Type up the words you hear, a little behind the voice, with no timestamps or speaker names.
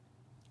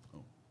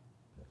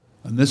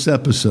On this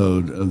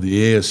episode of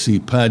the ASC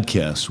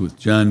podcast with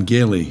John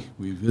Gailey,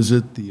 we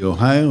visit the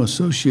Ohio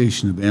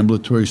Association of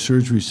Ambulatory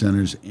Surgery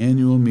Centers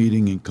annual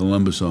meeting in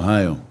Columbus,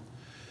 Ohio,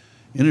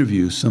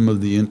 interview some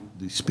of the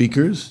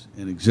speakers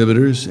and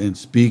exhibitors, and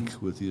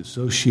speak with the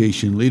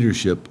association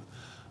leadership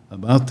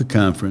about the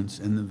conference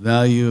and the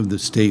value of the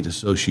state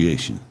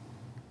association.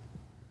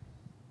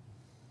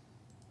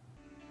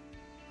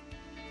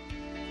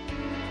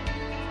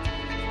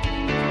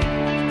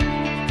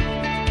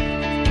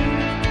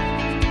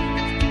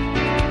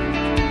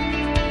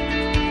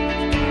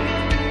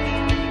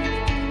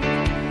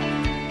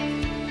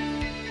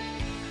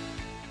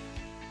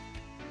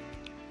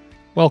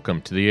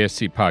 Welcome to the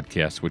ASC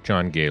podcast with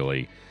John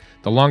Gailey,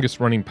 the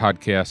longest-running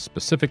podcast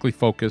specifically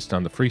focused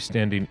on the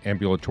freestanding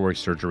ambulatory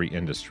surgery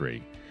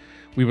industry.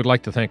 We would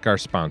like to thank our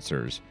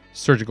sponsors,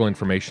 Surgical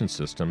Information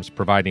Systems,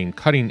 providing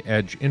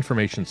cutting-edge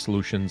information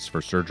solutions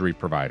for surgery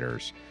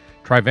providers.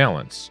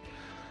 Trivalence.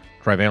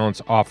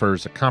 Trivalence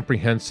offers a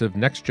comprehensive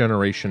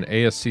next-generation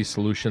ASC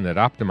solution that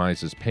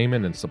optimizes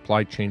payment and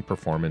supply chain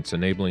performance,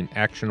 enabling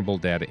actionable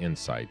data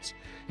insights.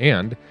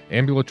 And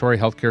Ambulatory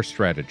Healthcare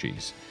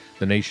Strategies,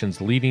 the nation's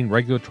leading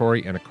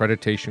regulatory and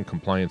accreditation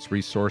compliance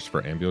resource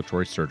for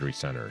ambulatory surgery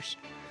centers.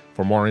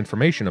 For more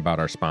information about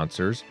our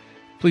sponsors,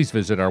 please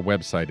visit our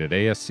website at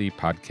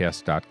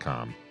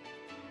ascpodcast.com.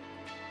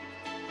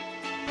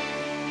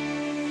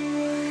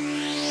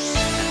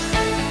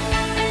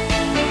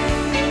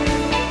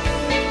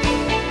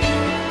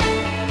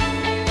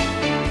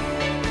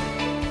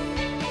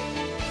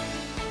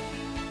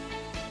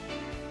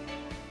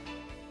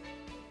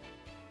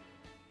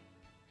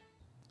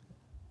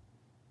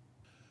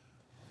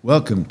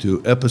 Welcome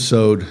to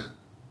episode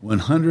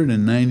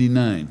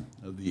 199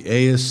 of the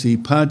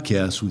ASC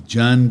podcast with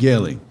John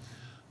Gailey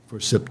for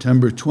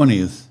September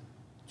 20th,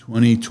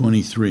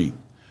 2023.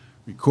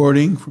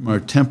 Recording from our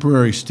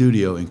temporary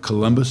studio in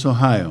Columbus,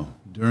 Ohio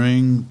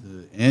during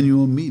the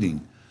annual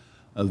meeting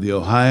of the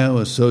Ohio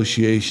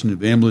Association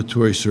of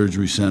Ambulatory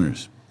Surgery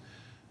Centers.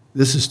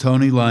 This is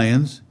Tony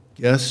Lyons,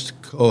 guest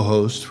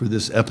co-host for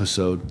this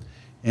episode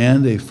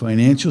and a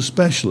financial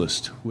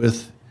specialist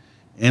with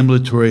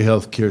Ambulatory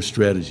Healthcare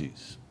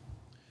Strategies.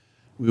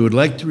 We would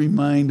like to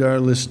remind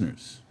our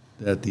listeners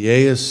that the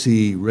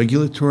ASC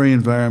regulatory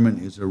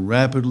environment is a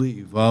rapidly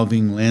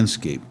evolving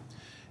landscape,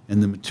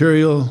 and the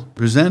material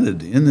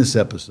presented in this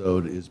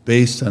episode is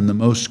based on the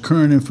most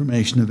current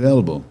information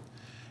available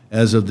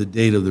as of the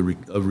date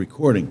of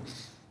recording.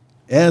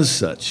 As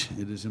such,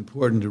 it is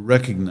important to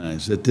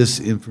recognize that this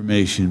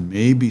information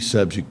may be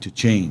subject to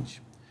change,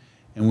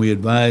 and we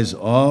advise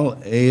all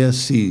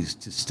ASCs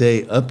to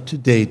stay up to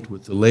date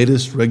with the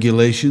latest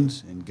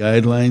regulations and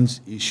guidelines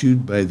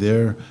issued by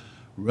their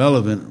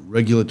relevant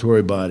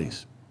regulatory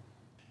bodies.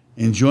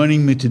 And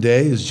joining me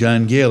today is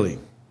John Gailey,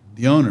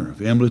 the owner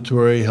of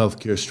Ambulatory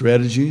Healthcare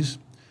Strategies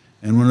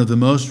and one of the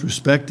most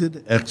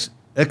respected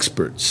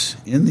experts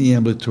in the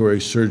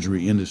ambulatory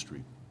surgery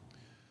industry.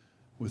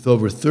 With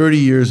over 30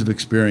 years of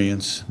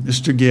experience,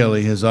 Mr.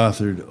 Gailey has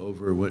authored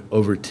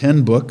over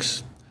 10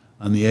 books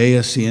on the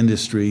ASC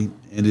industry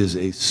and is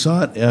a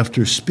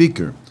sought-after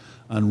speaker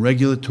on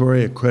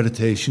regulatory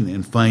accreditation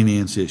and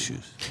finance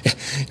issues.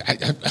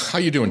 How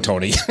you doing,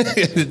 Tony?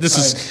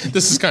 This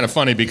is kind of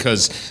funny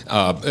because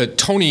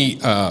Tony,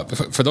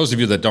 for those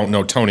of you that don't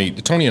know Tony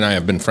and I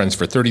have been friends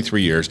for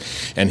 33 years,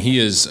 and he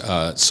is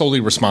solely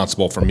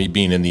responsible for me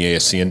being in the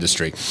ASC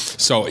industry.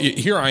 So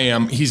here I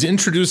am. He's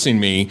introducing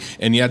me,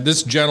 and yet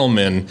this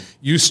gentleman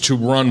used to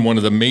run one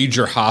of the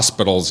major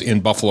hospitals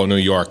in Buffalo, New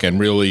York, and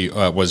really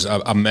was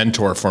a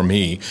mentor for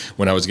me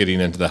when I was getting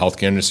into the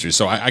healthcare industry.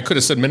 So I could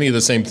have said many of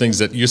the same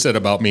things that you said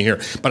about me here,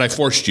 but I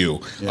forced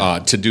you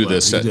to do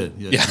this. You did,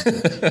 yes.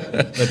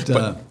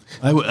 Yeah.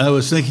 I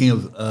was thinking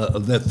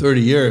of that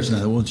 30 years, and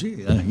I thought, well,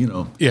 gee,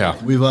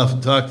 we've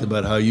often talked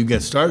about how you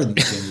got started in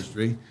this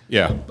industry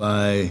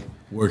by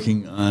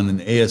working on an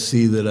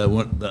ASC that I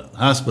went the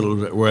hospital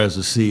where I was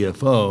a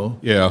CFO.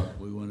 Yeah.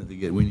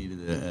 We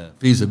needed a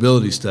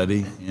feasibility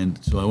study,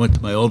 and so I went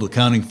to my old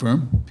accounting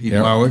firm, Pete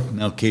Marwick,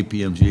 now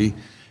KPMG,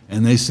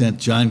 and they sent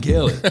John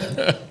Gailey.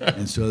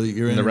 And so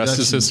your introduction, the rest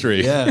is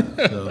history. Yeah.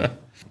 So.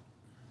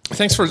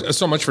 Thanks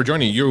so much for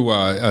joining.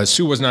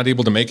 Sue was not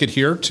able to make it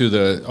here to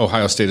the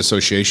Ohio State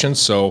Association,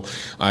 so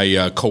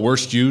I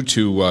coerced you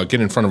to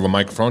get in front of a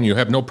microphone. You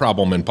have no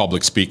problem in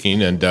public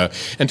speaking, and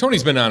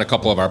Tony's been on a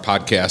couple of our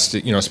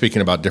podcasts,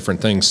 speaking about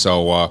different things.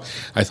 So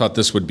I thought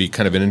this would be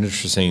kind of an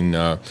interesting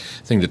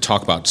thing to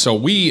talk about.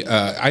 So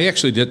I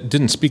actually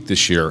didn't speak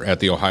this year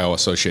at the Ohio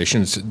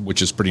Association,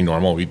 which is pretty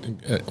normal. We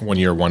 1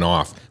 year, 1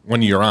 off,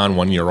 1 year on,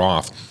 1 year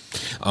off.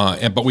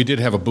 But we did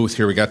have a booth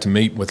here. We got to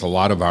meet with a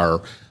lot of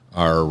our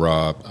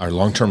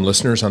long-term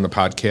listeners on the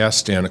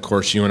podcast, and of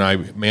course you and I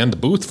manned the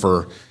booth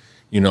for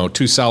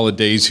 2 solid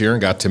days here and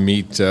got to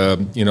meet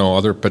all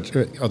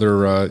the other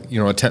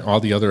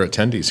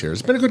attendees here.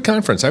 It's been a good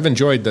conference. I've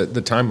enjoyed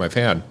the time I've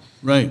had.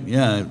 Right.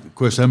 Yeah. Of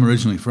course, I'm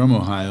originally from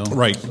Ohio.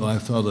 Right. So I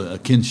felt a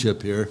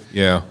kinship here.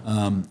 Yeah.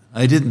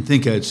 I didn't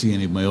think I'd see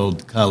any of my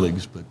old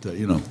colleagues, but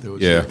there was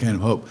that kind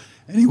of hope.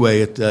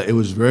 anyway, it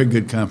was a very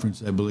good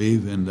conference, I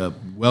believe, and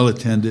well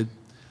attended.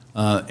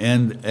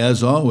 And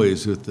as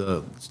always, with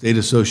the state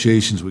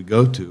associations we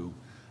go to,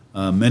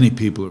 many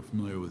people are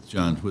familiar with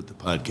the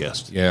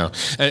podcast. Yeah,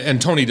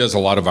 and Tony does a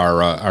lot of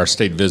our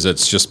state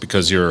visits just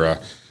because you're.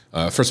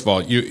 First of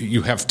all,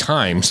 you have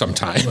time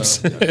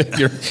sometimes. Well,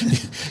 yeah.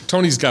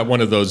 Tony's got one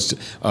of those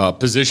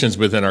positions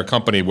within our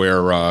company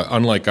where,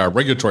 unlike our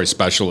regulatory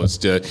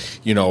specialist,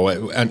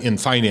 in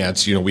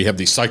finance, we have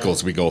these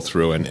cycles we go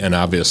through, and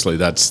obviously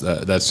that's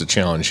the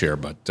challenge here.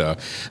 But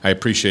I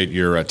appreciate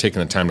your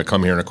taking the time to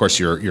come here, and of course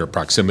your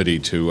proximity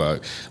to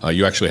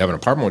you actually have an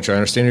apartment, which I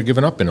understand you're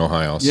giving up in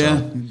Ohio. So. Yeah,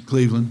 in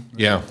Cleveland.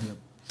 Right? Yeah. Yep.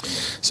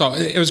 So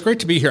it was great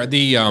to be here.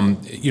 We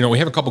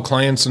have a couple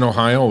clients in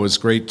Ohio. It was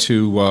great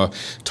to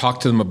talk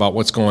to them about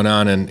what's going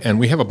on, and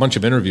we have a bunch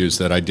of interviews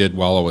that I did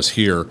while I was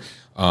here.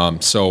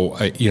 This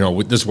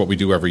is what we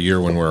do every year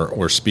when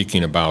we're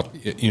speaking about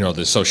the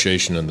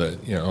association and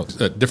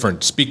the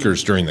different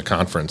speakers during the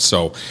conference.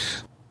 So.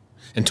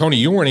 And Tony,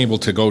 you weren't able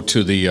to go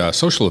to the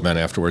social event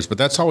afterwards, but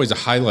that's always a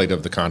highlight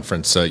of the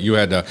conference. You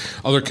had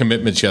other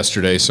commitments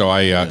yesterday, so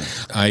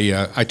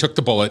I took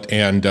the bullet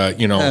and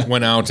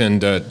went out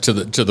and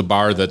to the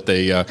bar that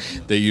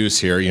they use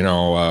here.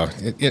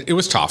 It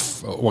was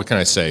tough. What can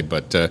I say?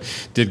 But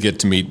did get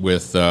to meet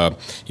with a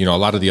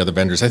lot of the other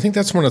vendors. I think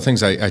that's one of the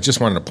things I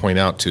just wanted to point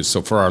out too.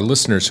 So for our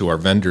listeners who are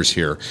vendors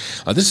here,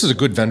 this is a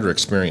good vendor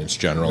experience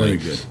generally.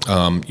 Very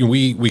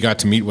good. We got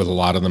to meet with a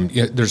lot of them.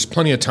 There's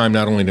plenty of time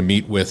not only to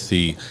meet with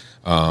the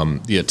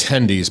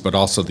attendees, but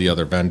also the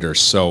other vendors.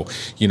 So,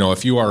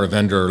 if you are a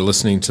vendor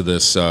listening to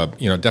this,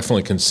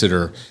 definitely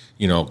consider,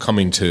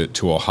 coming to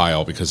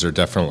Ohio, because there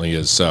definitely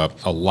is a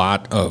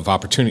lot of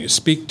opportunity to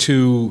speak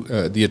to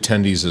the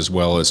attendees as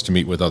well as to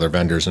meet with other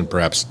vendors and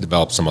perhaps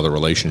develop some other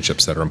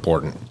relationships that are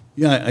important.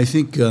 Yeah, I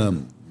think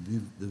the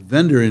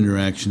vendor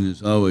interaction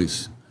is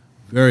always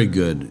very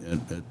good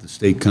at the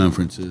state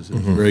conferences. It's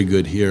very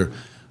good here.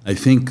 I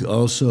think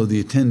also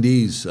the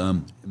attendees,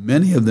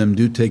 many of them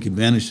do take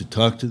advantage to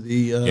talk to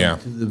the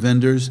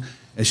vendors,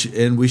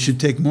 and we should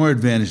take more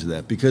advantage of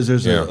that, because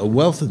there's a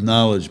wealth of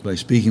knowledge by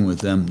speaking with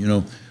them.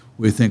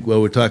 We think, well,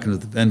 we're talking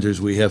with the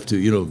vendors, we have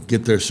to,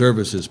 get their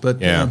services, but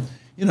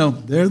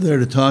they're there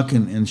to talk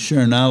and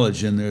share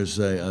knowledge, and there's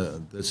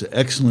an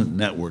excellent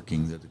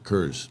networking that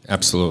occurs.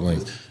 Absolutely,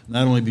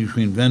 not only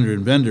between vendor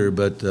and vendor,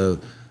 but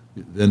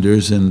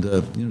vendors and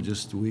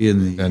just we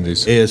in the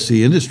vendors.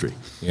 ASC industry.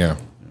 Yeah.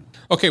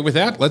 Okay, with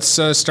that, let's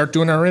start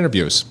doing our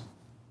interviews.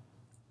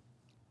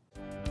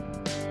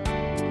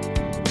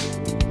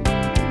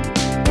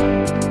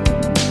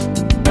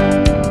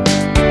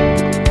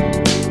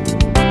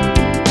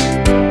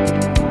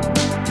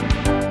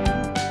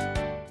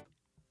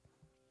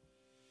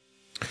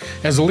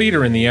 As a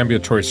leader in the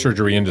ambulatory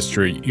surgery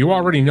industry, you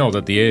already know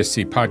that the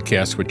ASC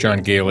Podcast with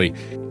John Gailey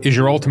is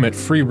your ultimate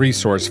free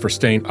resource for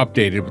staying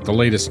updated with the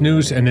latest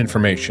news and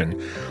information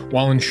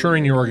while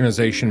ensuring your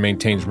organization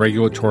maintains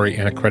regulatory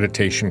and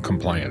accreditation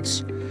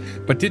compliance.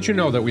 But did you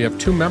know that we have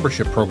 2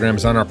 membership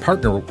programs on our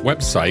partner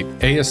website,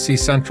 ASC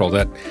Central,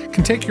 that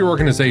can take your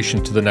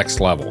organization to the next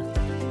level?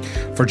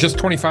 For just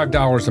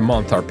 $25 a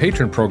month, our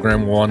patron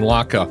program will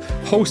unlock a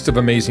host of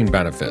amazing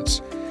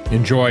benefits.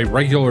 Enjoy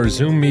regular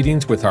Zoom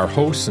meetings with our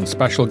hosts and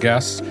special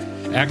guests,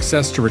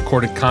 access to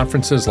recorded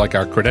conferences like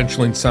our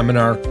credentialing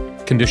seminar,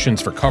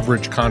 Conditions for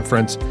Coverage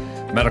Conference,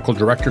 Medical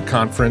Director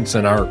Conference,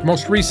 and our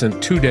most recent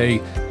 2-day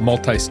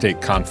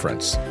multi-state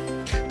conference.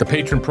 The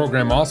patron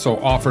program also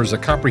offers a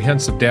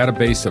comprehensive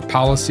database of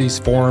policies,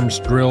 forms,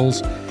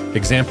 drills,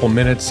 example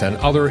minutes, and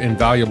other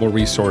invaluable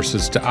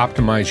resources to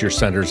optimize your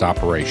center's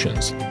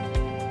operations.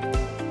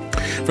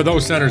 For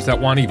those centers that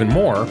want even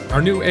more,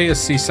 our new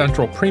ASC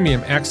Central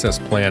Premium Access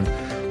Plan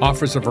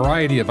offers a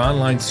variety of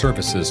online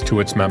services to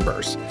its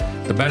members.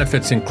 The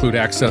benefits include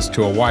access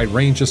to a wide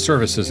range of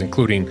services,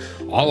 including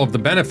all of the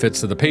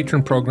benefits of the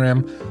patron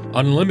program,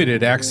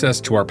 unlimited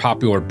access to our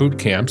popular boot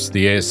camps,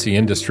 the ASC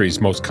industry's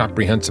most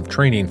comprehensive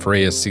training for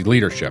ASC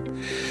leadership.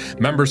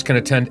 Members can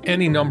attend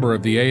any number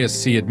of the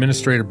ASC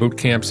Administrator boot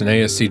camps and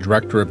ASC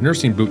Director of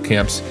Nursing boot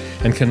camps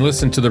and can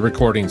listen to the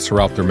recordings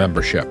throughout their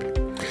membership.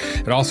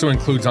 It also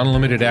includes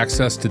unlimited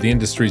access to the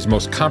industry's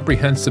most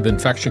comprehensive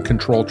infection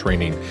control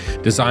training,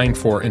 designed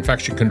for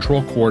infection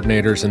control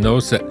coordinators and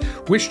those that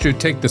wish to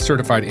take the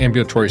Certified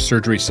Ambulatory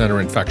Surgery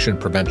Center Infection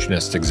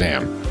Preventionist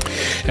exam.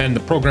 And the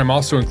program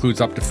also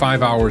includes up to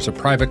 5 hours of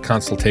private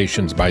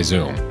consultations by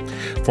Zoom.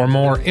 For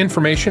more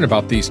information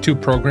about these 2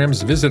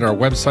 programs, visit our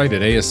website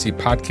at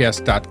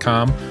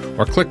ascpodcast.com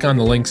or click on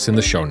the links in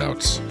the show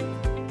notes.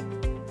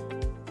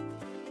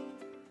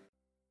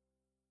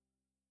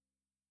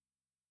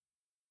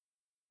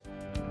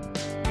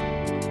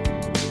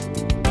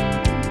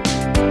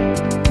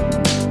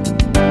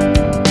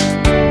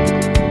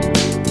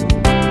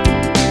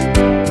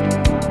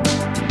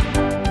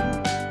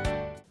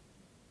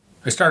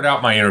 I started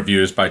out my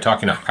interviews by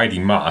talking to Heidi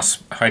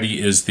Moss.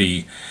 Heidi is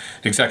the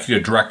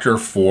executive director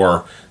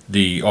for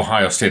the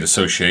Ohio State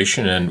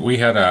Association, and we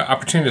had an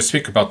opportunity to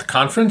speak about the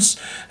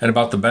conference and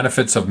about the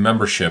benefits of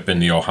membership in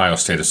the Ohio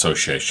State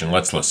Association.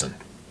 Let's listen.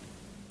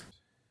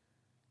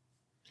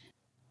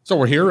 So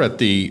we're here at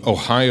the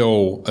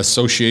Ohio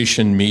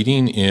Association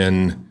meeting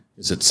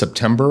is it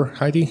September,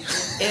 Heidi?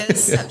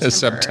 It's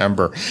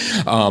September.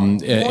 More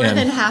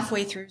than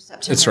halfway through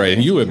September. That's right.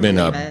 And you have been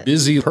a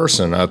busy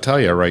person, I'll tell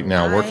you right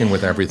now, working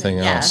with everything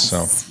else.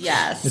 So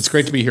yes. It's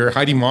great to be here.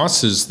 Heidi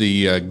Moss is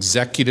the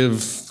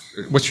executive,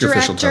 what's your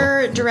official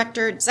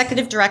title?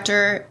 Executive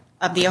Director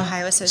of the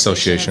Ohio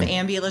Association of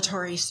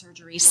Ambulatory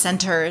Surgery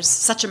Centers.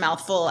 Such a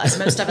mouthful, as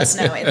most of us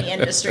know in the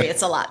industry.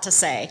 It's a lot to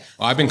say.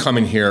 Well, I've been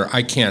coming here.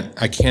 I can't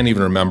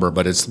even remember,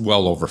 but it's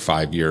well over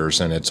 5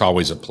 years, and it's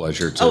always a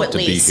pleasure to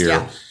be here.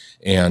 Yeah.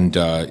 And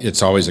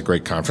it's always a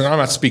great conference. I'm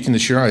not speaking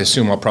this year. I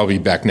assume I'll probably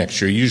be back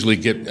next year. You usually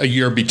get a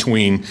year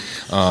between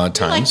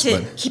times. I like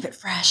to keep it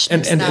fresh.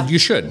 And you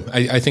should.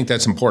 I think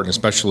that's important,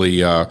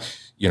 especially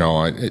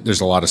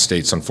there's a lot of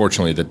states,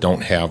 unfortunately, that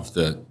don't have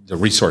the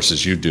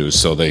resources you do.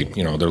 So they're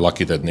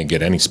lucky that they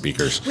get any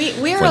speakers.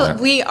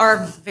 We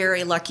are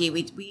very lucky.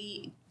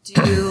 We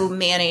do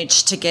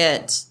manage to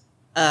get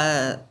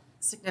a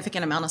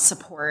significant amount of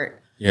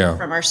support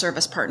from our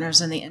service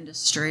partners in the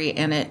industry,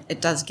 and it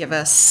does give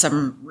us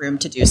some room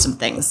to do some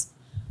things.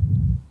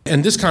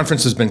 And this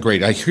conference has been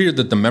great. I hear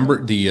that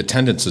the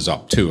attendance is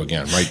up too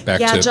again, right back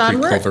to John,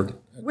 pre-COVID.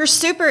 We're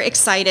super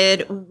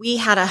excited. We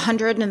had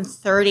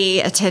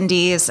 130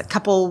 attendees, a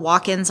couple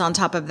walk-ins on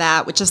top of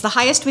that, which is the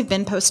highest we've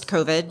been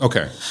post-COVID.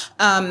 Okay.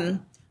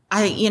 And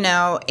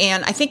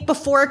I think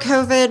before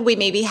COVID, we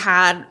maybe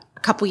had a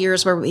couple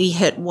years where we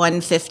hit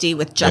 150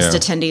 with just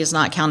attendees,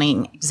 not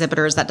counting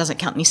exhibitors. That doesn't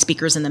count any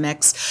speakers in the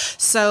mix.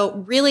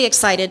 So really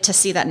excited to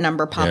see that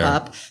number pop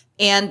up.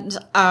 And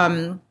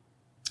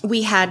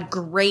we had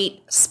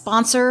great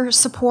sponsor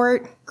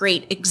support,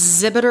 great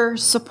exhibitor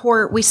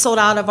support. We sold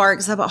out of our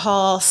exhibit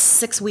hall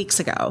 6 weeks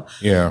ago.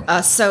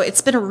 Yeah. So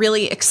it's been a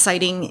really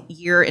exciting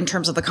year in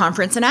terms of the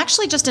conference, and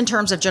actually just in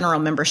terms of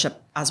general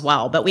membership as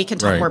well. But we can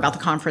talk more about the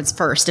conference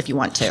first if you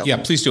want to. Yeah,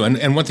 please do.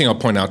 And one thing I'll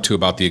point out too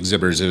about the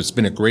exhibitors, it's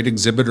been a great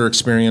exhibitor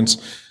experience.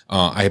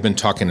 I have been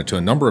talking to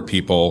a number of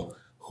people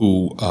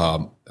who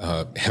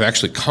have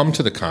actually come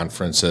to the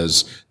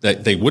conferences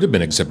that they would have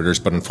been exhibitors,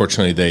 but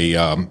unfortunately they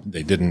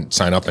didn't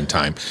sign up in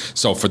time.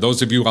 So for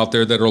those of you out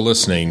there that are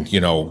listening,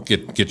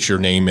 get your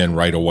name in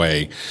right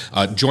away.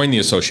 Join the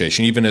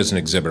association, even as an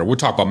exhibitor. We'll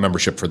talk about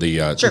membership for the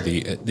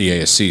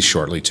ASC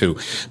shortly too.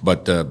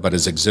 But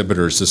as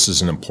exhibitors, this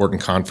is an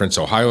important conference.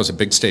 Ohio is a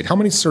big state. How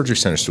many surgery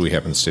centers do we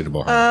have in the state of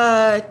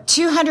Ohio?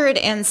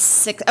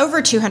 206,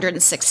 over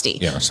 260.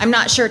 Yes. I'm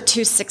not sure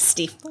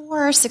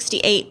 264,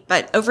 68,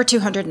 but over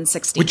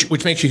 260.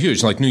 Which makes you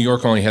huge. Like New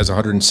York only has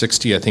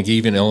 160. I think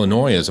even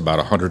Illinois is about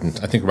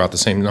 100. I think about the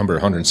same number,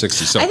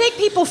 160. So I think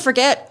people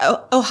forget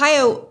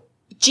Ohio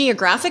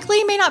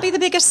geographically may not be the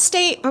biggest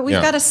state, but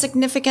we've got a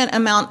significant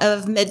amount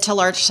of mid to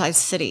large size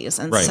cities,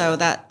 and so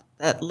that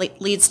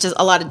leads to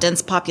a lot of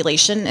dense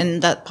population,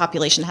 and that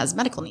population has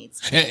medical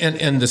needs.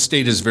 And the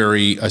state is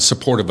very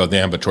supportive of the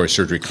ambulatory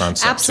surgery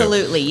concept.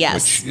 Absolutely, too,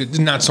 yes. Which is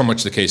not so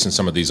much the case in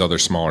some of these other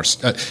smaller,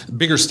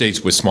 bigger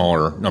states with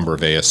smaller number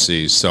of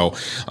ASCs. So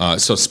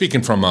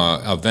speaking from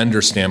a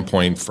vendor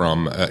standpoint,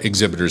 from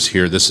exhibitors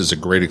here, this is a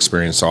great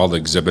experience. All the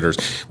exhibitors,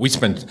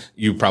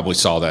 you probably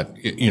saw that,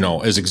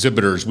 as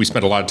exhibitors, we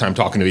spent a lot of time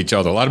talking to each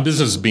other. A lot of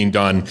business is being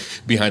done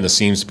behind the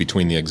scenes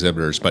between the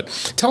exhibitors. But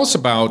tell us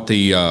about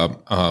the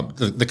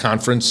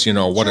conference,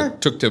 what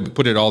it took to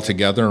put it all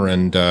together,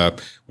 and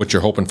what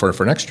you're hoping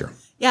for next year.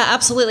 Yeah,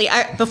 absolutely.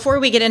 Before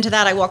we get into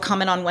that, I will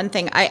comment on one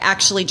thing. I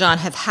actually, John,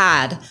 have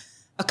had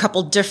a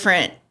couple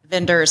different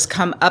vendors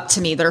come up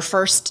to me that are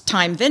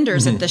first-time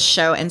vendors at this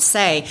show and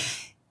say,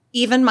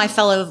 even my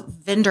fellow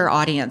vendor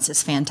audience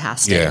is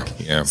fantastic.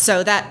 Yeah.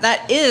 So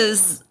that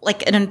is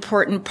like an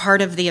important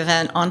part of the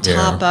event on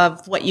top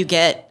of what you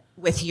get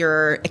with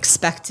your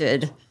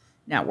expected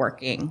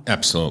networking.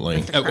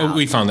 Absolutely.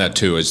 We found that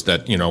too, is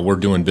that, we're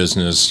doing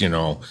business,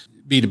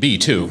 B2B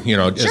too,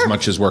 as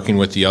much as working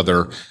with the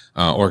other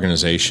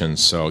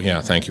organizations. So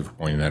yeah, thank you for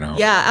pointing that out.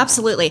 Yeah,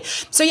 absolutely.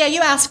 So yeah,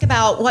 you asked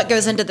about what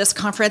goes into this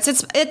conference.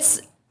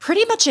 It's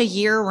pretty much a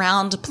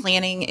year-round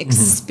planning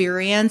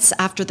experience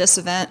after this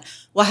event.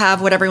 We'll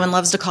have what everyone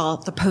loves to call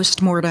the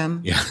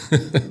postmortem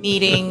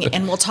meeting,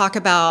 and we'll talk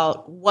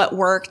about what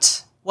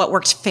worked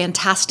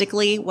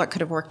fantastically, what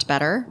could have worked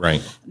better.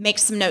 Right. Make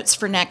some notes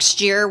for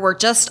next year. We're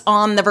just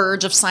on the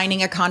verge of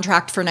signing a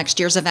contract for next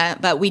year's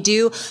event, but we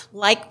do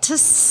like to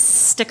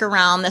stick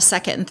around the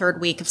second and third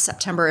week of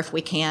September if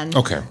we can.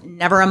 Okay.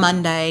 Never a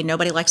Monday.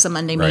 Nobody likes a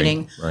Monday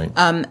meeting. Right.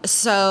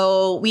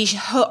 So we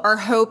are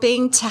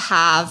hoping to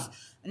have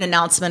an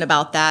announcement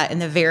about that in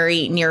the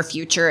very near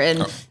future.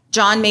 And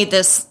John made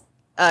this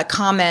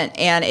comment,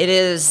 and it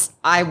is,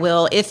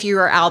 if you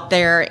are out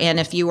there and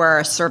if you are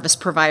a service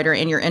provider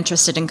and you're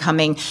interested in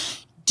coming,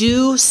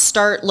 do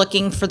start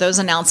looking for those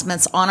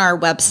announcements on our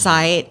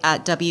website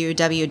at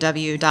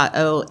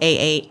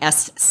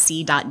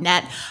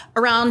www.oaasc.net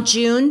around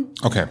June.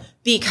 Okay.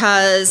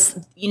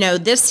 Because,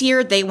 this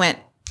year they went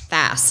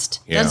fast.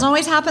 Yeah. Doesn't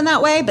always happen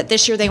that way, but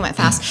this year they went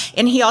fast.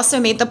 And he also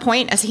made the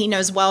point, as he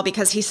knows well,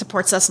 because he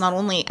supports us not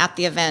only at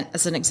the event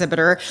as an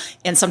exhibitor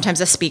and sometimes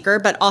a speaker,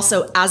 but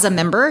also as a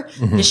member.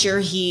 This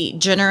year he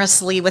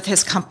generously with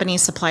his company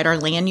supplied our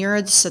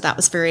lanyards. So that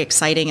was very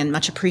exciting and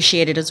much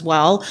appreciated as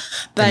well.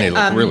 But And they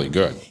look really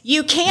good.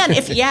 you can,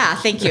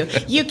 thank you.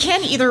 You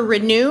can either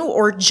renew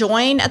or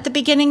join at the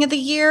beginning of the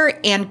year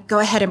and go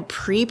ahead and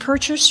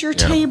pre-purchase your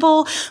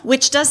table,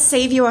 which does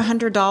save you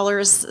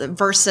 $100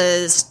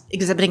 versus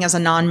exhibiting as a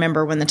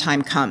non-member when the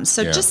time comes.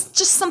 So just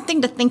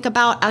something to think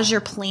about as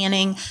you're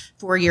planning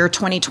for your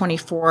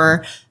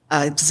 2024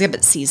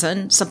 exhibit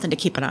season, something to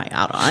keep an eye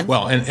out on.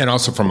 Well, and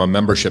also from a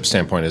membership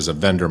standpoint, as a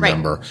vendor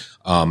member,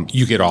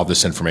 you get all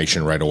this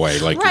information right away.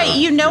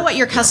 You know what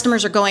your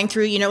customers are going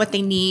through. You know what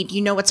they need.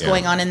 You know what's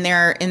going on in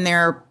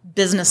their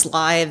business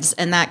lives,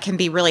 and that can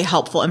be really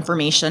helpful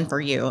information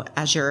for you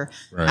as you're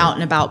out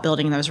and about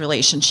building those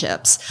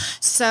relationships.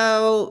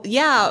 So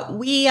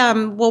we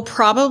will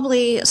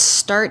probably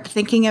start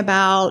thinking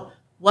about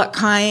what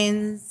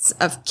kinds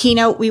of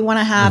keynote we want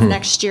to have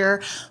next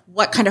year,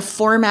 what kind of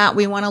format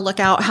we want to look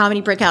out, how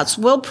many breakouts.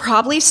 We'll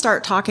probably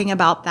start talking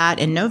about that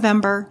in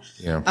November.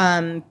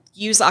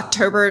 Use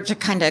October to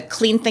kind of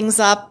clean things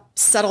up,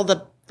 settle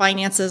the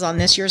finances on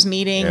this year's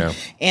meeting,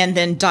 and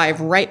then dive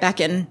right back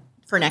in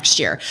for next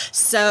year.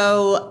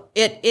 So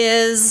it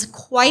is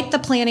quite the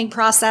planning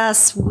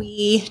process.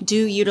 We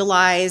do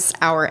utilize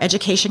our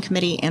education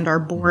committee and our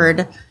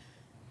board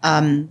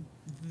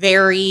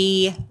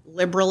very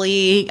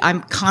liberally.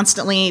 I'm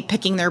constantly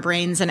picking their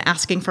brains and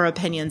asking for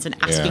opinions and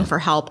asking for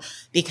help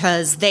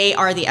because they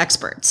are the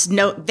experts.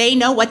 They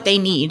know what they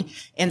need.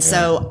 And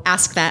so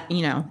ask them.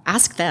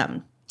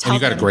 And you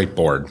got a great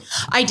board.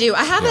 I do.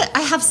 I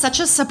have such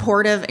a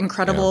supportive,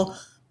 incredible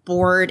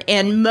board,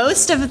 and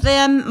most of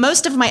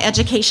my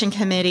education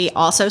committee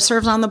also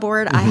serves on the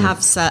board. I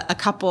have a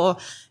couple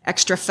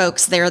extra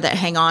folks there that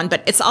hang on,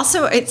 but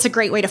it's a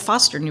great way to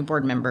foster new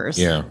board members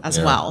as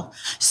well.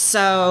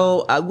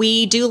 So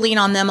we do lean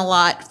on them a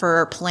lot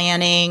for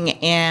planning,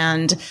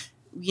 and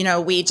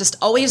we just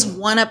always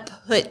want to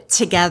put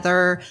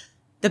together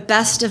the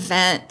best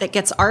event that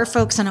gets our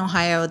folks in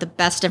Ohio the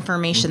best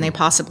information they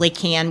possibly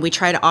can. We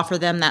try to offer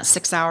them that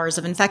 6 hours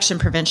of infection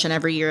prevention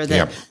every year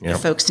that the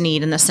folks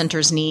need and the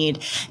centers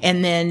need.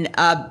 And then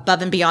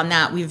above and beyond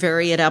that, we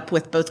vary it up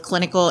with both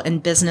clinical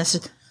and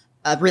business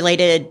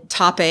related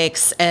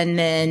topics. And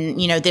then,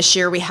 this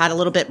year we had a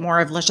little bit more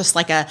of just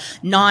like a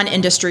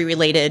non-industry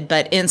related,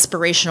 but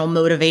inspirational,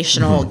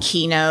 motivational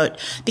keynote,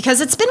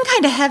 because it's been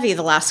kind of heavy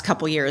the last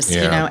couple years.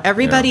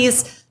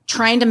 Everybody's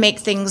trying to make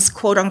things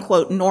quote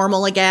unquote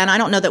normal again. I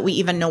don't know that we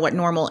even know what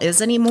normal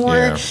is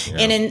anymore.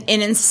 And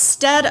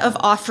instead of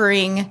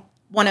offering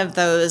one of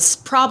those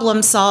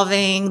problem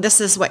solving, this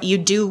is what you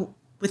do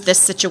with this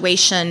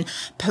situation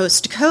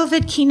post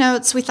COVID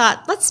keynotes, we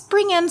thought, let's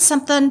bring in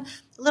something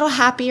a little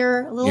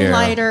happier, a little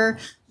lighter,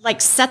 like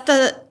set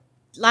the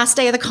last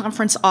day of the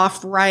conference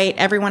off right,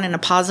 everyone in a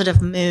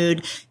positive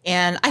mood.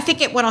 And I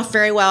think it went off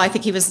very well. I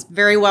think he was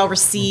very well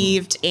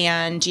received.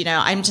 And,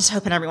 I'm just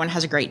hoping everyone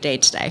has a great day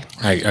today.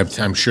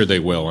 I'm sure they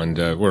will. And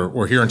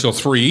we're here until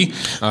 3.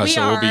 So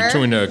we'll be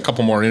doing a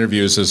couple more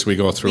interviews as we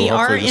go through. We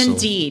are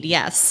indeed,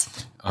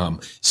 yes.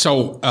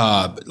 So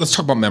let's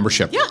talk about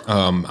membership.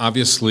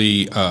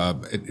 Obviously,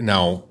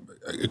 now,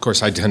 of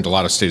course, I attend a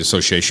lot of state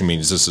association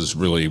meetings. This is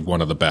really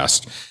one of the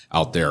best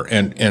out there.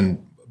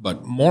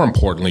 But more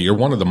importantly, you're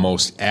one of the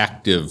most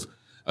active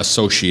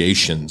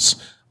associations.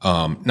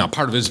 Now,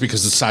 part of it is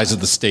because of the size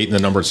of the state and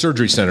the number of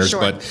surgery centers,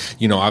 but,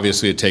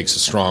 obviously it takes a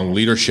strong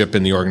leadership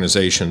in the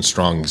organization,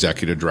 strong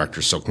executive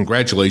directors. So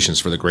congratulations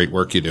for the great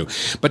work you do.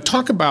 But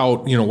talk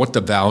about, what the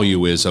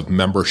value is of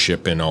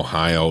membership in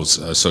Ohio's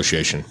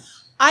association.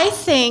 I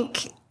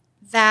think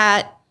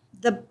that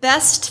the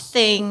best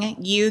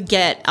thing you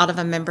get out of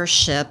a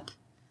membership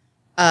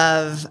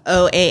of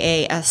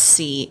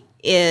OAASC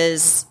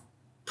is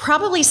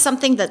probably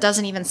something that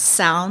doesn't even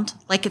sound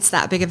like it's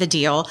that big of a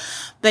deal,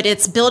 but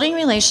it's building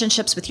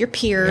relationships with your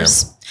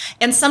peers.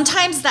 And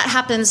sometimes that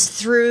happens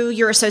through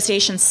your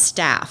association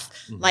staff.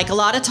 Like a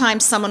lot of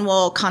times someone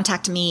will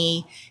contact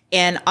me,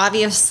 and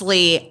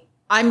obviously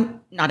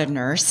I'm not a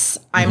nurse.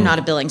 I'm not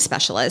a billing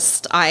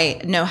specialist.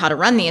 I know how to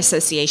run the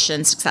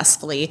association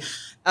successfully,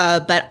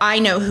 but I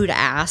know who to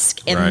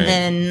ask. And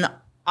then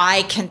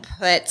I can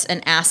put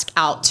an ask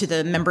out to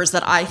the members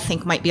that I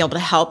think might be able to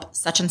help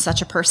such and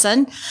such a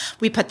person.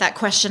 We put that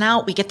question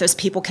out. We get those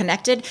people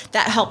connected.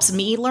 That helps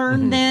me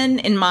learn then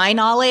in my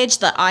knowledge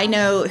that I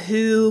know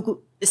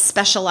who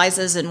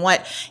specializes in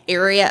what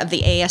area of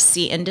the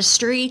ASC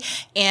industry.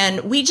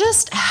 And we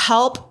just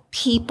help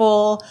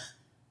people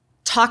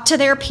talk to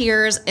their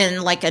peers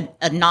in like a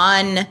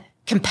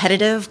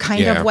non-competitive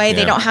kind of way.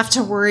 They don't have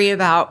to worry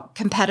about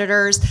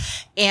competitors.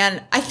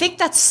 And I think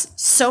that's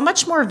so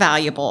much more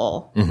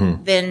valuable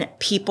than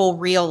people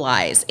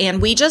realize.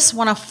 And we just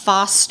want to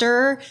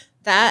foster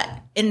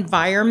that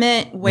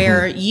environment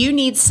where you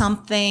need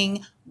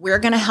something, We're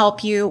going to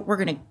help you. We're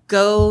going to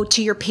go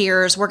to your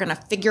peers. We're going to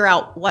figure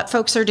out what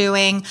folks are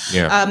doing.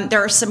 Yeah. There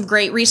are some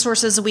great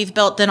resources that we've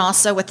built then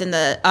also within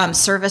the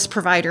service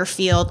provider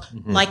field,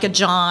 like a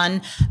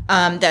John,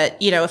 that,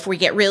 if we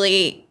get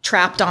really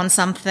trapped on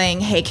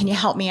something, hey, can you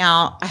help me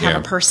out? I have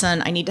a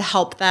person, I need to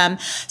help them.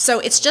 So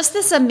it's just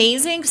this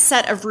amazing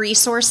set of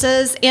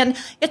resources. And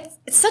it's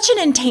such an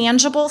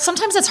intangible,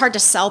 sometimes it's hard to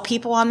sell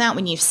people on that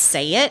when you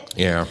say it.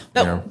 Yeah.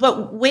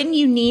 But when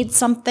you need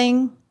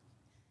something,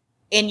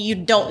 and you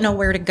don't know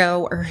where to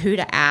go or who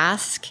to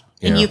ask,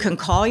 and you can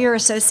call your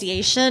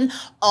association,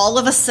 all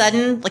of a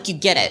sudden, like, you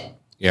get it.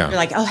 Yeah. You're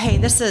like, oh, hey,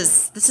 this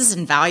is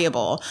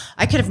invaluable.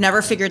 I could have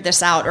never figured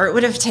this out, or it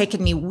would have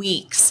taken me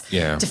weeks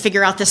to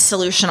figure out this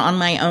solution on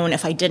my own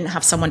if I didn't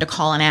have someone to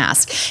call and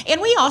ask. And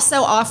we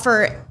also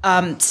offer,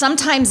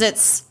 sometimes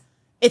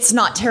it's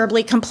not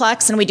terribly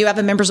complex, and we do have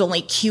a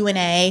members-only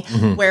Q&A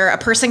where a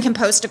person can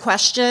post a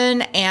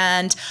question,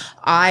 and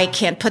I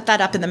can put that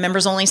up in the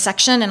members-only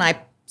section, and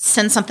I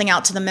send something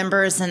out to the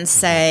members and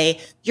say,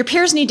 your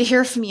peers need to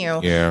hear from you.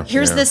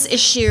 Here's this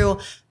issue.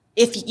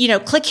 If,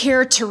 click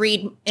here to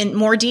read in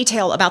more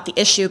detail about the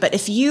issue. But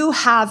if you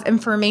have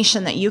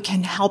information that you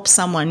can help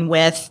someone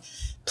with,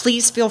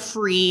 please feel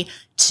free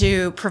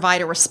to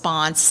provide a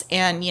response,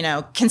 and,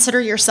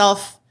 consider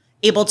yourself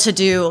able to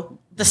do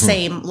the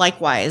same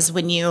likewise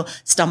when you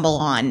stumble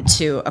on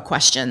to a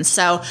question.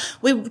 So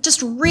we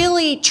just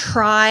really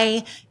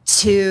try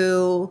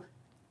to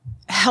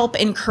help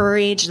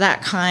encourage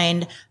that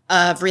kind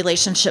of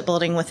relationship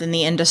building within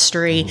the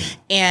industry,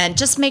 and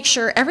just make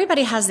sure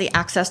everybody has the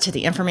access to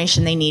the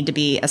information they need to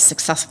be as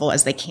successful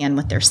as they can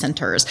with their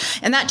centers.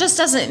 And that just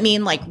doesn't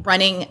mean like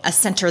running a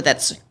center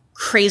that's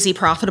crazy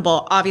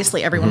profitable.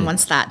 Obviously, everyone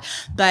wants that.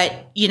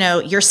 But,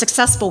 you're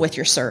successful with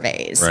your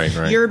surveys.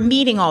 Right. You're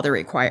meeting all the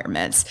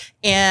requirements.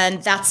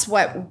 And that's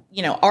what,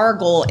 our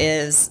goal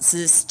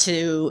is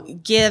to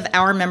give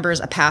our members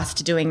a path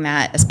to doing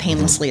that as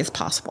painlessly as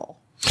possible.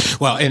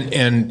 Well,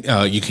 and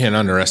you can't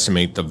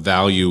underestimate the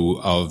value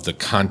of the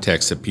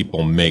contacts that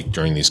people make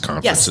during these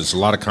conferences. Yes. A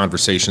lot of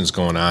conversations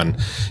going on,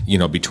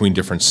 between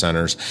different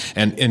centers.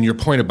 And your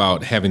point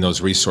about having those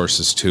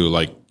resources too,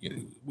 like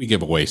we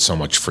give away so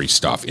much free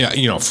stuff.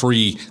 Yeah,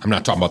 free. I'm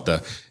not talking about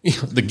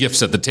the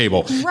gifts at the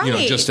table.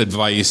 Right. Just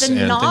advice the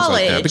and knowledge. things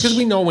like that. Because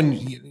we know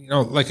when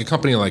like a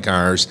company like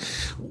ours,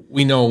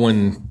 we know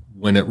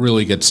when it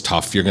really gets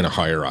tough, you're going to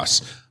hire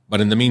us. But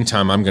in the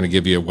meantime, I'm going to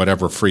give you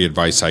whatever free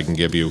advice I can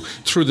give you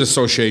through the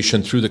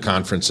association, through the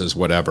conferences,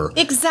 whatever.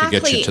 Exactly.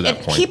 To get you to that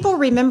and point. People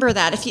remember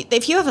that.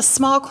 If you have a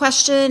small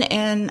question,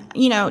 and,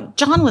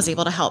 John was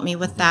able to help me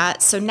with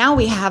that. So now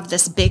we have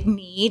this big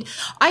need.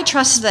 I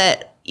trust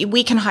that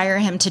we can hire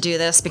him to do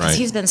this because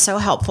he's been so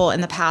helpful in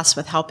the past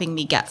with helping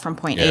me get from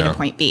point A to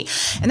point B.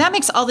 And that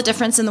makes all the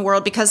difference in the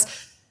world, because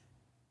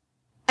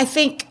I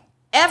think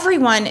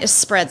everyone is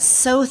spread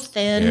so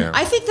thin. Yeah.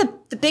 I think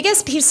the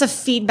biggest piece of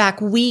feedback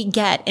we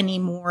get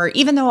anymore,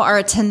 even though our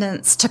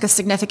attendance took a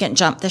significant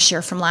jump this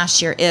year from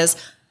last year, is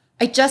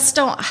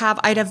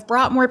I'd have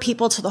brought more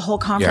people to the whole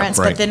conference,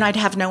 but then I'd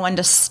have no one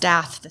to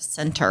staff the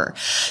center.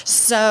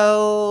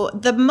 So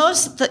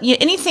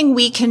anything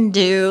we can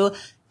do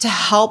to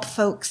help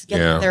folks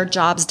get their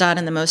jobs done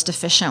in the most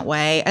efficient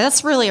way,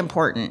 that's really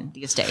important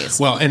these days.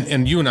 Well,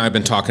 and you and I have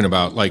been talking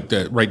about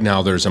right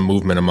now there's a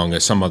movement among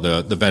some of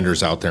the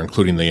vendors out there,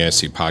 including the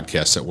ASC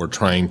podcast, that we're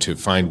trying to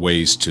find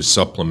ways to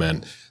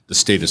supplement the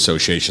state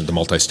association, the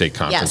multi-state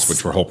conference,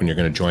 which we're hoping you're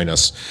going to join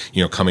us,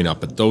 coming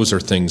up. But those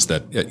are things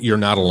that you're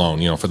not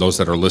alone. For those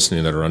that are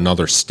listening that are in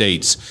other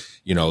states,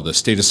 the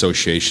state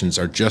associations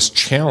are just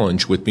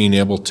challenged with being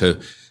able to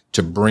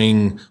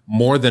bring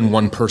more than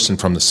one person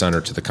from the center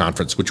to the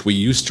conference, which we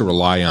used to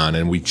rely on,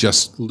 and we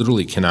just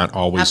literally cannot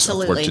always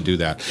afford to do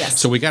that. Yes.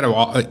 So we got to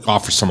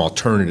offer some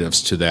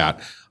alternatives to that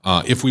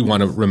if we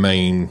want to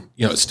remain,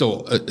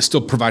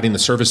 still providing the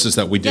services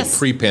that we did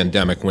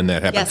pre-pandemic when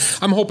that happened.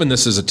 Yes. I'm hoping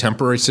this is a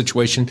temporary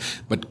situation,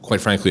 but quite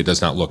frankly, it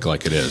does not look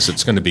like it is.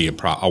 It's going to be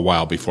a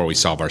while before we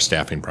solve our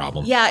staffing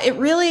problem. Yeah, it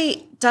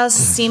really does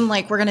seem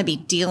like we're going to be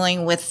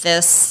dealing with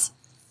this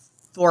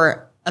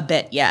for a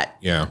bit yet.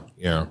 Yeah.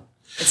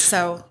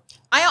 So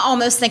I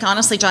almost think,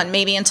 honestly, John,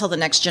 maybe until the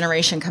next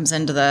generation comes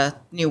into the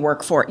new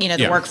workforce,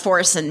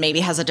 workforce, and maybe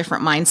has a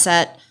different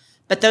mindset.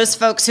 But those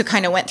folks who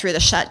kind of went through the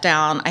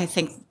shutdown, I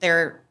think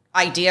their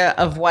idea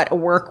of what a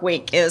work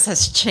week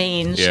has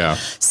changed. Yeah.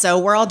 So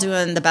we're all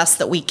doing the best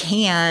that we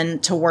can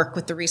to work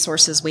with the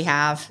resources we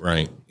have.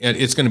 Right.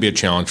 It's going to be a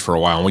challenge for a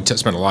while. And we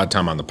spent a lot of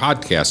time on the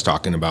podcast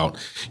talking about,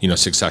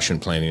 succession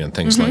planning and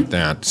things like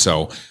that.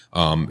 So,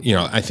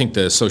 I think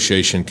the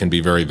association can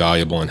be very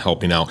valuable in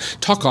helping out.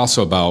 Talk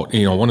also about,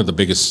 one of the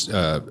biggest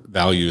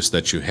values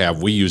that you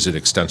have, we use it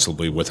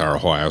extensively with our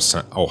Ohio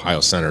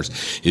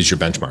centers, is your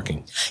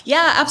benchmarking.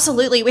 Yeah,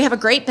 absolutely. We have a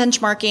great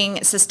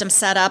benchmarking system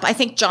set up. I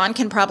think John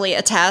can probably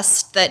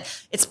attest that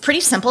it's pretty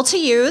simple to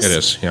use. It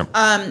is, yeah.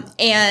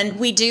 And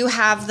we do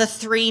have the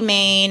three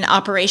main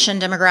operation,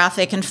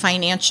 demographic, and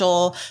financial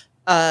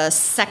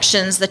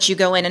sections that you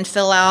go in and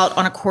fill out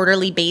on a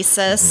quarterly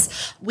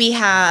basis. We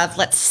have,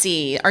 let's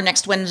see, our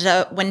next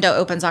window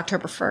opens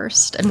October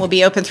 1st and will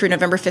be open through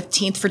November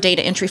 15th for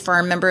data entry for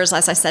our members.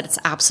 As I said, it's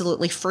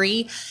absolutely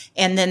free.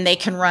 And then they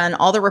can run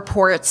all the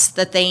reports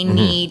that they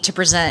need to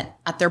present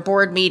at their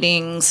board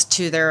meetings,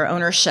 to their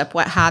ownership,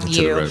 what have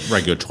you. To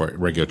the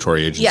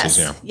regulatory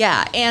agencies,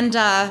 Yeah. And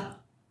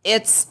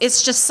it's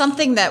just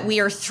something that we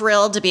are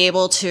thrilled to be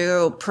able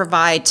to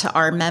provide to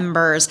our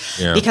members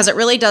because it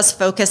really does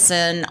focus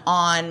in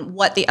on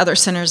what the other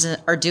centers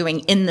are doing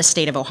in the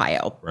state of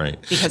Ohio. Right.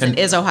 Because it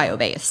is Ohio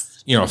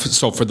based.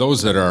 So for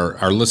those that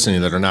are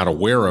listening that are not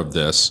aware of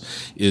this,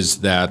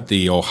 is that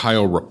the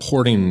Ohio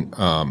reporting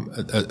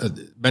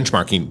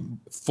benchmarking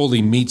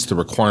fully meets the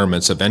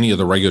requirements of any of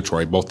the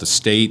regulatory, both the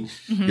state,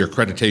 your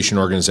accreditation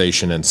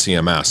organization, and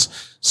CMS.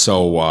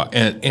 So,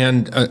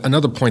 and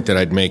another point that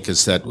I'd make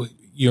is that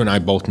you and I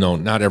both know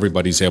not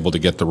everybody's able to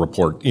get the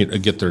report,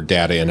 get their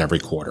data in every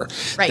quarter.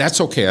 Right.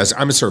 That's okay. As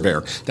I'm a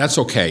surveyor, that's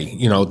okay.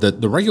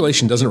 The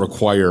regulation doesn't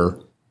require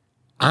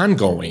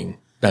ongoing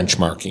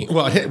benchmarking.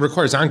 Well, it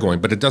requires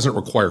ongoing, but it doesn't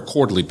require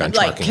quarterly benchmarking.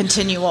 Like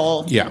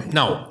continual. Yeah.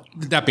 Now,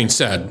 that being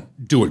said,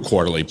 do it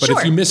quarterly. But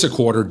if you miss a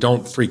quarter,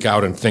 don't freak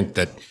out and think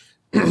that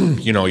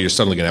you're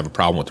suddenly going to have a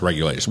problem with the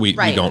regulators. We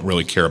don't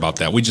really care about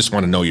that. We just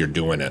want to know you're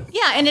doing it.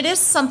 Yeah, and it is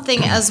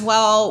something as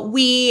well.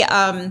 We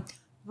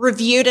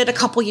reviewed it a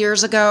couple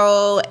years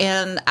ago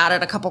and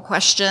added a couple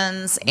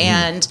questions,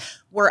 and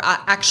we're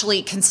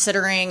actually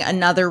considering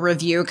another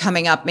review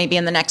coming up maybe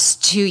in the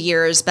next 2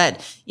 years. But,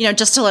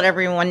 just to let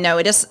everyone know,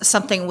 it is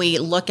something we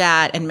look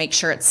at and make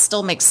sure it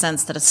still makes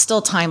sense, that it's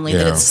still timely,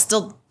 that it's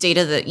still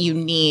data that you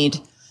need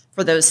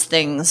for those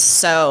things.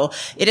 So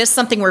it is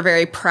something we're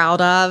very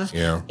proud of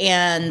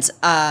and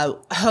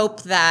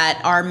hope that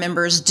our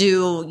members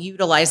do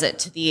utilize it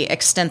to the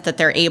extent that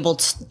they're able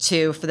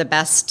to for the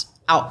best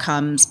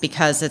outcomes,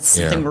 because it's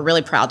something we're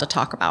really proud to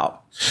talk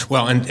about.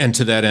 Well, and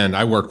to that end,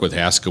 I worked with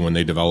ASCA when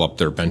they developed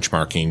their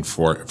benchmarking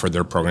for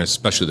their program,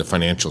 especially the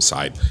financial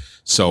side.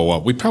 So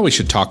we probably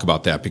should talk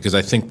about that, because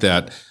I think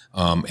that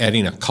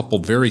adding a couple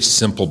very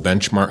simple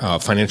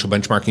financial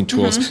benchmarking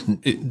tools,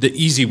 the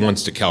easy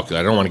ones to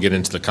calculate. I don't want to get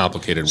into the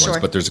complicated ones,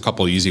 but there's a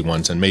couple of easy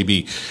ones, and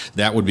maybe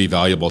that would be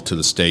valuable to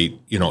the state.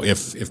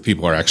 If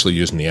people are actually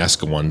using the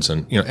ASCA ones,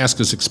 and ASCA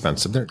is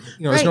expensive.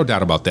 There's no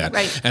doubt about that,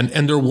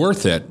 and they're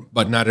worth it,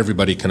 but not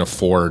everybody can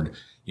afford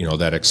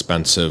that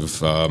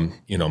expensive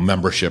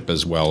membership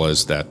as well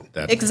as that.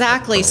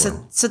 Exactly.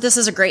 So this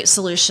is a great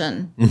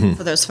solution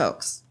for those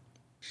folks.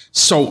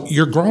 So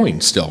you're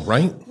growing still,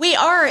 right? We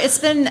are. It's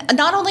been,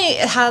 not only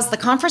has the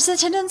conference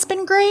attendance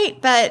been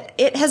great, but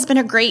it has been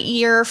a great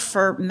year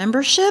for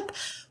membership.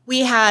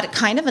 We had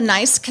kind of a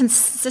nice,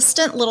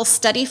 consistent little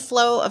steady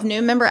flow of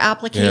new member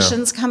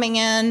applications coming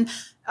in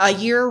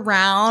year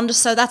round.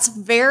 So that's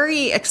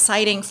very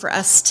exciting for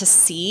us to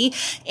see.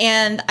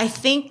 And I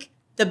think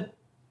the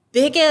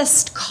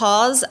biggest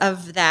cause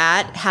of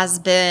that has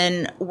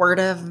been word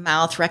of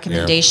mouth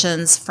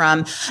recommendations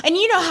from, and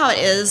you know how it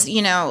is,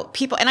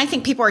 people, and I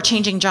think people are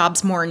changing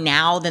jobs more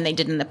now than they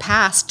did in the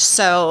past.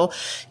 So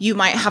you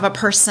might have a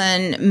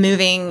person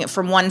moving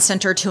from one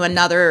center to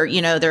another,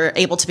 they're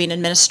able to be an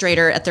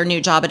administrator at their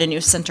new job at a new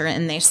center,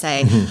 and they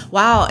say,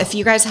 wow, if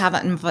you guys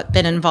haven't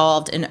been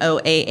involved in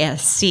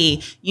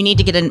OASC, you need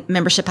to get a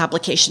membership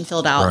application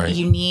filled out. Right.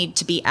 You need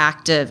to be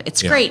active.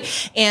 It's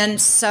great. And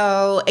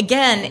so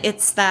again,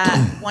 it's that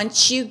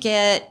once you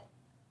get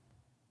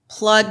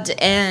plugged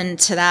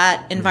into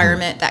that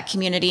environment, that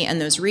community, and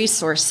those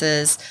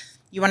resources,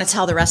 you want to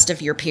tell the rest of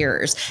your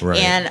peers. Right.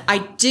 And I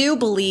do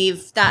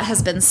believe that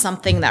has been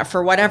something that,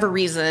 for whatever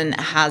reason,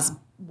 has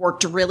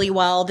worked really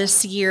well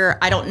this year.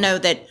 I don't know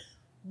that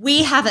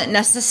we haven't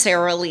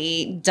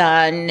necessarily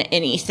done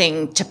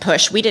anything to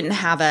push. We didn't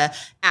have a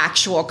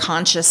actual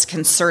conscious,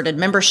 concerted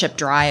membership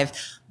drive,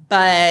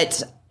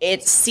 but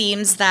it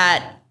seems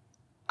that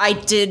I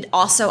did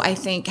also, I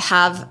think,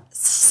 have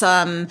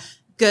some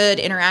good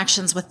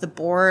interactions with the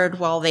board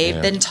while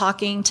they've been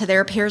talking to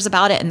their peers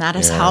about it, and that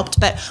has helped.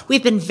 But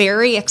we've been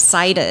very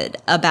excited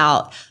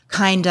about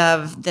kind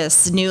of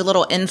this new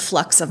little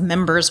influx of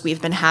members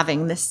we've been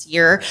having this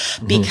year,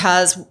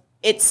 because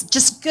it's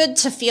just good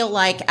to feel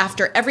like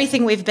after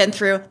everything we've been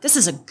through, this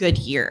is a good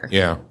year.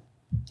 Yeah.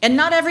 And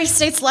not every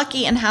state's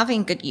lucky in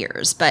having good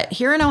years, but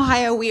here in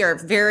Ohio, we are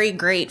very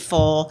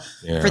grateful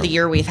for the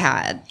year we've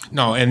had.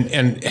 No,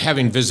 and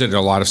having visited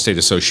a lot of state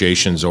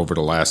associations over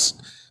the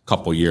last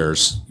couple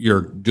years,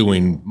 you're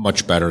doing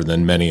much better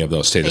than many of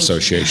those state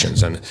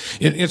associations. And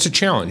it's a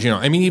challenge.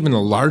 Even the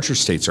larger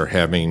states are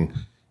having,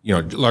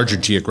 larger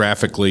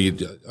geographically,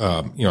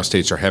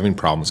 states are having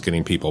problems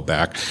getting people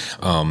back.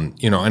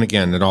 And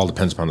again, it all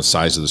depends upon the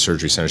size of the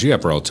surgery centers. You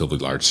have relatively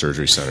large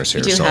surgery centers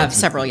here. We do have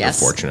several, yes.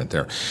 You're fortunate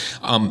there.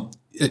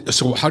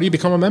 So how do you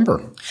become a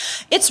member?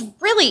 It's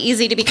really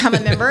easy to become a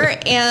member.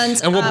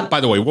 And by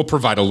the way, we'll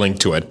provide a link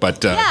to it,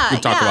 but we'll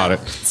talk about it.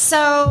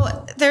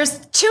 So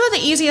there's two of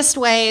the easiest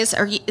ways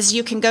is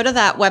you can go to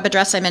that web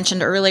address I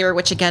mentioned earlier,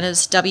 which again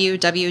is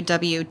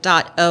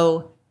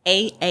www.oasc.org.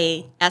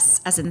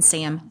 AAS as in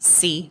Sam,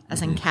 C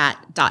as in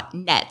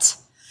cat.net.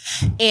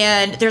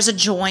 And there's a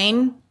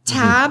join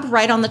tab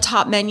right on the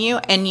top menu,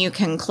 and you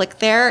can click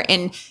there,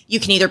 and you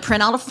can either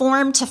print out a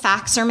form to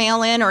fax or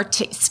mail in, or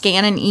to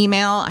scan an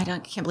email. I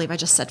can't believe I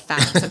just said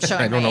fax. I'm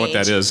showing I don't know my what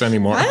that age. is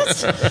anymore.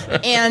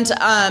 What?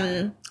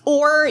 And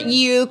or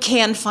you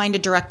can find a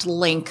direct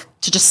link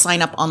to just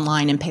sign up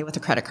online and pay with a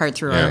credit card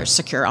through our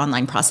secure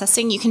online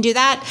processing. You can do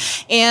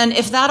that. And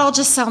if that all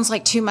just sounds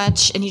like too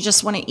much and you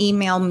just want to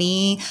email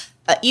me,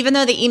 even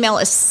though the email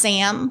is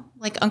Sam,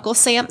 like Uncle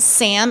Sam,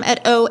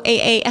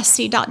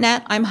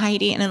 sam@oaasc.net. I'm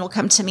Heidi, and it'll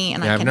come to me,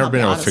 and I I've can never help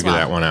been you able out to as figure well.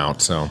 that one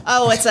out. So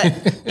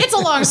It's a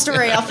long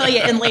story. I'll fill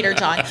you in later,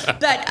 John.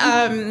 But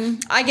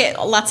I get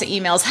lots of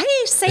emails. Hey,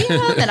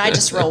 Sam, and I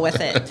just roll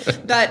with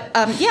it. But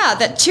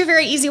that 2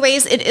 very easy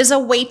ways. It is a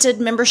weighted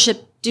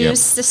membership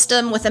dues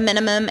system with a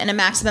minimum and a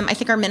maximum. I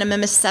think our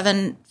minimum is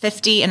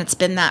 $7.50, and it's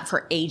been that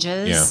for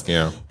ages.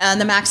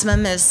 And the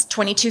maximum is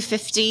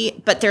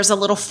 $22.50. But there's a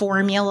little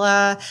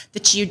formula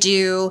that you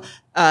do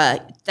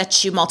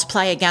that you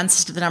multiply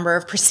against the number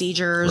of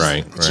procedures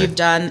that you've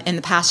done in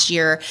the past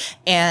year,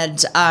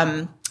 and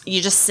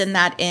you just send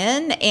that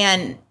in,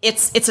 and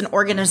it's an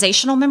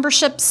organizational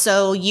membership,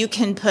 so you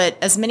can put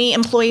as many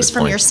employees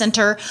from your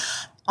center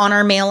on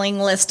our mailing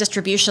list,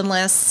 distribution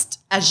list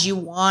as you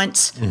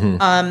want.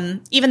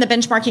 Even the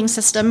benchmarking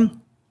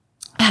system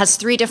has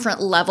 3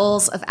 different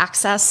levels of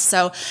access.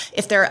 So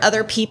if there are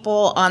other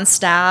people on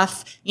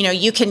staff,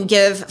 you can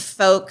give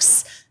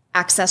folks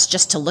access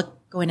just to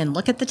go in and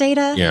look at the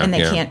data, and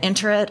they can't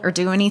enter it or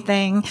do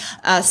anything.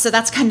 So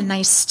that's kind of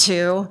nice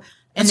too.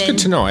 And That's good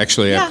to know.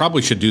 Actually, I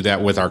probably should do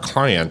that with our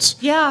clients.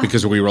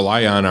 Because we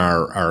rely on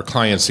our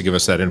clients to give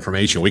us that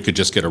information. We could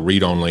just get a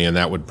read only, and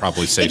that would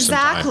probably save some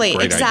time. Great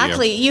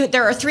idea.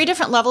 There are 3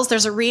 different levels.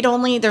 There's a read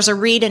only, there's a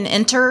read and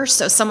enter.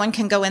 So someone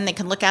can go in, they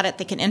can look at it,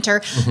 they can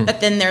enter. But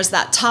then there's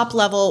that top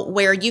level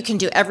where you can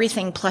do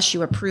everything plus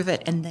you approve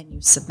it and then you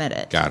submit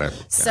it. Got it.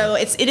 So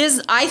it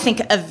is, I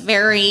think, a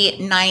very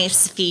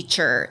nice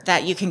feature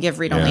that you can give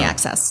read only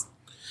access.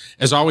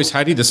 As always,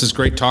 Heidi, this is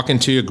great talking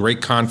to you.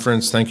 Great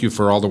conference. Thank you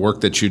for all the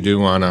work that you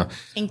do on a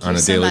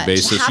daily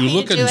basis. Happy you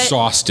look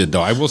exhausted,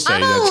 though. I will say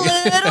I'm a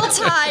little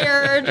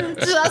tired,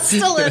 just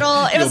a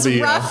little. It was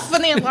rough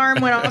when the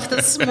alarm went off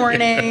this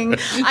morning.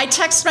 I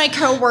text my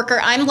coworker.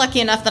 I'm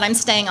lucky enough that I'm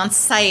staying on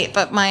site,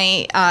 but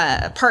my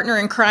partner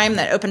in crime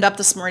that opened up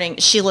this morning,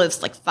 she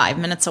lives like 5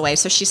 minutes away,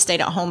 so she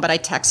stayed at home. But I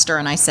texted her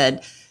and I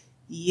said,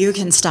 you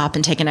can stop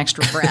and take an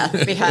extra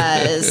breath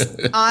because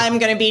I'm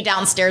going to be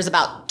downstairs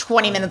about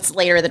 20 minutes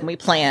later than we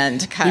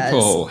planned.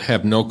 People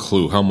have no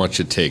clue how much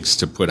it takes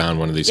to put on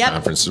one of these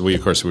conferences. We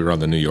run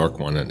the New York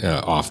one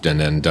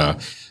often, and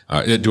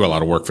do a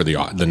lot of work for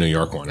the New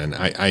York one. And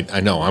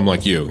I know, I'm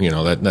like you,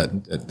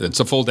 that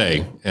it's a full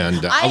day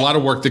and a lot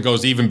of work that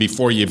goes even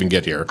before you even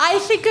get here. I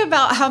think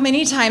about how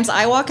many times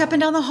I walk up and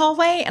down the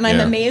hallway, and I'm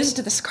amazed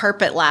this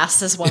carpet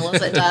lasts as well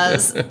as it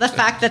does. The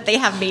fact that they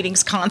have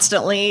meetings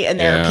constantly and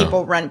there are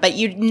people run, but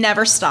you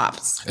never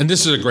stops. And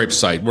this is a great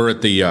site. We're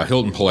at the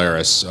Hilton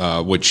Polaris,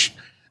 which...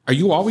 Are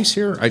you always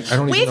here? I don't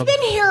even know. We've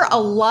been here a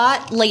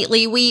lot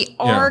lately. We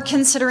are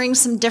considering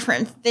some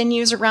different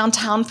venues around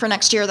town for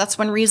next year. That's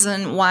one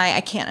reason why I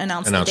can't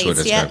announce the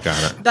dates yet.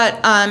 Got it.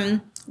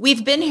 But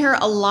we've been here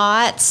a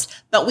lot,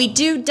 but we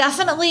do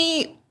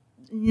definitely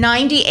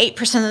 98%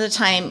 of the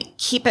time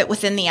keep it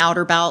within the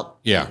outer belt.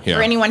 Yeah.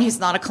 For anyone who's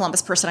not a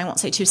Columbus person, I won't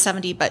say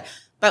 270, but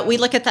we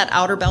look at that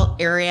outer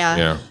belt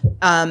area.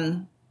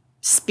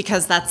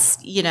 Because that's,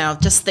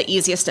 just the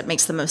easiest. It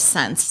makes the most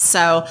sense.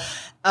 So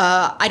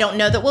I don't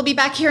know that we'll be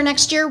back here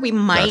next year. We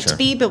might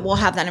be, but we'll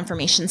have that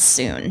information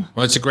soon.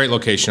 Well, it's a great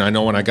location. I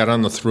know when I got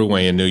on the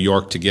thruway in New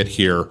York to get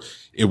here,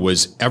 it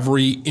was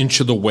every inch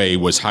of the way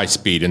was high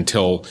speed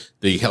until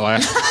the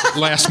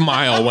last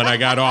mile when I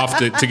got off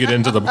to get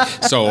into the.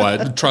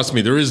 So trust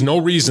me, there is no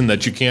reason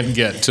that you can't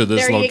get to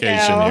this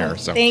location here.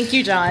 So thank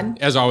you, John.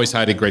 As always,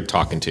 Heidi, great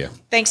talking to you.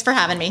 Thanks for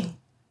having me.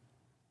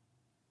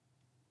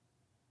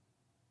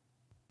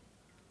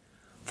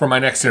 For my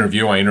next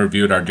interview, I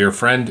interviewed our dear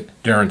friend,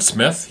 Darren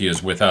Smith. He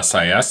is with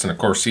SIS, and of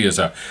course, he is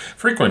a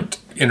frequent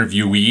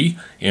interviewee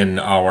in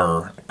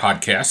our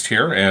podcast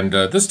here. And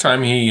this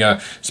time he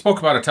spoke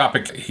about a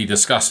topic he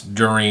discussed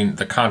during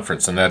the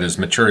conference, and that is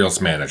materials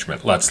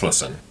management. Let's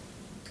listen.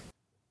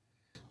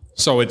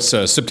 So it's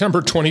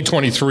September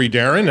 2023,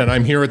 Darren, and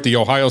I'm here at the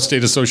Ohio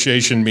State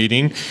Association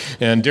meeting.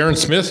 And Darren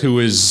Smith, who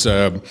is,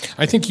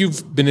 I think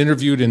you've been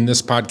interviewed in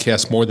this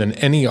podcast more than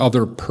any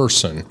other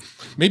person.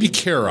 Maybe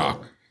Kara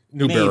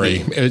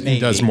Newberry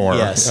does more,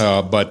 yes.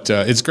 But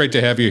it's great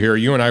to have you here.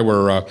 You and I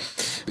were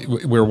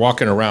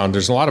walking around.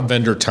 There's a lot of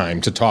vendor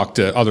time to talk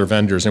to other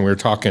vendors, and we were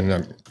talking,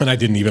 and I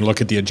didn't even look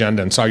at the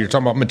agenda and saw you're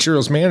talking about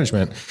materials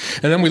management.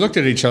 And then we looked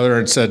at each other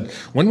and said,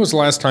 when was the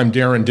last time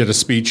Darren did a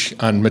speech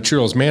on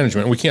materials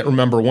management? We can't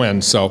remember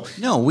when, so.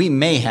 No, we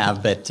may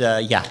have, but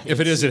yeah. If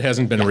it is, it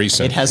hasn't been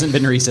recent. It hasn't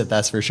been recent,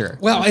 that's for sure.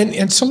 Well,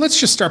 and so let's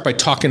just start by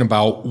talking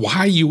about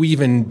why you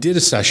even did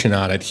a session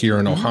on it here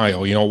in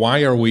Ohio.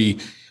 Why are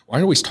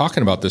we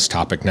talking about this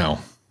topic now?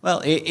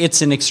 Well,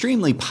 it's an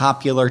extremely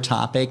popular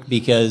topic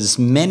because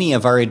many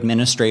of our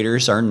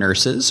administrators are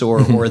nurses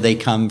or they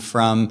come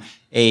from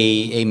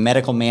a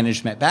medical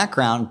management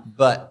background,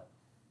 but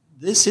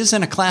this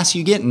isn't a class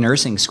you get in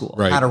nursing school,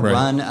 how to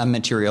run a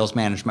materials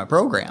management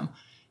program.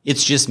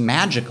 It's just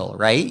magical,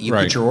 right? You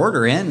put your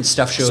order in,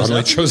 stuff shows Suddenly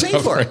up. It shows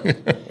up,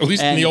 at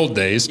least in the old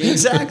days.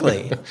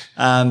 Exactly.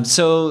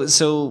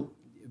 So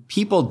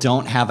people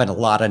don't have a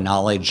lot of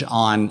knowledge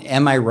on,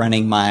 am I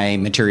running my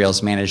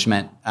materials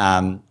management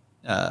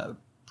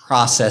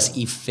process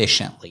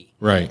efficiently?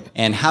 Right.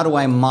 And how do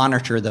I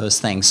monitor those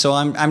things? So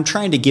I'm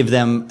trying to give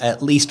them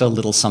at least a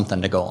little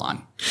something to go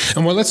on.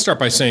 And well, let's start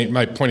by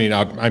pointing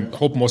out, I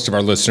hope most of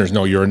our listeners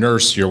know you're a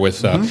nurse, you're with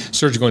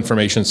Surgical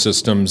Information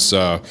Systems.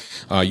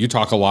 You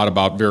talk a lot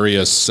about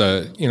various,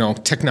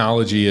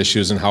 technology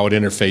issues and how it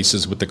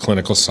interfaces with the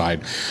clinical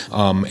side.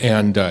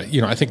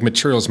 I think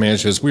materials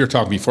managers, we were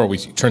talking before we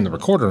turned the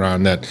recorder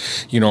on that,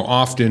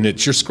 often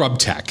it's your scrub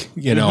tech,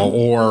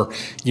 or,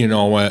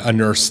 a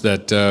nurse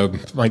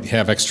that might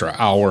have extra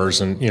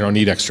hours and,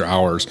 need extra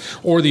hours,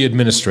 or the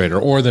administrator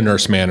or the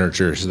nurse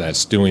managers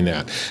that's doing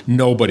that.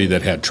 Nobody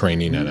that had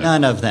training in it.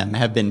 None of them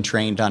have been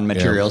trained on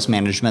materials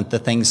management, the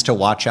things to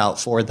watch out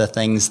for, the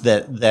things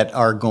that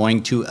are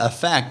going to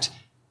affect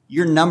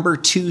your number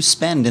 2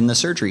 spend in the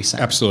surgery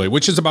center. Absolutely,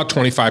 which is about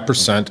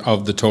 25%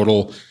 of the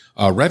total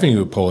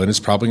revenue pull in is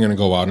probably going to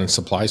go out in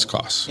supplies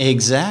costs.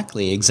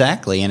 Exactly.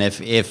 And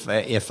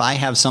if I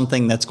have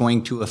something that's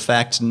going to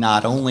affect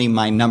not only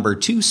my number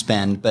 2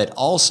 spend, but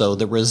also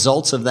the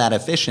results of that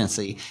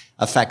efficiency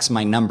affects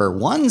my number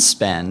 1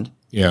 spend,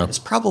 it's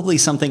probably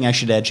something I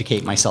should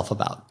educate myself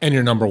about. And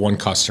your number 1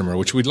 customer,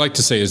 which we'd like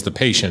to say is the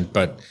patient,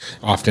 but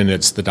often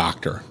it's the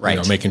doctor.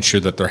 Right. Making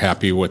sure that they're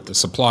happy with the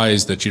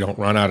supplies, that you don't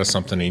run out of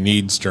something he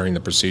needs during the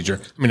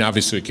procedure. I mean,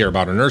 obviously we care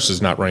about our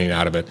nurses not running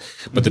out of it,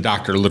 but the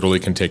doctor literally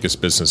can take his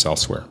business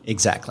elsewhere.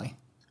 Exactly.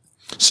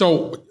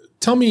 So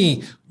tell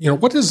me,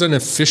 what does an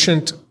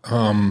efficient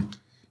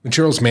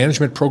materials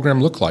management program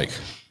look like?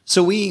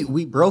 So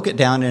we broke it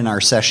down in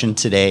our session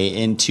today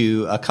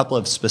into a couple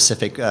of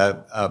specific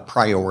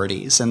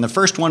priorities. And the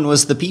first one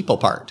was the people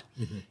part,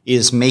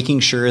 is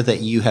making sure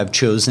that you have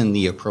chosen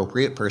the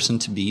appropriate person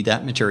to be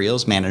that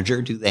materials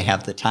manager. Do they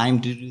have the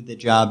time to do the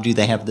job? Do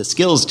they have the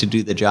skills to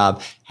do the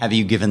job? Have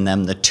you given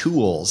them the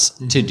tools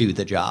to do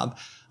the job?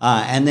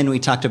 And then we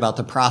talked about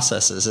the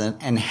processes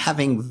and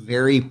having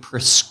very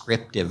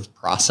prescriptive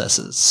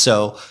processes.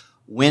 So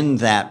when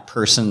that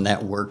person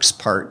that works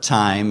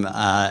part-time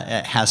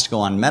has to go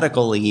on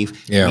medical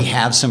leave, we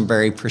have some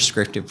very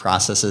prescriptive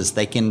processes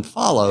they can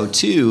follow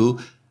to,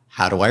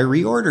 how do I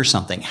reorder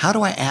something? How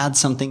do I add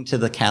something to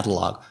the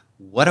catalog?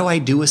 What do I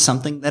do with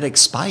something that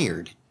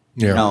expired?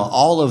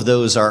 All of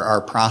those are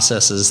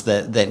processes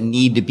that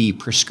need to be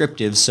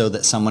prescriptive so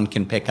that someone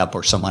can pick up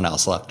where someone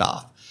else left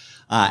off.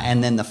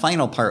 And then the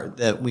final part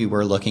that we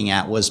were looking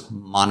at was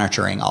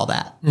monitoring all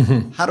that.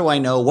 How do I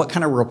know, what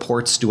kind of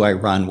reports do I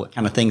run? What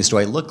kind of things do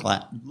I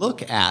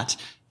look at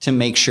to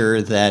make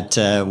sure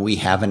that we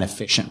have an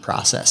efficient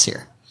process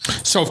here?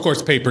 So, of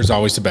course, paper is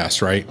always the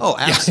best, right? Oh,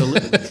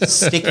 absolutely.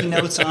 Sticky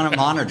notes on a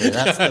monitor.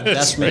 That's the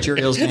best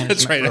materials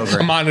management program.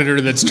 A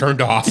monitor that's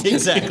turned off.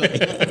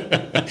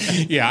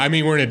 Exactly. I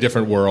mean, we're in a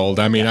different world.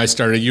 I mean,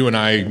 you and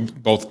I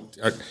both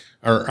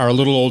are a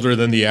little older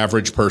than the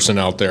average person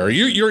out there.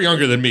 You're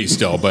younger than me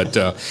still, but,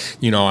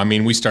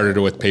 we started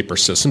with paper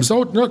systems.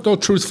 Though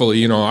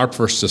truthfully, our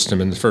first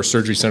system in the first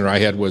surgery center I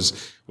had was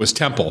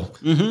Temple,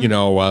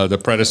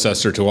 the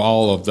predecessor to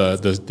all of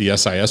the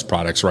SIS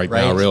products right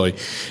now, really.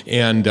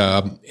 And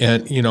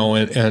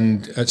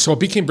so it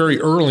became very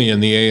early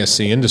in the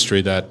ASC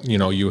industry that,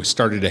 you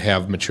started to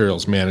have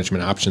materials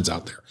management options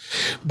out there.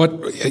 But,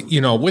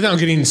 without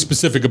getting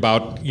specific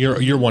about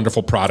your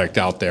wonderful product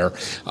out there,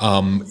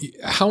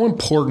 how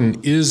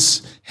important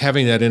is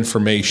having that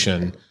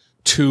information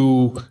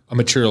to a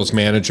materials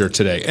manager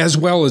today, as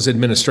well as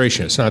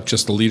administration? It's not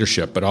just the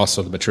leadership, but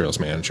also the materials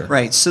manager.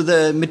 Right. So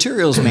the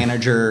materials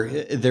manager,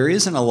 there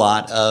isn't a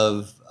lot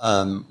of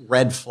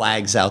red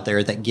flags out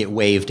there that get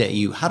waved at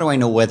you. How do I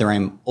know whether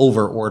I'm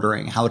over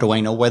ordering? How do I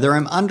know whether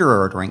I'm under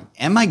ordering?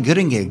 Am I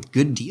getting a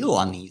good deal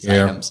on these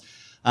items?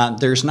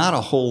 There's not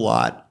a whole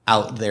lot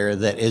out there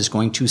that is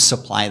going to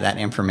supply that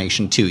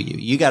information to you.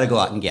 You got to go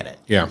out and get it.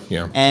 Yeah.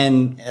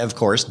 And of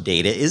course,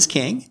 data is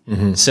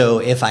king. So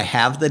if I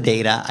have the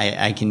data,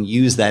 I can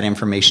use that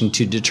information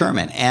to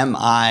determine, am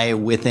I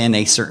within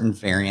a certain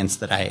variance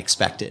that I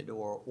expected?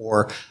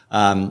 Or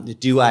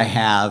do I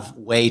have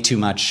way too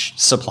much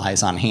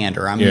supplies on hand?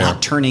 Or I'm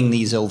not turning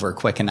these over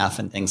quick enough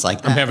and things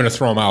like that. I'm having to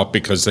throw them out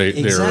because they're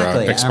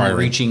expiring. I'm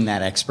reaching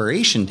that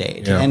expiration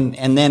date.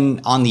 And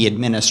then on the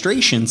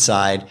administration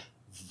side,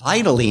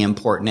 vitally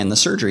important in the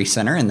surgery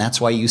center, and that's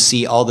why you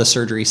see all the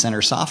surgery center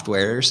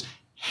softwares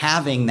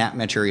having that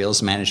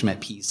materials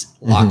management piece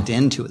locked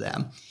into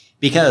them,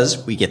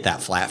 because we get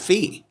that flat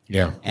fee.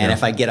 Yeah. And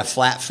if I get a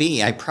flat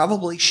fee, I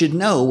probably should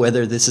know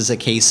whether this is a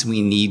case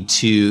we need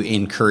to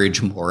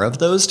encourage more of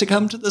those to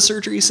come to the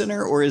surgery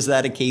center, or is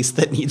that a case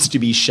that needs to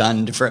be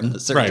shunned from the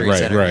surgery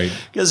center? Right.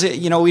 Because,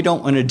 we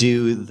don't want to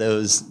do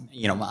those,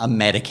 a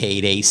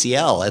Medicaid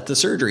ACL at the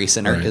surgery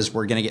center because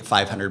we're going to get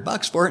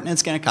 $500 for it and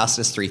it's going to cost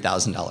us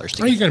 $3,000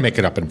 to Are you going to make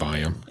it up in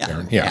volume,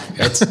 Aaron? Yeah.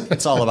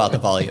 It's all about the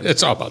volume.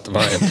 It's all about the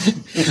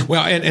volume.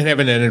 Well, and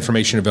having that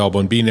information available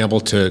and being able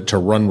to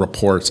run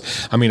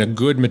reports. I mean, a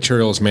good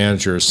materials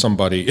manager is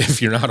somebody,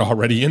 if you're not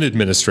already in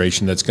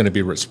administration, that's going to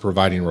be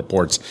providing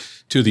reports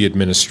to the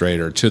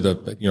administrator, to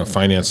the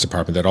finance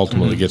department that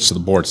ultimately gets to the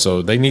board.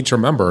 So they need to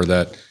remember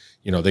that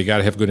they got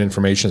to have good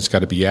information. It's got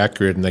to be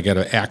accurate, and they got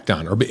to act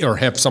on or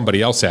have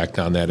somebody else act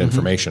on that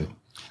information.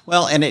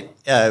 Well, and it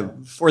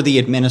for the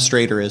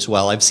administrator as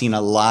well. I've seen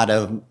a lot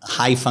of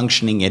high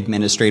functioning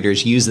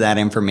administrators use that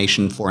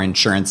information for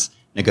insurance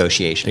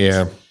negotiations.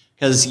 Yeah,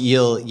 because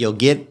you'll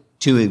get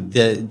to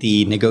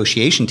the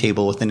negotiation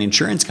table with an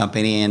insurance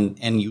company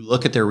and you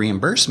look at their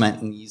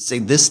reimbursement and you say,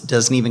 this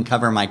doesn't even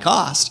cover my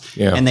cost.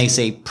 Yeah. And they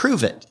say,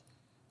 prove it.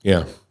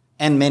 Yeah.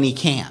 And many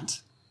can't.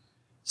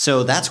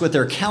 So that's what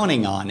they're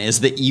counting on,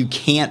 is that you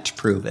can't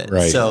prove it.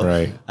 Right, so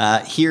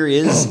right. Here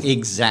is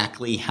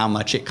exactly how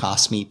much it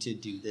cost me to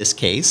do this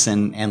case.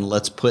 And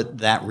let's put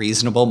that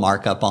reasonable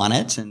markup on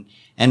it.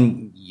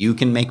 And you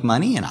can make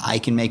money and I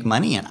can make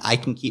money and I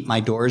can keep my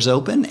doors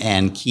open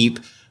and keep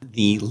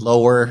the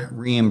lower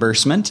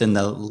reimbursement and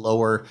the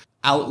lower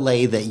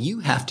outlay that you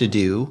have to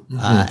do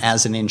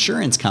as an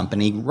insurance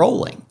company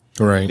rolling.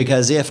 Right.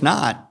 Because if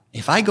not,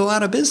 if I go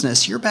out of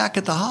business, you're back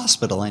at the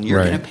hospital and you're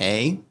Right. going to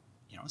pay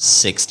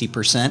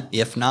 60%,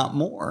 if not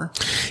more,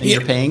 than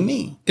you're paying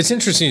me. It's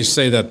interesting you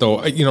say that,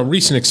 though.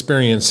 Recent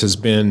experience has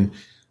been,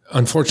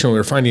 unfortunately,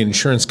 we're finding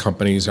insurance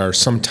companies are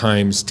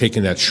sometimes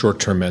taking that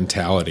short-term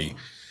mentality.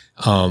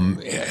 And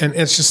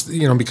it's just,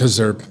 because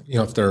they're,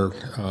 if they're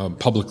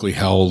publicly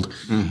held,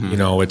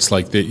 it's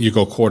like that you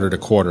go quarter to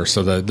quarter.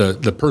 So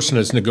the person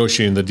that's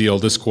negotiating the deal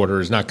this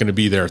quarter is not going to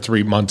be there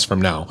 3 months from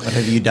now. What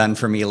have you done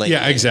for me lately?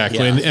 Yeah,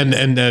 exactly. Yeah.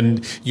 And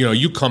then,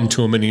 you come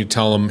to him and you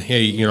tell him,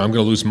 hey, I'm going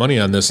to lose money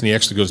on this. And he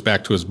actually goes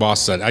back to his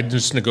boss and said, I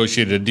just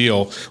negotiated a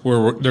deal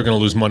where they're going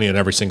to lose money on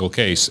every single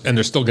case. And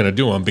they're still going to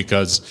do them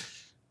because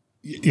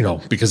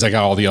I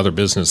got all the other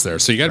business there.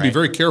 So you got to be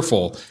very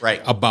careful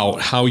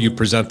about how you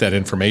present that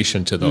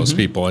information to those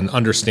people and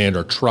understand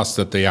or trust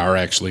that they are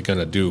actually going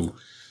to do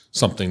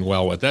something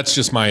well with. That's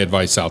just my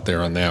advice out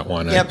there on that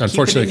one. Yep,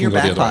 Unfortunately, keep it in your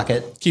it can back go the other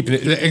way. pocket. Keep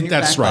it in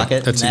that's back right.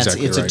 pocket, That's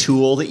exactly it's right. It's a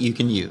tool that you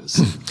can use.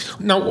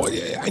 Now,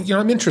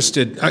 I'm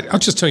interested. I'll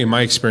just tell you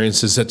my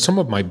experience is that some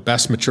of my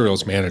best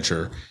materials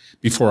manager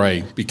before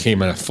I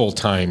became a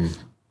full-time,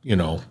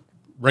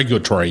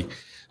 regulatory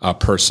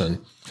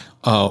person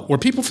were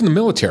people from the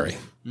military,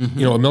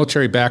 a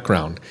military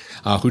background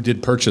who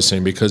did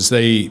purchasing because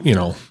they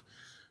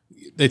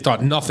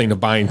thought nothing of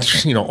buying,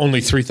 only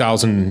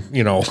 3,000,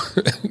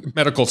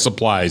 medical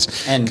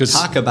supplies. And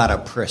talk about a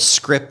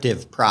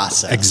prescriptive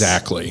process.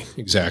 Exactly.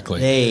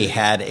 They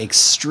had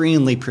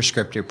extremely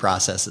prescriptive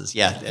processes.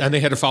 Yeah. And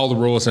they had to follow the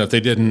rules. And if they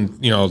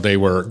didn't, there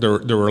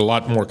were a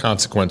lot more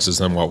consequences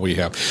than what we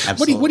have.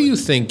 Absolutely. What do you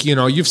think?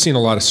 You've seen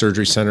a lot of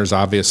surgery centers,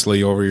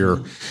 obviously, over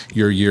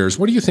your years.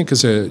 What do you think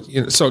is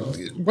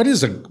what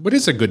is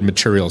a good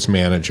materials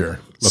manager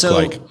look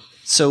like?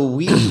 So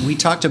we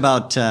talked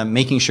about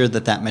making sure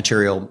that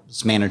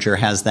materials manager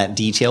has that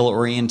detail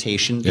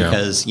orientation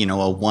because, a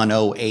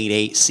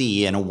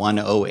 1088C and a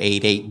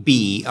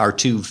 1088B are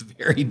two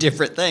very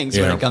different things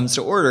when it comes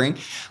to ordering,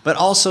 but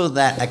also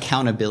that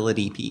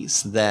accountability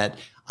piece that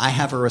I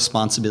have a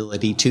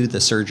responsibility to the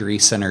surgery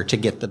center to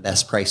get the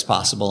best price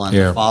possible and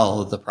to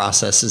follow the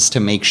processes to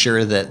make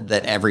sure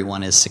that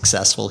everyone is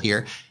successful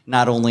here,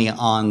 not only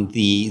on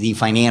the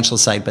financial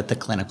side, but the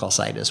clinical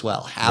side as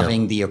well,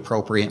 having the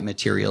appropriate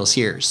materials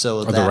here.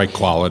 So the right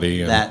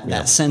quality.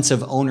 That sense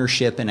of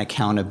ownership and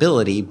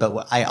accountability,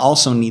 but I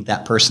also need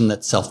that person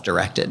that's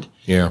self-directed.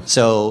 Yeah.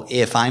 So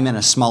if I'm in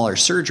a smaller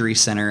surgery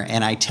center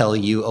and I tell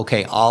you,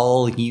 okay,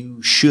 all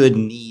you should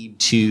need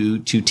to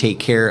take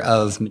care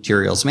of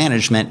materials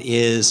management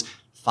is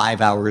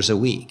 5 hours a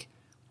week,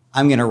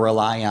 I'm going to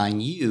rely on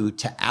you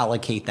to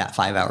allocate that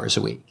 5 hours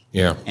a week.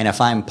 Yeah. And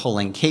if I'm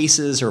pulling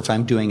cases or if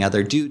I'm doing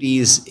other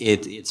duties,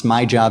 it's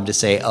my job to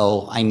say,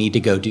 I need to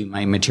go do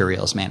my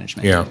materials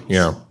management.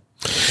 Yeah.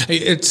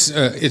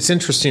 It's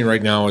interesting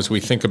right now as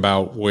we think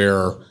about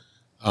where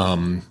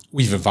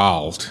we've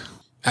evolved.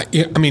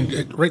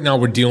 Right now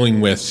we're dealing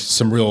with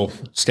some real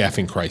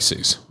staffing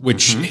crises,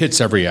 which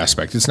hits every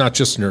aspect. It's not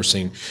just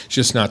nursing, it's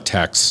just not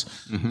techs,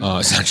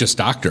 it's not just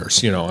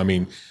doctors.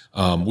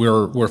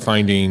 We're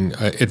finding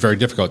it very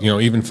difficult.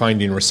 Even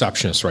finding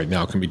receptionists right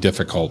now can be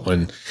difficult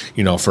when,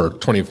 for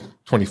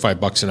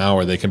 $25 an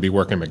hour, they can be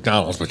working at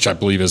McDonald's, which I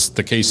believe is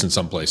the case in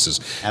some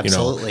places.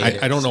 Absolutely.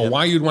 I don't know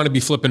why you'd want to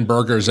be flipping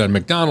burgers at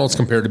McDonald's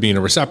compared to being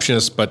a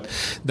receptionist. But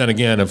then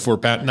again, if we're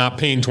not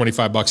paying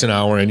 $25 an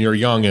hour and you're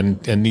young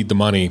and need the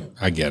money,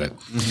 I get it.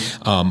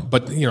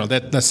 But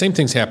that same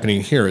thing's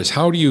happening here is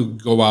how do you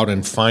go out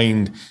and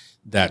find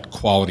that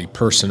quality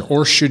person,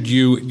 or should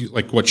you,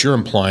 like what you're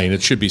implying,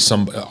 it should be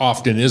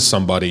often is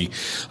somebody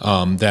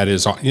that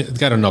is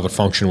got another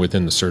function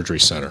within the surgery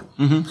center.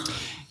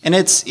 And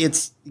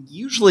it's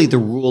usually the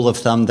rule of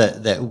thumb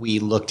that we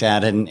looked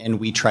at and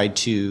we tried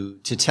to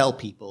tell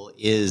people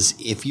is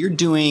if you're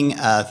doing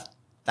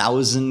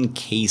 1,000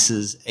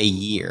 cases a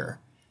year,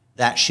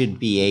 that should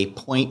be a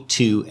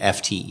 0.2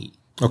 FTE.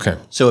 Okay.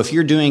 So if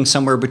you're doing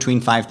somewhere between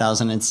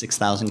 5,000 and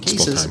 6,000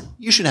 cases, full-time.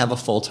 You should have a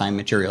full-time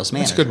materials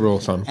manager. That's a good rule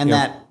of thumb. And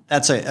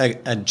that's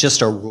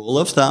just a rule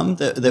of thumb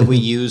that we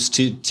use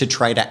to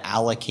try to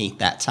allocate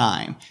that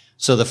time.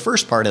 So the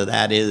first part of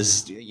that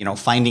is,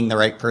 finding the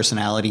right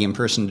personality and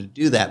person to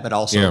do that, but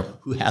also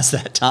who has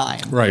that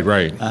time. Right.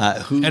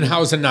 And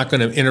how is it not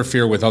going to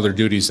interfere with other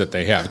duties that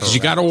they have? Because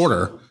you got to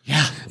order.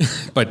 Yeah.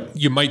 But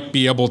you might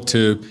be able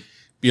to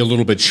be a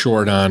little bit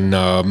short on,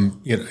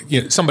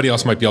 somebody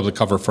else might be able to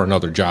cover for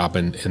another job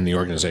in the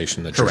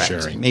organization that Correct.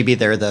 You're sharing. Maybe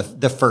they're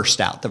the first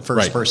out, the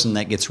first person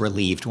that gets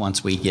relieved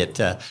once we get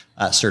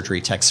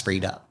surgery techs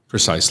freed up.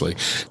 Precisely.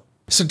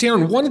 So,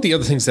 Darren, one of the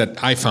other things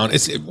that I found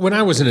is when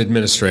I was an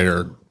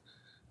administrator,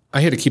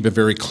 I had to keep a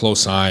very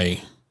close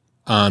eye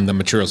on the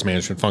materials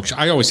management function.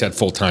 I always had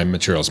full-time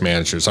materials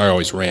managers. I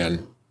always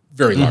ran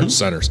very large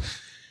centers.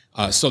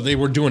 So they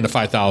were doing the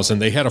 5,000.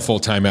 They had a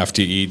full-time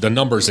FTE. The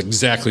numbers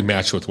exactly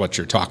match with what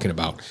you're talking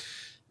about.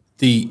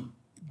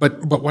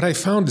 But what I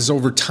found is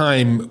over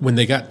time, when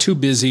they got too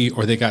busy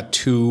or they got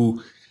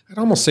too, I'd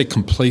almost say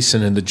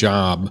complacent in the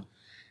job,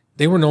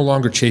 they were no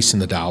longer chasing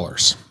the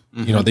dollars.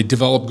 They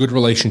developed good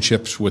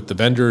relationships with the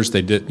vendors.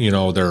 They did,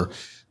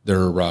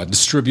 their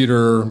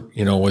distributor,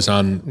 was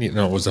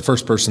was the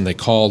first person they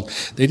called.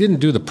 They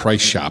didn't do the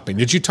price shopping.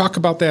 Did you talk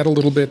about that a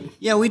little bit?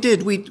 Yeah, we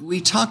did. We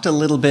talked a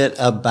little bit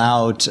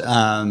about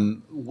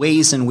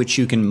ways in which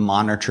you can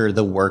monitor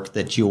the work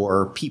that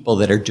your people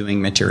that are doing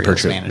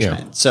materials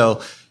management. Yeah.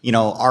 So,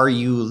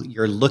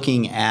 you're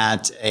looking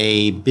at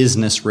a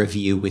business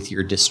review with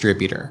your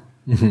distributor.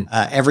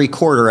 Every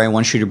quarter, I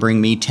want you to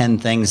bring me 10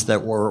 things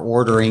that we're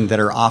ordering that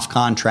are off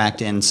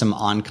contract and some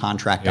on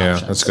contract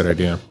options. Yeah, that's a good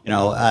idea.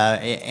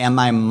 Am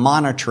I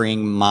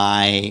monitoring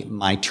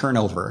my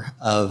turnover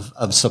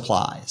of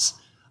supplies?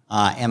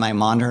 Am I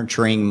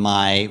monitoring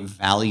my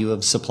value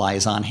of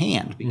supplies on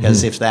hand?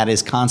 Because if that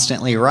is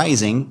constantly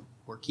rising,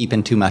 we're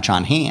keeping too much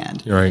on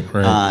hand. Right.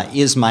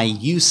 Is my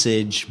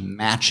usage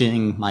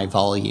matching my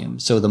volume?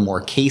 So the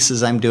more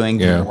cases I'm doing,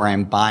 the more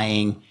I'm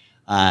buying.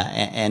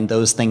 And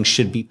those things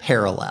should be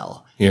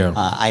parallel. Yeah.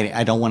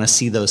 I don't want to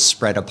see those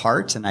spread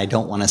apart, and I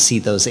don't want to see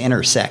those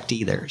intersect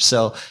either.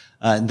 So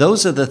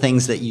those are the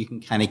things that you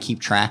can kind of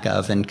keep track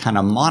of and kind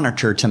of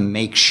monitor to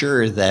make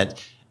sure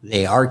that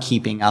they are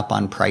keeping up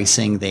on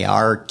pricing. They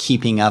are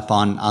keeping up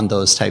on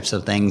those types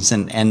of things.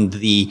 And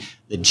the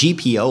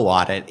GPO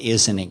audit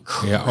is an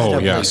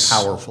incredibly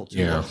powerful tool.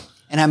 Yeah.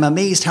 And I'm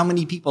amazed how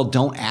many people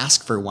don't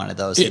ask for one of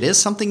those. It is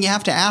something you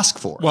have to ask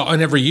for. Well,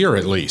 and every year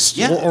at least,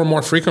 or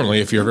more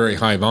frequently if you're very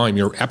high volume.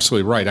 You're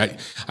absolutely right.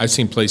 I've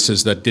seen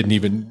places that didn't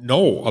even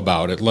know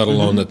about it, let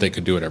alone that they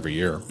could do it every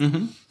year.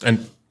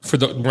 And why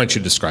don't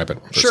you describe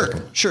it for a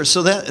second? Sure.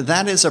 So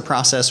that is a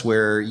process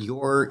where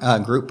your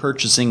group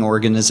purchasing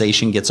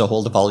organization gets a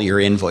hold of all your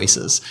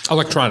invoices.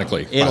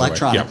 Electronically.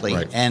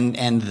 Right.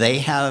 And they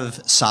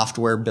have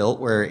software built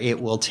where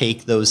it will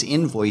take those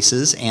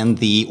invoices and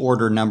the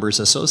order numbers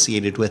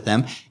associated with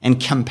them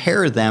and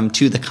compare them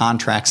to the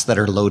contracts that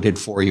are loaded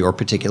for your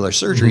particular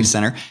surgery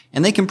center.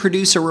 And they can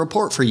produce a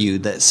report for you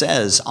that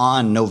says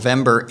on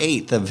November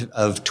 8th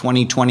of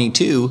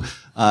 2022,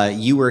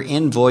 you were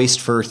invoiced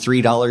for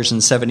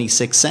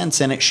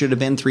 $3.76 and it should have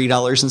been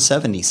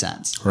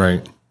 $3.70.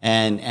 Right.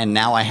 And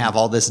now I have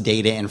all this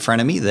data in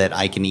front of me that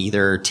I can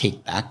either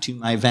take back to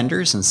my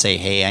vendors and say,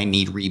 hey, I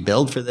need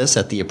rebuild for this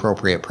at the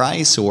appropriate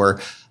price, or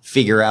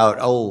figure out,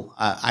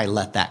 I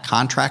let that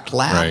contract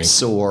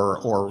lapse,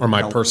 or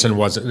my person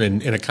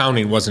wasn't in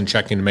accounting wasn't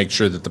checking to make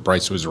sure that the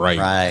price was right.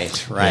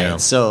 Right. Yeah.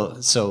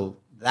 So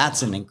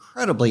that's an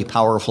incredibly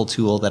powerful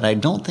tool that I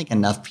don't think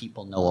enough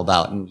people know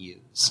about and use.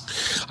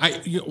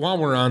 While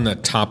we're on the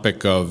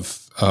topic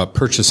of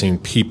purchasing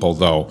people,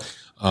 though,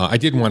 I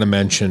did want to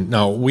mention,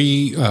 now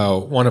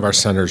one of our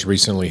centers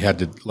recently had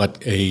to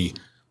let a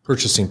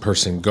purchasing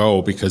person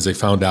go because they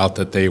found out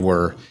that they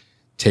were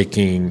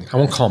taking, I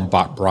won't call them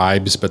bought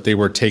bribes, but they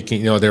were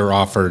taking, they were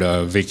offered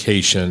a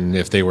vacation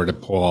if they were to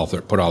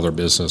put all their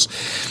business.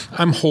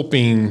 I'm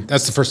hoping,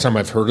 that's the first time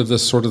I've heard of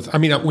this sort of,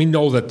 we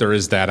know that there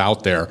is that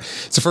out there.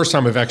 It's the first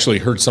time I've actually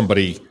heard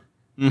somebody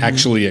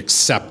actually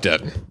accept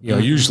it.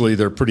 Usually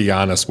they're pretty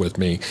honest with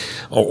me,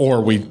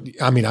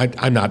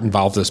 I'm not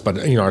involved in this, but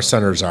our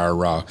centers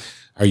are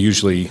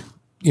usually,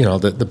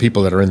 the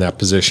people that are in that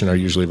position are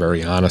usually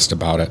very honest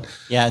about it.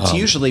 Yeah, it's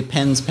usually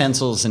pens,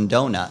 pencils, and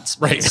donuts.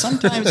 Right.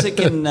 Sometimes it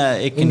can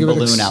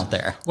balloon out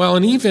there. Well,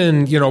 and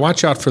even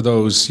watch out for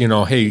those.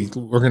 Hey,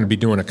 we're going to be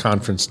doing a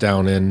conference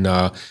down in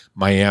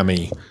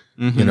Miami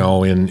You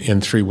know, in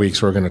 3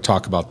 weeks, we're going to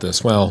talk about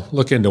this. Well,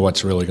 look into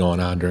what's really going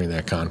on during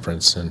that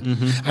conference. And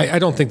I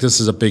don't think this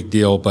is a big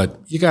deal, but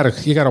you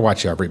gotta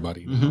watch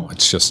everybody. You know?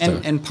 It's just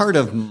and part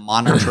of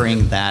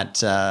monitoring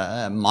that,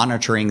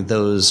 monitoring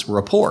those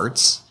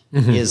reports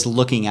is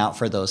looking out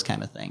for those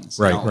kind of things.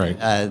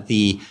 Right.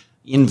 The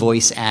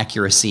invoice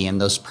accuracy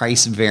and those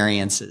price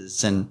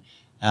variances, and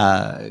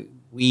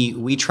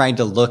we tried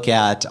to look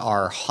at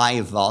our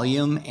high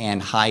volume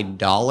and high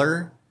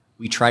dollar.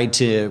 We tried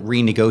to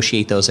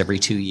renegotiate those every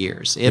 2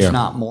 years, if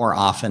not more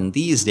often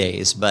these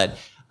days. But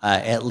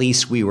at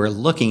least we were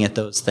looking at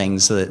those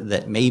things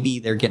that maybe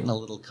they're getting a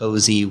little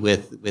cozy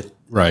with the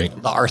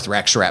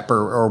Arthrex rep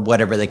or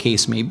whatever the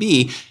case may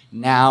be.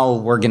 Now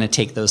we're going to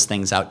take those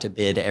things out to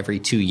bid every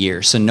 2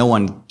 years, so no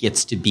one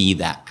gets to be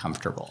that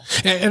comfortable.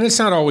 And it's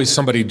not always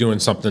somebody doing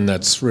something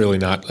that's really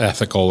not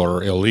ethical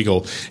or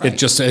illegal. Right. It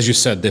just, as you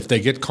said, if they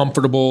get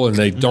comfortable and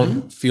they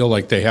don't feel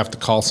like they have to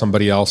call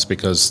somebody else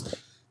because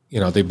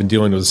they've been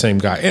dealing with the same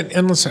guy.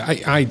 And listen,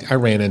 I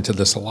ran into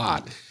this a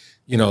lot.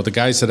 The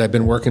guys that I've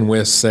been working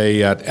with,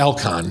 say at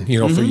Alcon,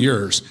 for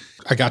years,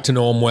 I got to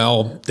know them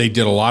well. They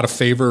did a lot of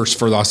favors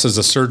for us as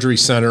a surgery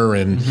center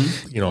and,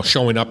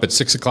 showing up at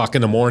 6 o'clock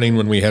in the morning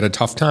when we had a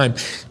tough time.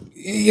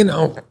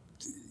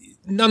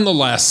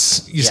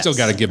 Nonetheless, you still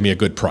got to give me a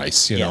good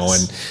price,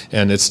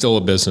 and it's still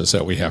a business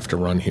that we have to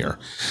run here.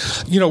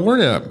 We're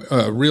in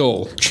a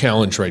real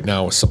challenge right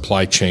now with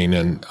supply chain.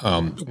 And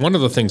one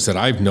of the things that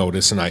I've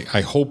noticed, and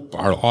I hope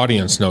our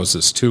audience knows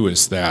this too,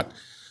 is that,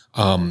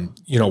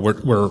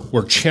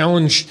 we're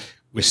challenged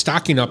with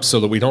stocking up so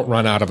that we don't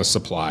run out of a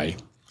supply,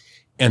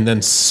 and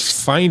then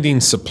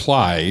finding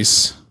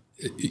supplies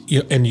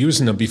and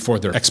using them before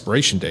their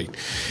expiration date.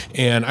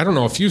 And I don't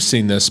know if you've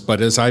seen this, but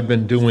as I've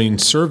been doing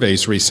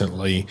surveys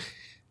recently,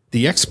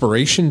 the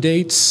expiration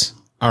dates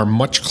are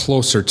much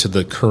closer to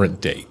the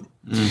current date.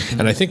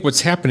 And I think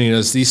what's happening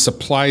is these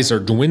supplies are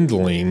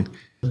dwindling.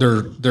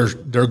 They're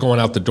going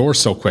out the door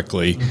so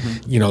quickly,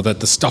 that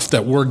the stuff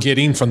that we're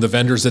getting from the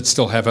vendors that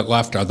still have it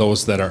left are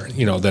those that are,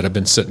 that have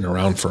been sitting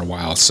around for a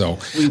while. So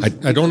I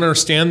don't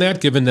understand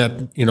that, given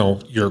that,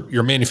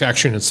 you're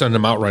manufacturing and sending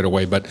them out right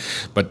away, but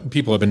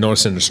people have been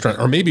noticing the trend,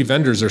 or maybe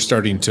vendors are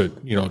starting to,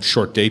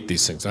 short date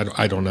these things.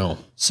 I don't know.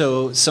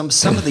 So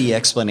some of the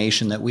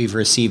explanation that we've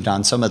received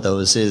on some of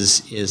those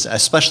is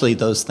especially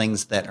those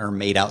things that are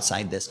made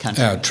outside this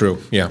country.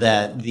 True. Yeah.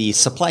 That the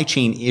supply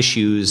chain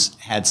issues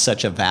had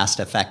such a vast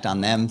effect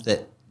on them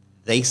that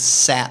they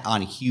sat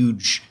on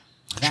huge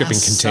shipping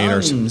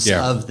containers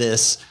of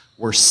this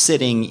were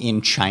sitting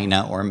in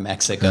China or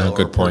Mexico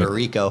or Puerto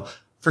Rico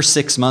for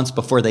 6 months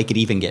before they could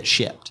even get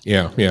shipped.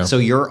 Yeah. So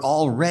you're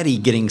already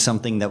getting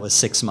something that was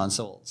 6 months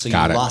old. So you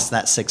lost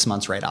that 6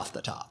 months right off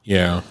the top.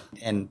 Yeah.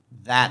 And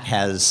that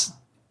has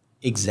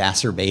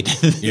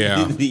exacerbated.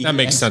 That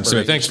makes sense to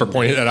me. Thanks for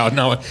pointing that out.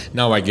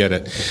 Now I get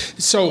it.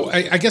 So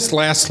I guess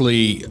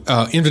lastly,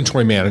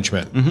 inventory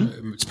management.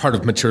 It's part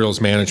of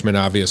materials management.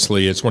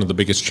 Obviously, it's one of the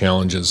biggest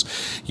challenges.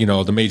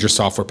 The major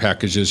software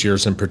packages,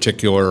 yours in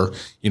particular,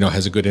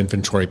 has a good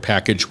inventory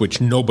package, which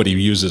nobody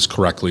uses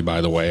correctly.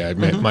 By the way,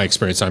 my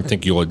experience, I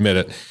think you'll admit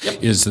it,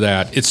 is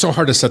that it's so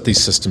hard to set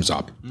these systems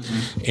up.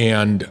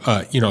 And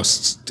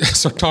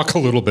so talk a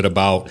little bit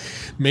about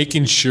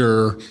making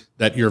sure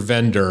that your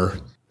vendor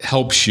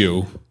helps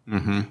you,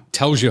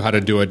 tells you how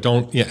to do it,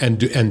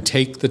 and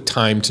take the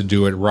time to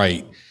do it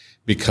right,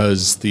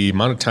 because the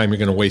amount of time you're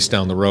going to waste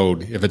down the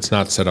road if it's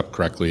not set up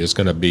correctly is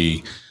going to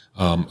be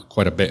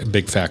quite a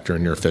big factor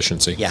in your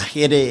efficiency. Yeah,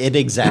 it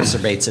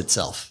exacerbates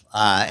itself,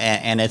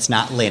 and it's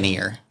not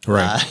linear.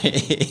 Right.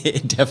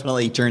 It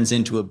definitely turns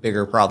into a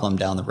bigger problem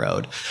down the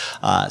road.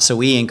 So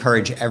we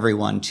encourage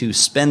everyone to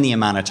spend the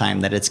amount of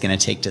time that it's going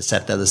to take to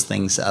set those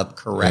things up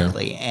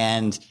correctly,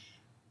 and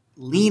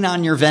lean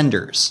on your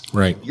vendors.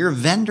 Right. Your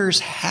vendors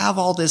have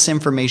all this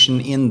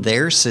information in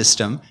their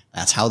system.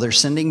 That's how they're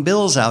sending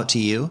bills out to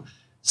you.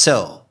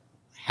 So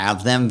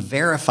have them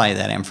verify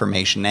that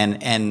information.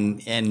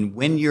 And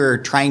when you're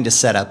trying to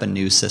set up a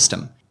new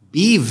system,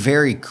 be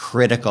very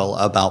critical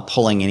about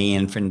pulling any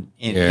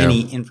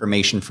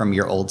information from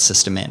your old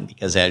system in,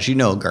 because as you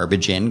know,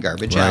 garbage in,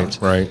 garbage out.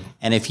 Right.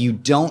 And if you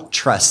don't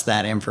trust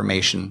that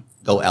information,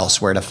 go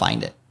elsewhere to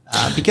find it.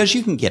 Because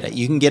you can get it.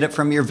 You can get it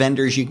from your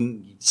vendors. You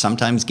can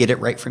sometimes get it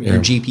right from your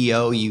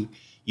GPO.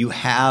 You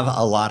have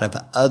a lot of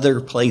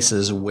other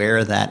places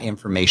where that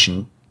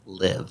information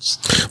lives.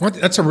 Well,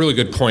 that's a really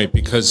good point,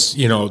 because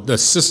the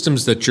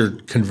systems that you're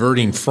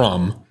converting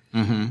from,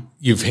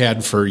 you've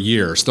had for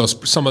years. Those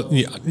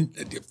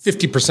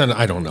 50%,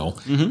 I don't know,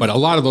 but a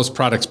lot of those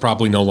products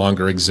probably no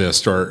longer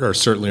exist, or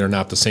certainly are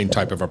not the same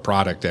type of a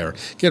product there.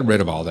 Get rid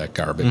of all that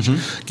garbage.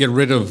 Get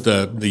rid of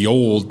the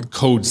old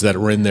codes that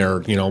were in there,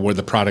 where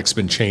the product's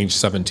been changed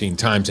 17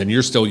 times, and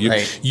you're still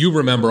you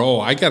remember.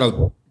 I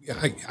gotta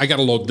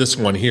load this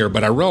one here,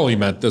 but I really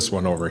meant this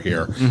one over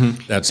here.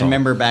 That's all.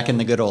 Remember back in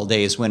the good old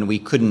days when we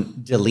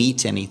couldn't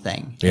delete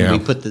anything. And we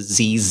put the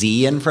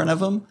ZZ in front of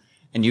them.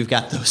 and you've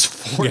got those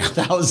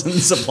 4,000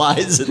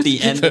 supplies at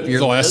the end of your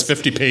the list. last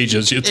 50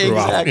 pages you threw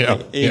out.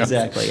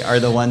 Exactly. Are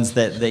the ones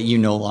that you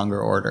no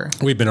longer order.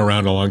 We've been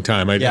around a long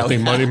time. I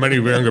think many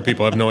younger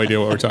people have no idea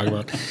what we're talking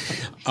about.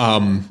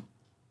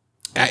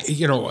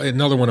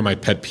 Another one of my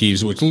pet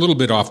peeves, which is a little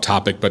bit off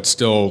topic, but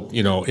still,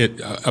 when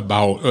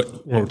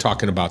we're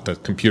talking about the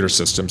computer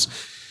systems,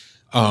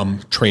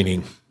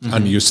 training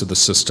on the use of the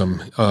system.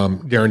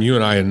 Darren, you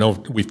and I know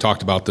we've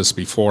talked about this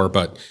before,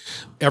 but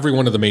every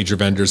one of the major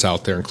vendors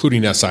out there,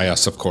 including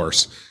SIS, of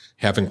course,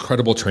 have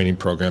incredible training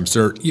programs.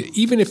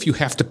 Even if you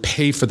have to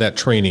pay for that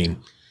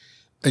training,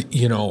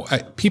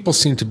 people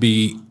seem to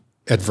be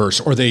adverse,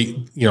 or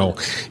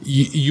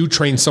you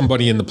train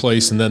somebody in the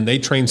place and then they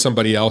train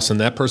somebody else and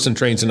that person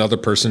trains another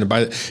person. And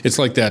it's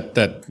like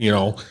that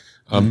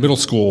middle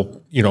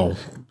school,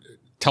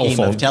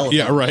 telephone.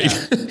 Yeah, right.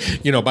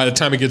 Yeah. By the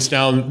time it gets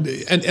down,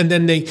 and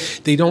then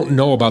they don't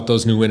know about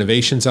those new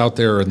innovations out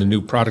there, or the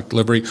new product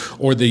delivery,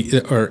 or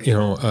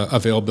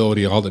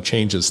availability, all the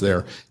changes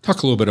there.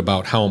 Talk a little bit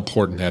about how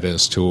important that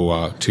is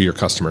to your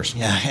customers.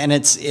 Yeah, and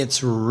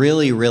it's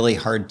really, really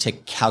hard to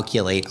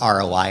calculate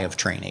ROI of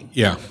training.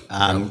 Yeah.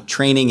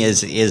 Training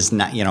is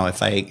not,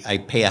 if I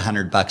pay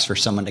 $100 for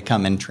someone to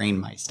come and train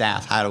my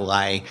staff, how do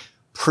I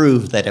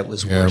prove that it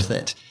was worth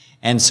it?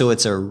 And so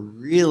it's a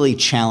really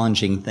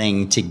challenging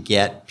thing to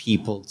get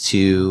people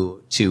to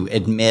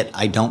admit,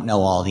 I don't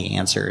know all the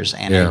answers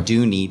and I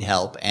do need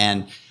help.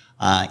 And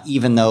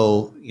even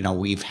though,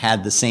 we've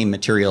had the same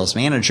materials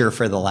manager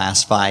for the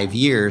last 5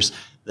 years,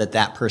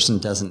 that person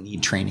doesn't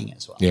need training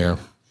as well. Yeah.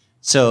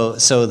 So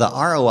the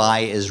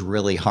ROI is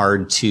really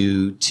hard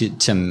to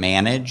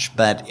manage,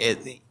 but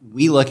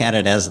we look at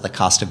it as the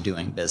cost of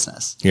doing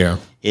business. Yeah.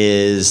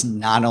 Is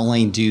not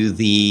only do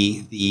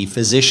the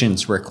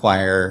physicians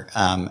require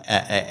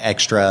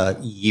extra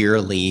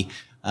yearly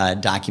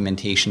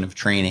documentation of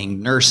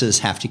training, nurses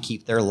have to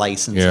keep their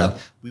license up.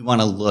 We want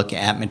to look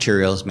at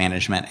materials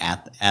management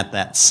at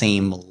that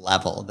same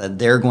level, that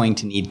they're going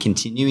to need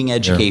continuing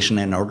education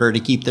in order to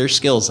keep their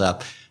skills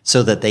up,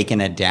 so that they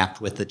can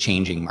adapt with the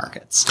changing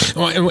markets.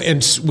 Well,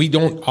 and we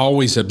don't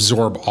always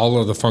absorb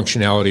all of the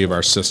functionality of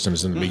our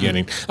systems in the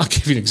beginning. I'll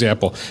give you an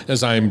example.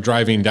 As I'm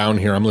driving down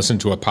here, I'm listening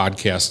to a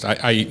podcast.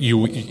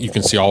 You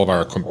can see all of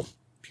our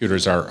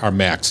computers are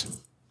Macs,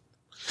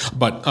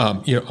 but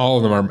all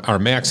of them are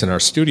Macs in our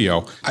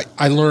studio.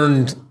 I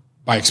learned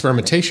by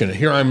experimentation.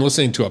 Here I'm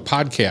listening to a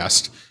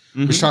podcast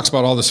which talks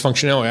about all this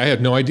functionality. I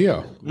had no idea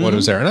what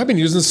was there. And I've been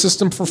using the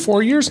system for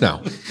 4 years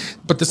now.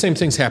 But the same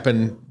things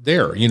happen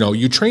there.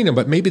 You train them,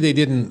 but maybe they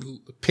didn't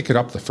pick it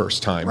up the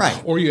first time.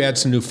 Right. Or you add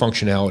some new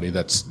functionality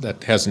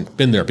that hasn't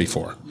been there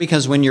before.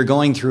 Because when you're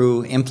going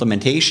through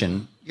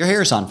implementation, your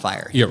hair's on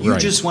fire. Yeah, you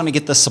just want to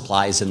get the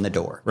supplies in the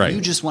door. Right.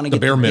 You just want to The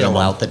get bare the bill minimum.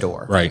 out the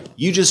door. Right.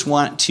 You just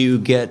want to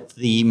get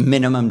the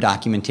minimum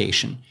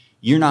documentation.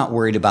 You're not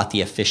worried about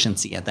the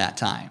efficiency at that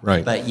time.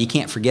 Right. But you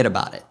can't forget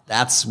about it.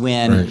 That's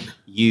when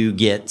you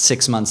get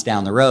 6 months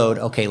down the road,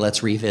 okay,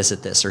 let's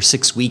revisit this. Or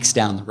 6 weeks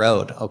down the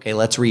road, okay,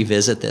 let's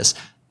revisit this.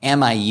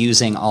 Am I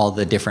using all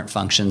the different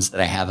functions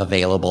that I have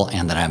available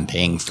and that I'm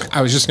paying for?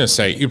 I was just going to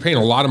say, you're paying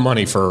a lot of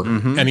money for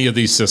any of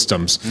these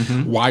systems.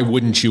 Why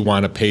wouldn't you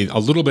want to pay a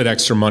little bit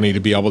extra money to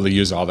be able to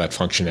use all that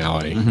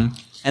functionality?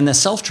 And the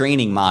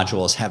self-training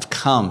modules have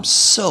come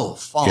so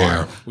far.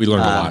 Yeah, we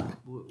learned a lot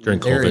during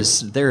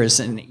COVID. There is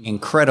an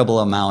incredible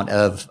amount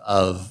of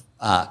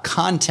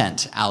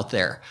content out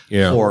there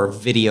Yeah. for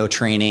video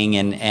training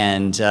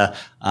and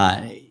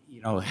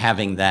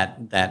having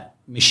that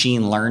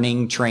machine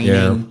learning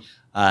training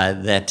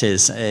that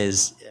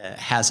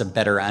has a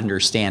better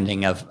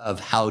understanding of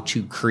how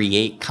to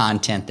create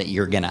content that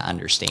you're going to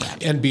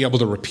understand And be able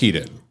to repeat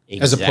it.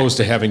 As opposed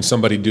to having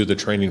somebody do the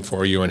training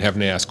for you and having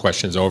to ask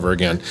questions over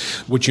again,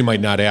 which you might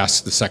not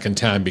ask the second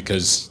time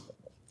because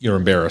you're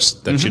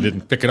embarrassed that you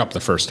didn't pick it up the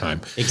first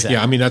time. Exactly.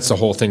 Yeah, I mean, that's the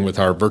whole thing with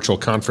our virtual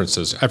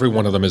conferences. Every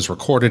one of them is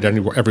recorded.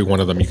 Every one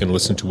of them you can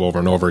listen to over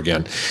and over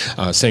again.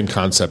 Same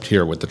concept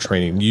here with the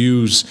training.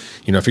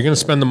 If you're going to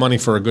spend the money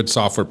for a good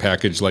software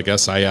package like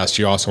SIS,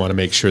 you also want to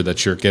make sure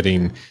that you're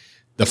getting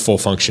the full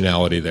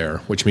functionality there,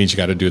 which means you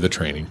got to do the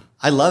training.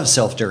 I love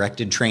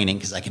self-directed training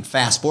because I can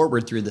fast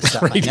forward through the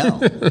stuff I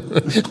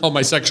know. All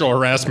my sexual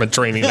harassment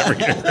training every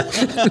year.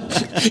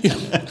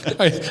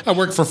 I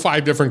work for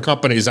 5 different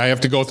companies. I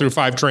have to go through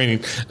 5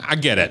 training. I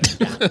get it.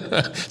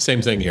 Yeah.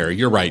 Same thing here.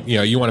 You're right.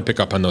 You want to pick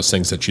up on those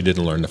things that you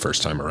didn't learn the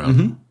first time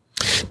around.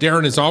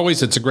 Darren, as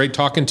always, it's a great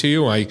talking to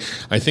you. I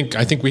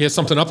think we have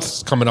something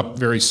else coming up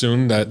very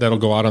soon that'll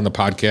go out on the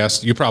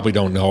podcast. You probably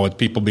don't know it.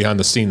 People behind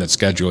the scene that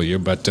schedule you,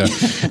 but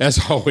as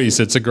always,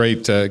 it's a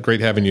great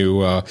having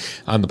you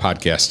on the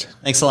podcast.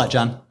 Thanks a lot,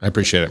 John. I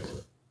appreciate it.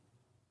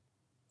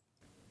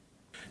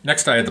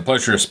 Next, I had the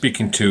pleasure of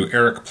speaking to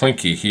Eric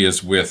Plinke. He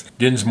is with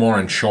Dinsmore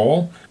and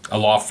Shoal, a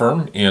law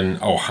firm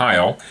in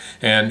Ohio,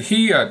 and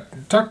he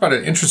talked about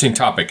an interesting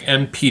topic,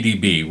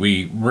 NPDB.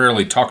 We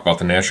rarely talk about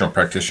the National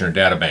Practitioner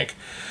Data Bank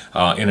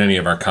in any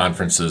of our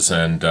conferences,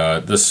 and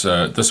this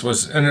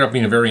ended up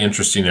being a very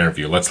interesting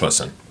interview. Let's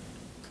listen.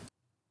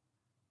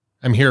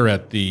 I'm here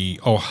at the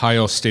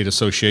Ohio State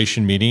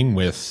Association meeting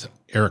with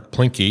Eric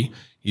Plinke.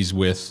 He's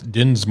with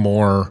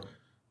Dinsmore.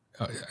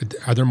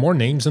 Are there more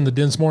names in the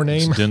Dinsmore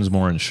name? It's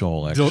Dinsmore and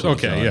Scholl, actually.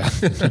 Okay,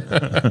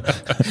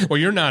 yeah. Well,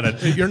 you're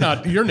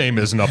not. Your name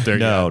isn't up there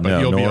yet.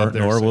 But you'll be up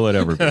there nor will it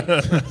ever be.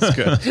 That's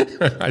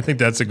good. I think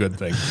that's a good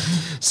thing.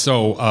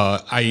 So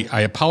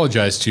I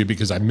apologize to you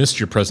because I missed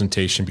your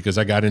presentation because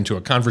I got into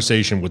a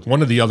conversation with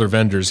one of the other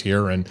vendors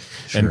here and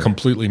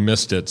completely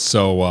missed it.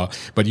 So,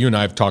 but you and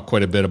I have talked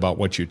quite a bit about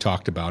what you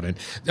talked about. And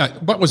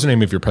what was the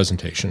name of your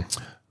presentation?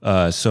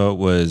 So it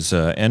was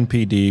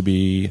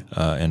NPDB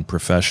and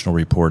professional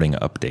reporting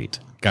update.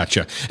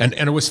 Gotcha. And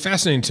it was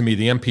fascinating to me,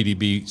 the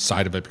NPDB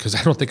side of it, because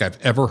I don't think I've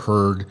ever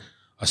heard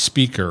a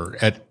speaker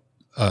at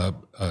a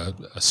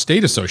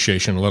state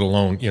association, let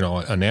alone,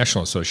 a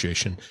national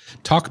association,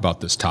 talk about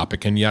this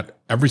topic. And yet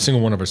every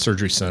single one of our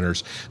surgery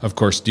centers, of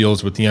course,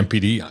 deals with the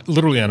NPD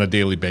literally on a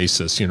daily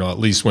basis, at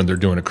least when they're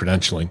doing a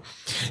credentialing.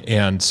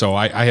 And so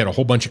I had a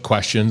whole bunch of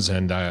questions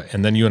and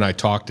then you and I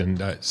talked.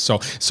 And so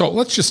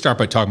let's just start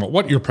by talking about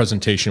what your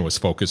presentation was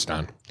focused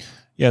on.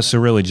 Yeah. So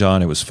really,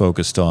 John, it was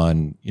focused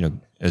on,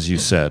 as you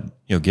said,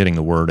 getting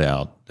the word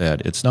out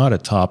that it's not a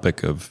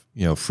topic of,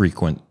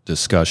 frequent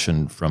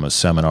discussion from a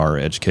seminar or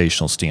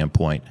educational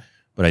standpoint,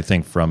 but I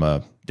think from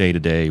a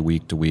day-to-day,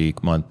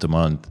 week-to-week,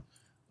 month-to-month,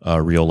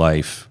 real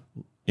life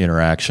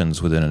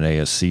interactions within an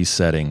ASC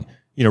setting,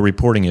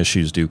 reporting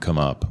issues do come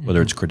up,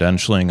 whether it's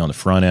credentialing on the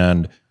front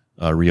end,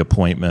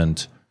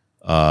 reappointment,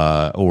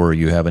 or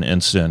you have an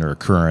incident or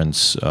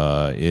occurrence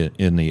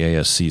in the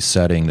ASC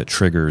setting that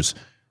triggers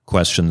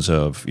questions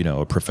of,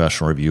 a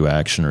professional review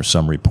action or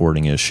some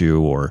reporting issue,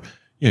 or,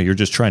 you're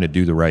just trying to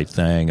do the right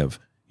thing of,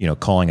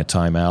 calling a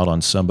timeout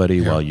on somebody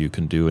while you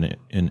can do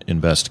an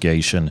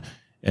investigation.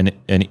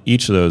 And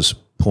each of those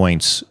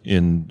points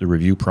in the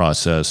review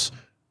process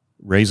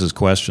raises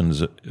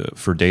questions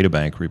for data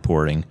bank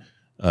reporting,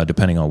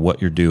 depending on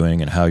what you're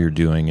doing and how you're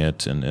doing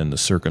it and the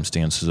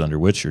circumstances under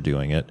which you're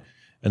doing it.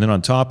 And then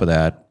on top of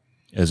that,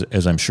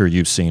 as I'm sure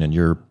you've seen in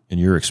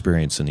your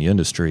experience in the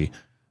industry,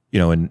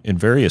 in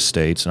various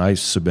states, and I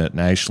submit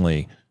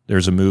nationally,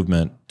 there's a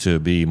movement to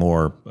be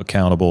more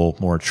accountable,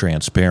 more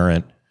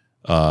transparent,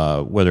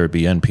 whether it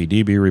be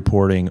NPDB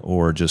reporting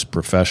or just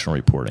professional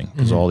reporting,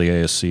 because all the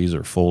ASCs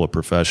are full of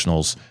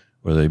professionals,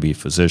 whether they be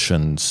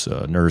physicians,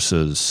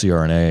 nurses,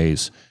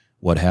 CRNAs,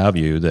 what have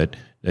you, that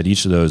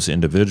each of those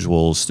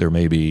individuals, there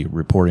may be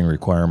reporting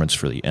requirements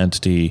for the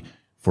entity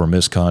for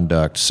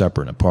misconduct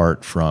separate and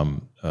apart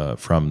from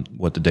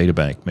what the data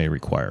bank may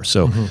require.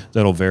 So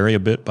that'll vary a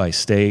bit by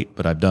state,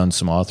 but I've done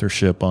some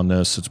authorship on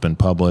this. It's been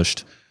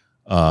published.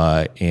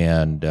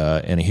 And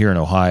here in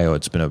Ohio,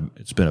 it's been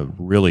a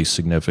really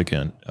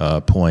significant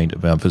point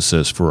of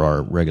emphasis for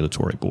our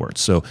regulatory board.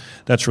 So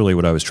that's really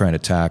what I was trying to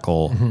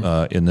tackle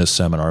in this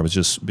seminar. I was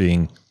just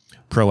being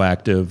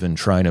proactive and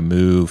trying to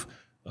move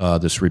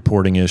this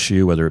reporting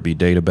issue, whether it be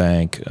data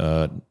bank,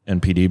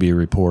 NPDB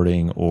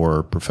reporting,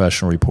 or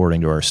professional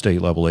reporting to our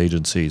state level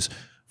agencies,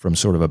 from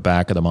sort of a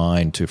back of the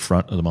mind to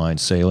front of the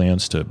mind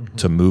salience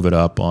to move it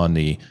up on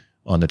the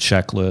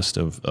checklist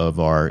of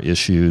our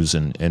issues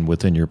and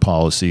within your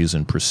policies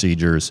and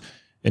procedures,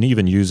 and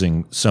even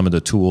using some of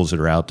the tools that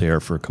are out there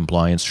for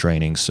compliance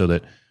training so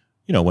that,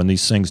 when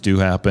these things do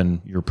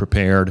happen, you're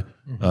prepared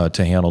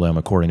to handle them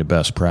according to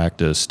best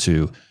practice,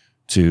 to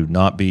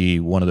not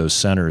be one of those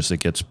centers that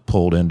gets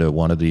pulled into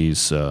one of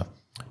these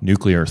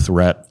nuclear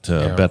threat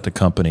bet the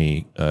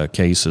company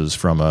cases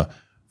from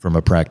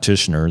a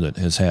practitioner that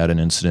has had an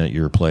incident at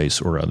your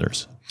place or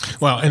others.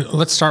 Well, and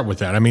let's start with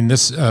that. I mean,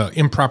 this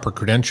improper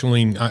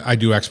credentialing, I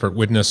do expert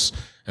witness,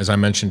 as I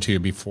mentioned to you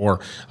before.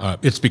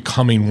 It's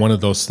becoming one of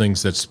those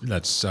things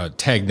that's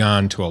tagged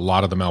on to a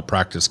lot of the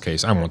malpractice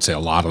case. I won't say a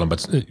lot of them,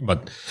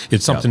 but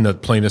it's something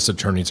that plaintiffs'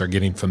 attorneys are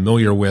getting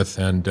familiar with,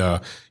 and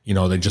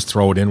they just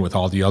throw it in with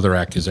all the other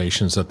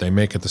accusations that they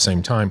make at the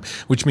same time,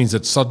 which means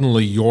that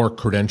suddenly your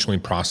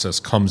credentialing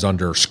process comes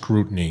under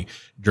scrutiny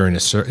during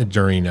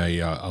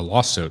a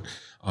lawsuit.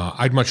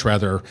 I'd much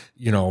rather,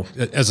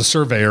 as a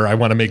surveyor, I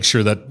want to make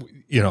sure that,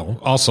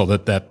 also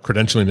that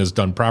credentialing is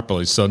done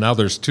properly. So now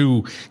there's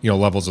two,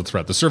 levels of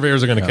threat. The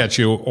surveyors are going to catch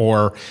you,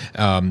 or,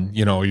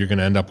 you're going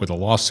to end up with a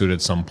lawsuit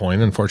at some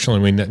point.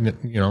 Unfortunately,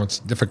 it's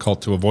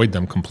difficult to avoid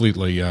them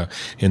completely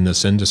in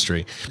this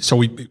industry. So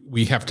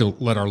we have to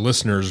let our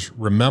listeners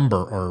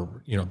remember or,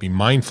 be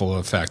mindful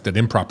of the fact that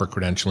improper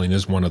credentialing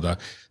is one of the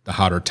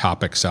hotter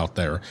topics out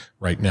there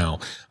right now.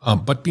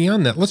 But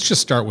beyond that, let's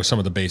just start with some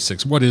of the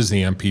basics. What is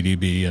the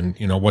NPDB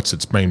and, what's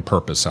its main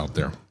purpose out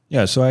there?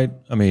 Yeah. So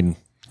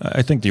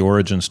I think the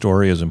origin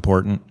story is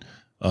important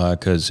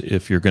because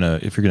if you're gonna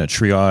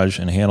triage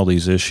and handle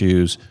these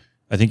issues,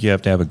 I think you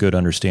have to have a good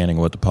understanding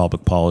of what the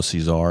public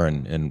policies are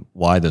and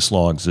why this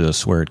law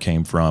exists, where it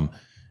came from,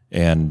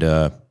 and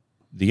the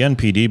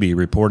NPDB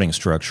reporting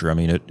structure. I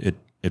mean,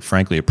 it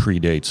frankly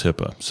predates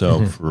HIPAA.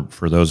 So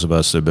for those of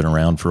us that have been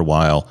around for a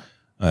while,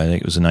 I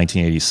think it was the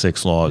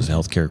 1986 law, it was the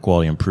Healthcare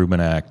Quality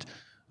Improvement Act,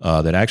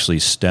 that actually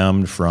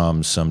stemmed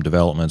from some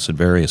developments at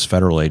various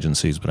federal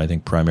agencies, but I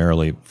think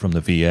primarily from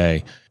the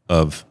VA,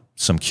 of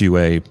some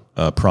QA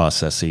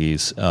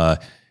processes.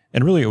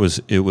 And really,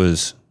 it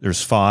was.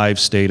 There's 5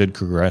 stated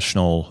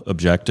congressional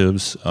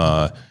objectives.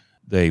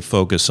 They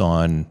focus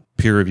on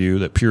peer review.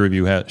 That peer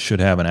review should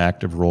have an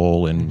active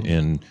role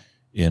in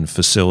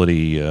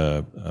facility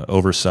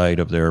oversight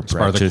of their practitioners.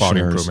 Part of the quality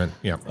improvement.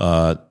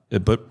 Yeah.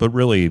 But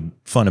really,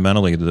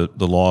 fundamentally,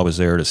 the law was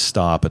there to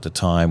stop at the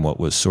time what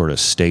was sort of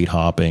state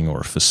hopping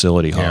or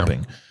facility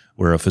hopping,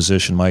 where a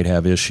physician might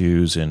have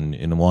issues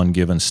in one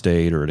given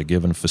state or at a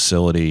given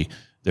facility.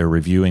 They're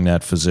reviewing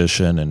that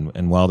physician,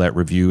 and while that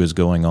review is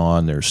going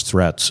on, there's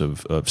threats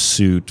of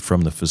suit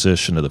from the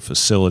physician to the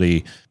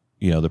facility.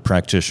 The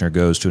practitioner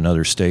goes to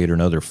another state or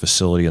another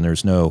facility, and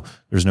there's no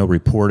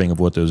reporting of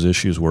what those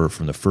issues were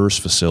from the first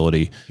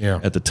facility.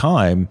 Yeah. At the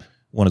time,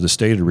 one of the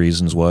stated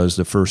reasons was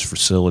the first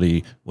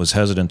facility was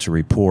hesitant to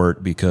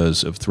report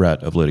because of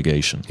threat of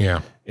litigation.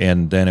 Yeah.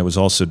 And then it was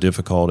also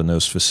difficult in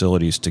those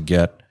facilities to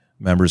get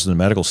members of the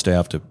medical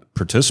staff to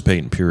participate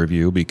in peer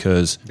review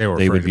because they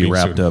would be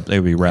wrapped up. They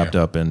would be wrapped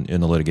up in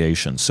the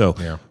litigation. So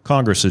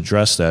Congress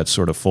addressed that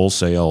sort of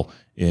wholesale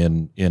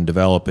in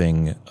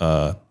developing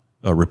a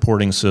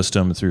reporting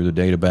system through the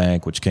data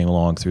bank, which came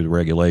along through the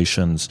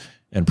regulations,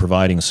 and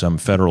providing some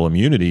federal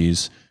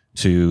immunities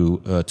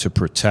to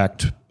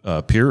protect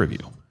peer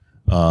review.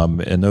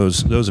 And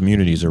those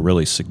immunities are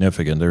really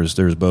significant.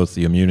 There's both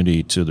the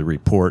immunity to the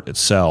report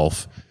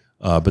itself,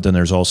 but then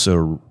there's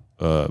also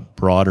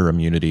broader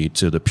immunity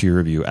to the peer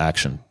review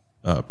action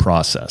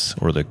process,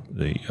 or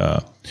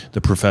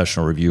the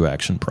professional review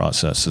action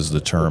process is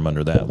the term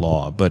under that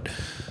law. But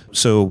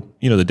so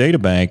the data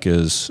bank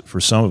is,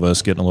 for some of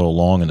us, getting a little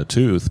long in the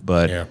tooth.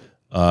 But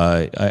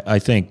I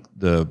think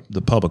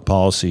the public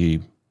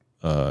policy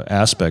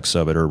aspects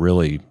of it are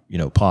really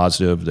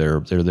positive. They're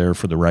there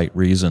for the right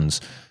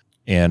reasons.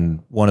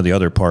 And one of the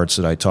other parts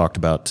that I talked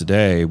about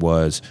today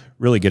was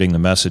really getting the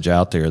message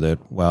out there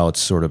that while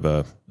it's sort of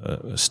a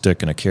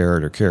stick and a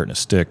carrot or carrot and a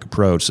stick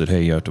approach, that,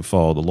 hey, you have to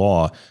follow the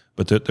law,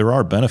 but that there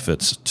are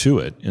benefits to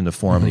it in the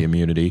form of the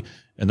immunity.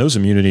 And those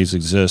immunities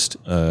exist,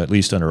 at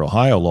least under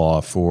Ohio law,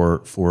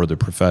 for the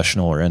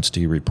professional or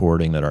entity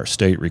reporting that our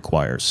state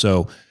requires.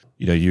 So,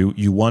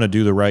 you want to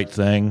do the right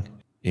thing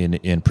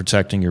in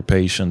protecting your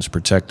patients,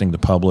 protecting the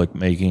public,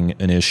 making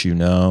an issue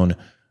known,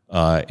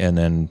 and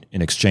then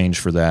in exchange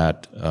for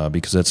that,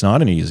 because that's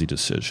not an easy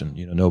decision.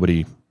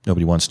 Nobody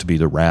wants to be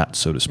the rat,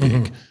 so to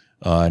speak.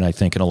 And I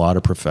think in a lot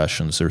of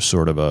professions, there's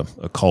sort of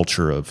a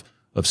culture of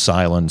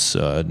silence.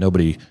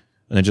 Nobody,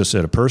 and then just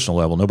at a personal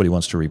level, nobody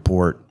wants to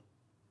report.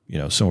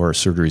 Some of our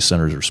surgery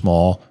centers are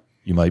small.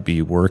 You might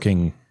be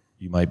working.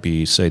 You might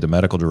be, say, the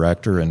medical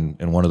director,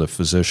 and one of the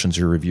physicians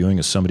you're reviewing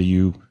is somebody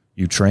you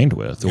trained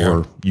with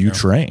or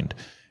trained.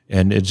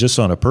 And it just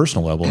on a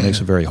personal level, it makes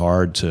it very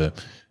hard to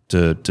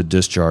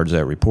discharge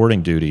that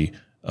reporting duty.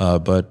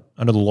 But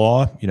under the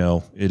law,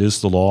 it is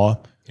the law.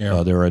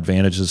 Yeah. There are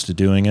advantages to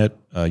doing it.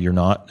 You're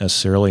not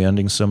necessarily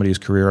ending somebody's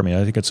career. I mean,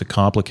 I think it's a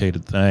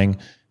complicated thing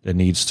that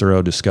needs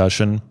thorough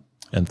discussion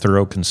and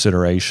thorough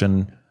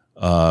consideration.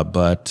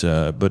 But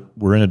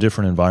we're in a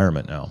different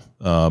environment now.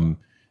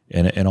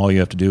 And all you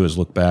have to do is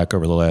look back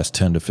over the last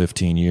 10 to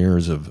 15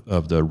 years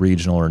of the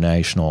regional or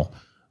national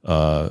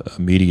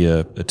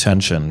media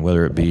attention,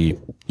 whether it be,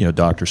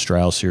 Dr.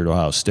 Strauss here at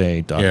Ohio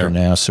State, Dr.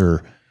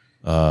 Nasser.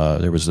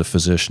 There was the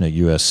physician at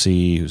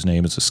USC whose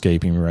name is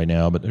escaping me right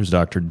now, but there's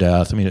Dr.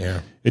 Death. I mean,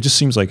 it just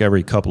seems like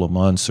every couple of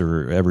months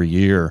or every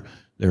year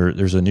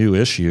there's a new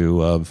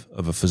issue of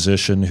a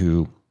physician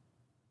who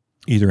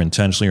either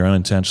intentionally or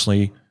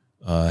unintentionally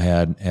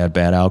had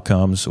bad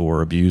outcomes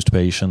or abused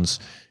patients.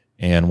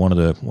 And one of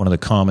the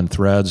common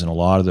threads in a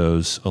lot of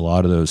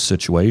those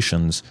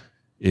situations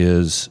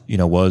is,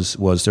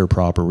 was there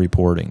proper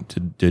reporting?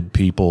 Did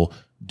people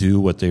do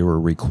what they were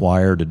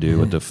required to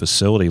do at the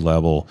facility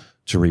level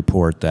to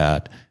report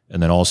that?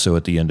 And then also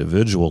at the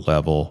individual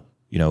level,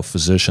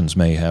 physicians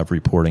may have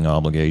reporting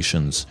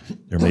obligations.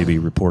 There may be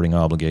reporting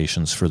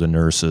obligations for the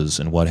nurses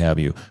and what have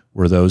you.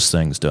 Were those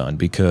things done?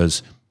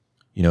 Because,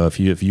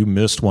 if you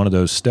missed one of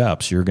those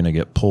steps, you're going to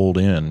get pulled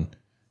in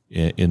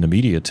the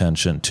media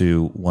attention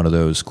to one of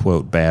those,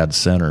 quote, bad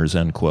centers,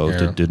 end quote,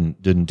 that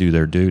didn't do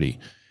their duty.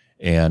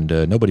 And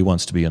nobody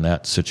wants to be in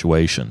that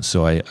situation.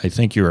 So I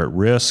think you're at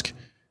risk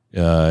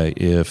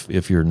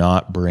if you're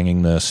not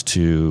bringing this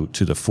to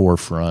the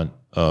forefront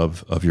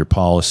of your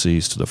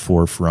policies, to the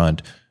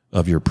forefront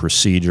of your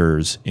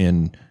procedures,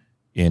 in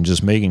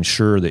just making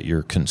sure that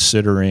you're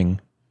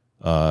considering,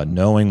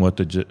 knowing what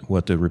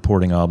the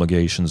reporting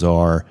obligations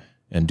are,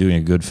 and doing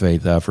a good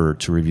faith effort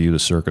to review the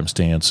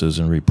circumstances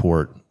and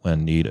report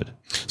when needed.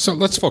 So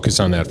let's focus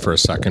on that for a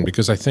second,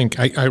 because I think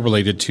I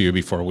related to you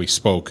before we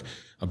spoke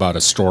about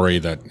a story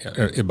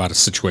about a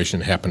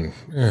situation that happened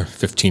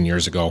 15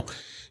 years ago,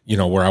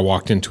 where I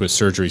walked into a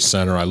surgery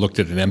center. I looked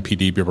at an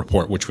MPDB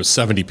report, which was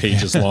 70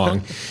 pages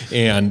long.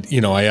 And,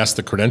 I asked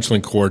the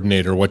credentialing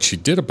coordinator what she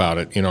did about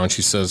it, and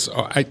she says,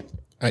 I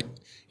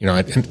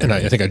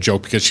think I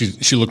joked because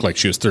she looked like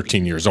she was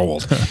 13 years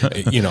old,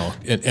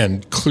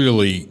 and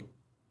clearly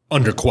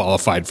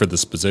underqualified for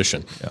this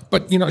position.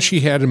 But,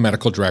 she had a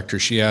medical director,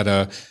 she had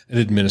an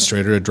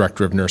administrator, a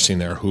director of nursing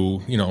there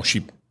who,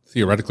 she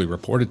theoretically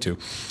reported to.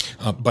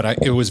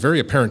 But it was very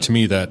apparent to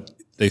me that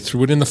they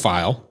threw it in the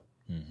file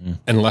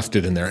and left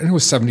it in there. And it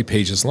was 70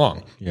 pages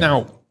long. Yeah.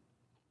 Now,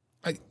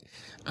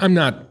 I'm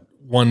not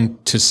one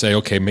to say,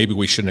 okay, maybe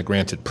we shouldn't have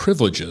granted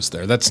privileges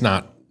there. That's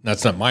not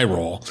my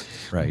role.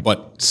 Right.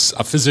 But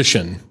a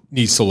physician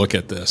needs to look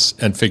at this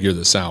and figure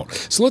this out.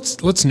 So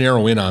let's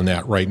narrow in on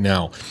that right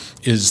now.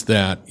 Is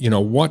that,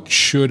 what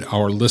should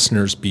our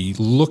listeners be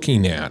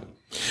looking at?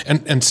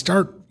 And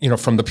start,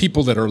 from the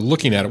people that are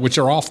looking at it, which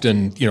are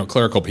often,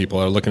 clerical people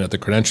are looking at the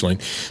credentialing,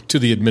 to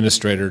the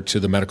administrator, to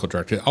the medical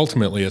director.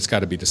 Ultimately, it's got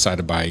to be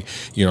decided by,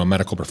 a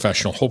medical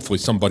professional, hopefully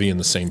somebody in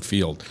the same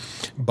field.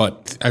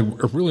 But I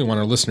really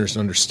want our listeners to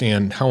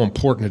understand how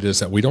important it is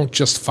that we don't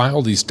just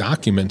file these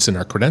documents in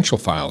our credential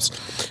files.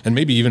 And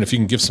maybe even if you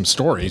can give some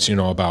stories,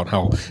 about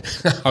how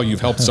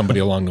you've helped somebody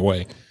along the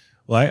way.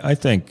 Well, I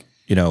think,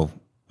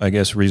 I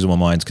guess reasonable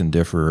minds can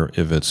differ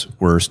if it's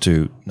worse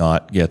to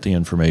not get the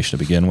information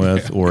to begin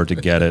with or to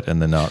get it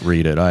and then not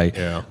read it.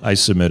 I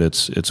submit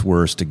it's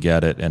worse to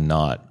get it and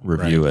not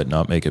review it,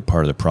 not make it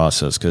part of the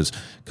process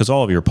because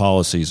all of your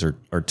policies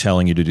are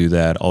telling you to do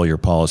that. All your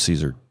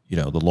policies are,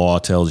 the law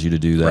tells you to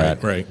do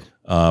that. Right.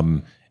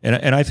 And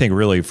I think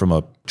really from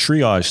a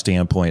triage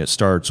standpoint, it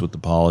starts with the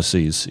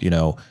policies.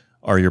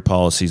 Are your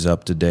policies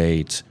up to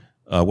date?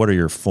 What do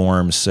your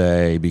forms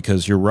say?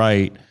 Because you're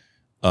right.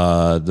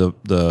 The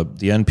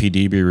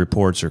NPDB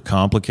reports are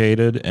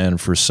complicated, and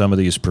for some of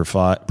these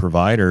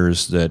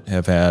providers that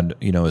have had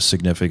a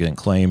significant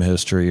claim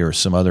history or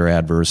some other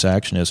adverse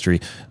action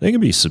history, they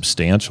can be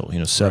substantial.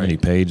 70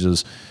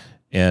 pages,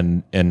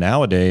 and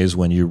nowadays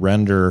when you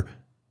render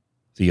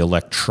the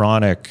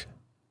electronic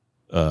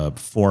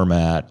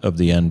format of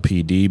the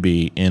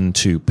NPDB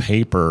into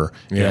paper,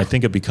 I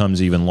think it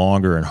becomes even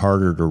longer and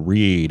harder to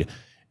read.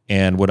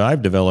 And what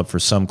I've developed for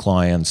some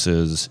clients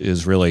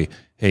is really,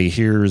 hey,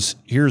 here's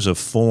a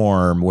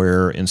form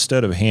where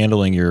instead of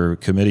handling your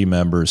committee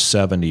members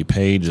 70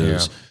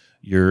 pages,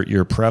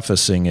 you're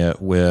prefacing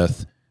it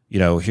with,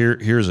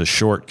 here's a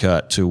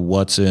shortcut to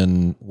what's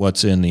in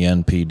the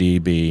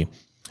NPDB,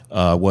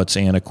 what's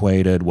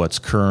antiquated, what's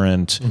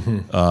current,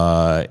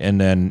 and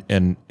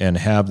then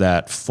have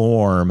that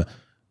form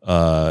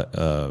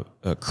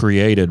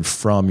created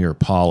from your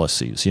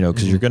policies.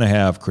 Because you're going to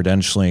have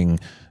credentialing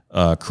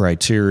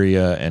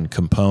criteria and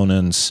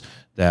components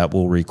that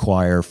will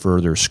require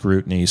further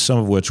scrutiny, some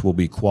of which will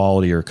be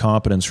quality or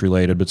competence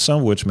related, but some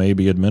of which may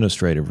be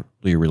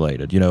administratively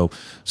related.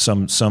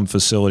 Some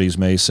facilities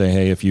may say,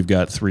 hey, if you've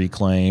got 3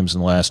 claims in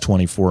the last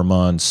 24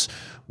 months,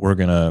 we're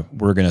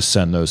gonna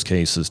send those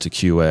cases to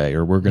QA,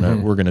 or we're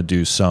gonna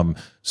do some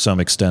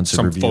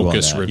extensive review on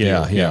that. Review.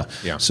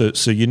 Yeah.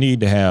 So you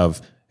need to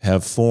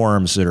have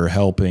forms that are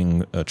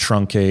helping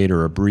truncate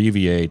or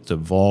abbreviate the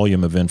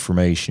volume of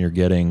information you're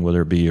getting,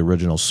 whether it be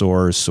original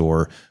source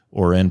or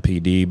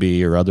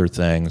NPDB or other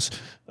things,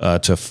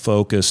 to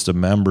focus the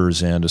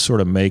members in to sort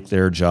of make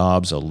their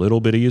jobs a little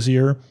bit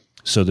easier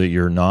so that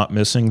you're not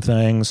missing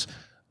things.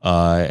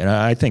 And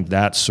I think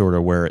that's sort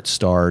of where it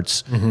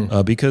starts,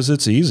 because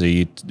it's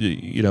easy.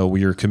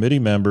 Your committee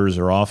members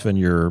are often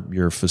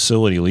your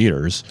facility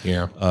leaders.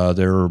 Yeah.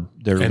 They're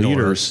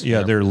leaders.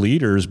 Owners. They're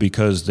leaders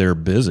because they're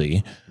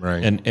busy.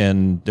 Right.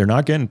 And they're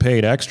not getting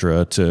paid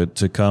extra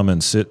to come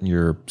and sit in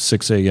your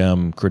 6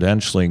 a.m.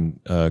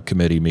 credentialing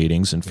committee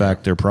meetings. In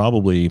fact, they're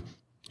probably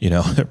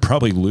they're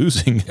probably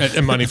losing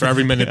and money for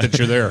every minute that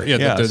you're there.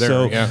 That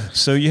they're there.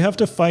 So you have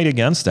to fight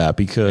against that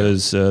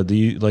because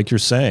like you're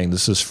saying,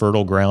 this is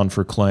fertile ground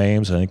for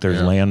claims. I think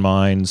there's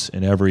landmines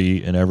in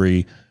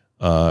every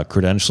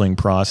credentialing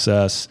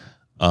process.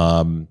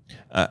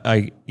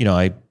 I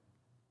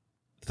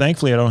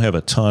thankfully I don't have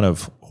a ton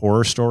of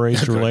horror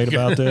stories to relate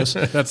about this.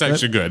 That's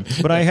actually good.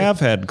 But I have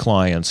had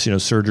clients,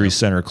 surgery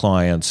center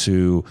clients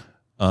who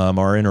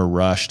are in a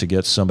rush to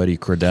get somebody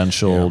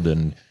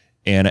credentialed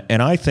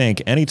And I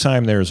think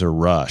anytime there's a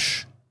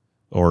rush,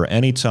 or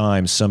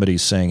anytime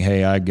somebody's saying,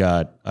 "Hey, I've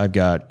got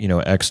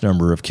X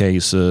number of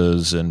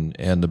cases," and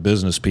the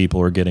business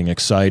people are getting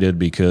excited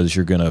because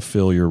you're going to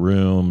fill your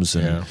rooms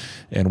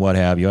and what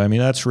have you. I mean,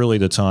 that's really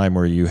the time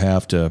where you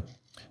have to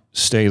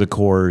stay the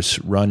course,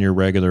 run your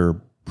regular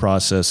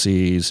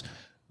processes,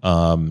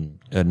 and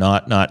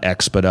not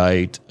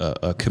expedite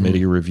a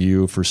committee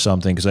review for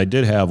something. Because I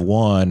did have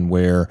one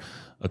where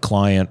a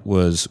client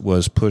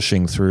was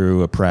pushing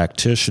through a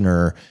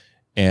practitioner,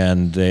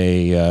 and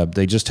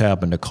they just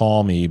happened to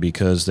call me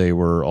because they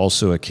were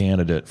also a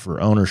candidate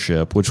for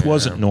ownership, which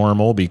wasn't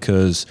normal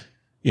because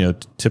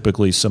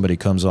typically somebody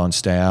comes on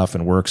staff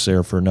and works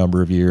there for a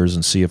number of years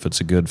and see if it's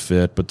a good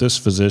fit. But this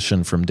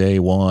physician from day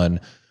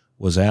one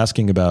was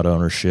asking about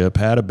ownership,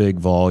 had a big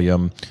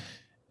volume,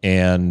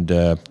 and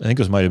I think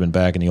this might have been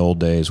back in the old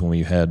days when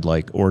we had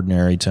like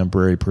ordinary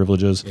temporary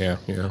privileges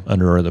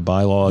under the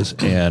bylaws.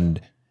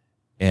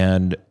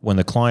 And when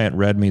the client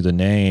read me the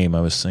name,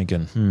 I was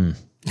thinking,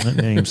 that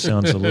name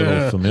sounds a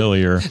little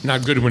familiar.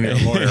 Not good when you're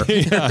a lawyer.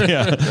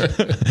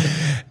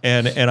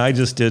 And I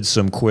just did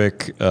some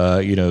quick,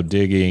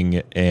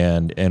 digging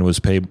and was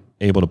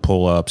able to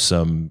pull up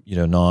some,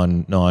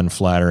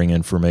 non-flattering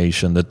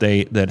information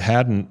that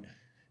hadn't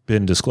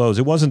been disclosed.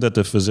 It wasn't that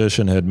the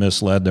physician had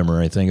misled them or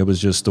anything. It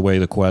was just the way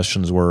the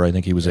questions were. I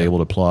think he was able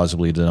to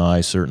plausibly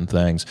deny certain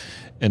things.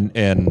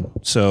 And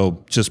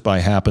so just by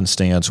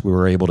happenstance, we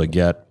were able to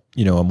get,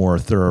 a more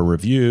thorough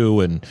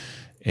review.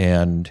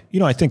 And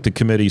I think the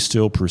committee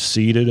still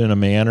proceeded in a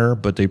manner,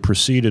 but they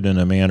proceeded in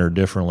a manner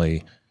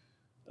differently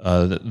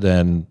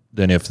than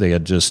if they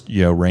had just,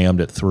 rammed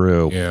it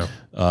through. Yeah.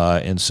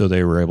 And so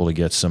they were able to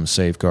get some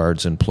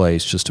safeguards in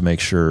place just to make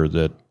sure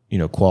that,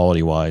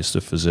 quality-wise,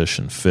 the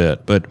physician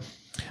fit. But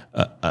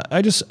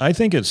I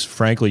think it's,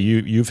 frankly,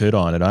 you've hit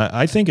on it.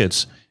 I think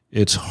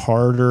it's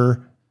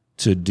harder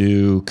to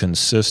do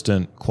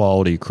consistent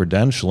quality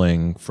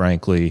credentialing,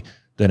 frankly,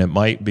 than it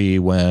might be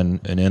when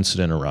an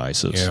incident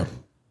arises. Yeah.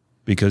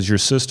 Because your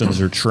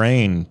systems are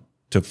trained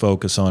to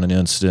focus on an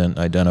incident,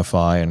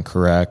 identify and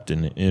correct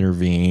and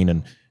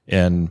intervene,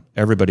 and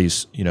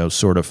everybody's,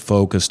 sort of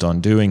focused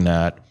on doing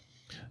that.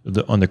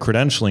 On the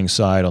credentialing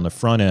side, on the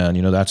front end,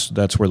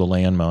 that's where the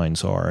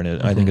landmines are,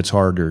 and I think it's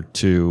harder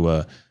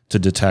to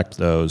detect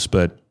those.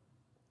 But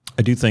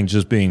I do think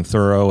just being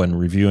thorough and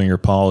reviewing your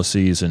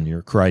policies and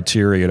your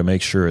criteria to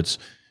make sure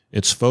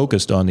it's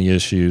focused on the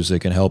issues that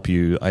can help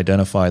you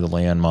identify the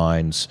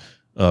landmines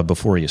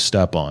before you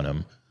step on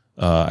them.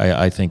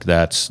 I think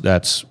that's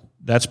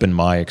been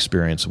my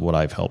experience of what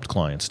I've helped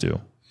clients do.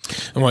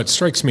 And what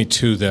strikes me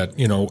too, that,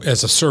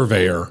 as a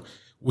surveyor,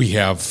 we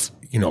have,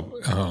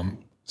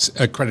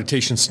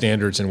 accreditation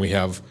standards, and we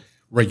have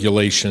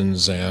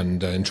regulations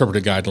and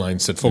interpretive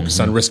guidelines that focus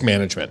on risk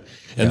management.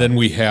 And then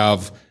we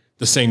have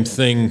the same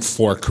thing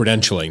for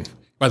credentialing.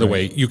 By the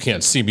way, you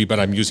can't see me, but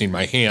I'm using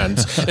my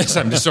hands as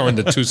I'm just showing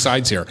the two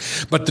sides here.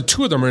 But the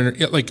two of them are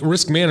like,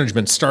 risk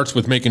management starts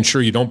with making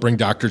sure you don't bring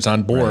doctors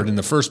on board in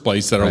the first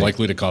place that are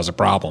likely to cause a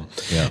problem.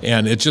 Yeah.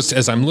 And it just,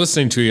 as I'm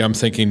listening to you, I'm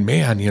thinking,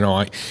 man,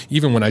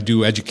 even when I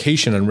do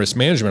education on risk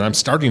management, I'm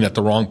starting at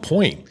the wrong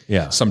point.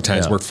 Yeah.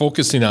 Sometimes we're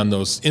focusing on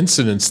those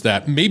incidents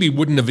that maybe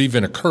wouldn't have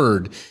even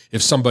occurred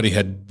if somebody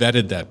had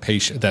vetted that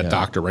patient, that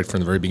doctor right from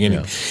the very beginning.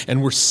 Yeah.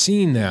 And we're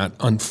seeing that,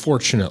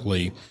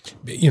 unfortunately,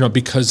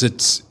 because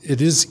it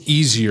is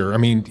easier. I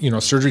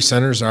mean, surgery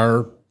centers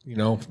are,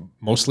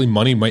 mostly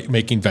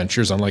money-making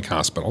ventures, unlike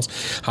hospitals.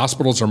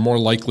 Hospitals are more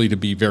likely to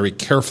be very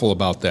careful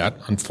about that,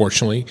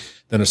 unfortunately,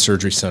 than a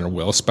surgery center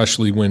will,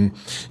 especially when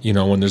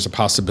there's a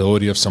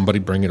possibility of somebody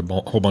bringing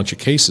a whole bunch of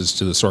cases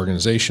to this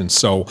organization.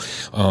 So,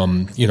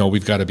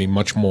 we've got to be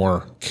much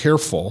more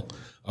careful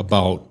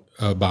about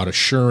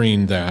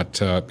assuring that,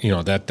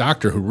 that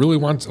doctor who really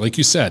wants, like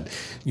you said,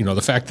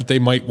 the fact that they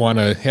might want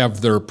to have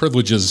their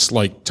privileges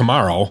like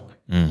tomorrow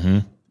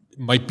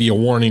might be a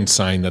warning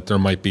sign that there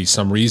might be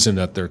some reason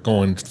that they're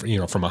going,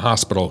 from a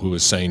hospital who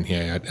is saying,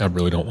 hey, I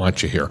really don't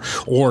want you here,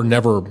 or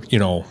never,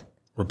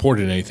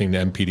 reported anything to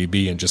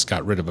MPDB and just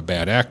got rid of a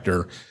bad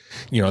actor,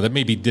 that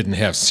maybe didn't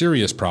have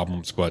serious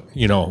problems, but,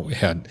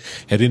 had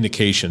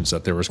indications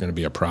that there was going to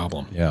be a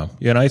problem. Yeah.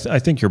 Yeah. And I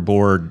think your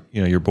board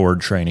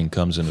training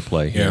comes into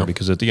play here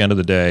because at the end of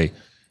the day,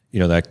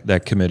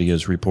 that committee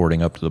is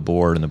reporting up to the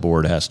board and the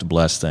board has to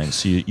bless things.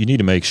 So you need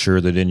to make sure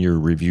that in your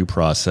review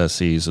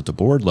processes at the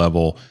board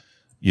level,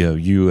 you're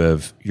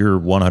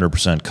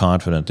 100%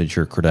 confident that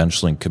your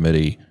credentialing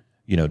committee,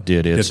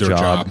 did its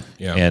job.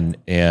 Yeah.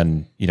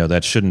 And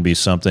that shouldn't be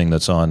something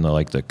that's on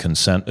the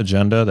consent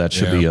agenda. That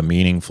should be a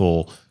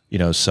meaningful,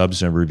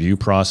 substantive review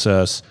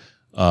process,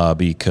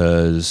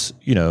 because,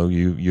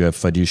 you have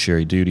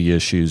fiduciary duty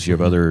issues, you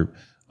have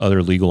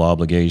other legal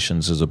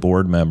obligations as a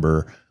board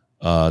member,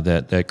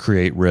 that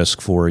create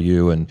risk for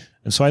you. And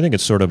so I think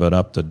it's sort of an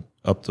up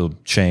the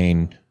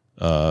chain,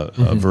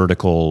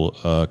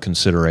 vertical,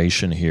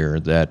 consideration here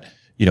that,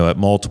 at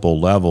multiple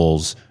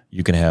levels,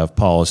 you can have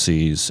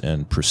policies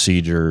and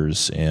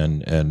procedures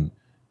and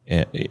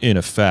in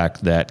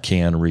effect that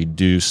can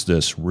reduce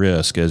this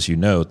risk. As you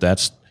note,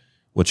 that's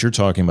what you're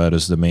talking about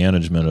is the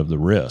management of the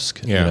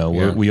risk.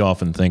 We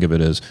often think of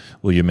it as,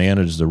 well, you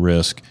manage the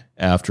risk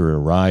after it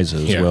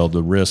arises. Yeah. Well,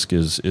 the risk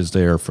is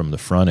there from the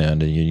front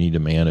end, and you need to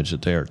manage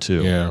it there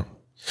too. Yeah.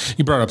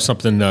 You brought up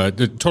something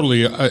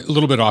totally a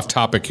little bit off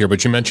topic here,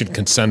 but you mentioned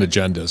consent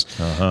agendas.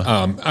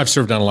 I've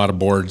served on a lot of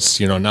boards,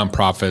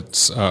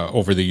 nonprofits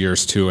over the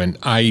years too, and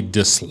I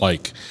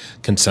dislike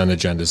consent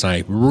agendas.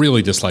 I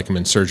really dislike them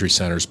in surgery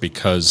centers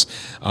because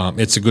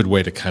it's a good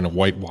way to kind of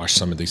whitewash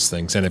some of these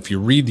things. And if you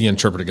read the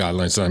interpretive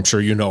guidelines, that I'm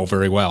sure you know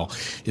very well,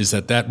 is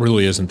that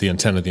really isn't the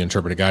intent of the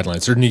interpretive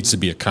guidelines. There needs to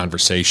be a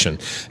conversation.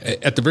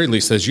 At the very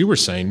least, as you were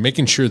saying,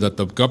 making sure that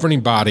the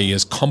governing body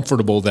is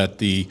comfortable that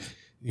the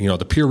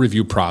peer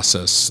review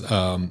process,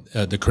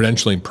 the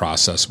credentialing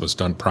process was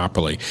done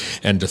properly.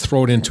 And to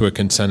throw it into a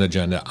consent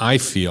agenda, I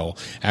feel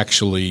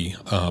actually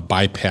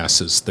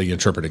bypasses the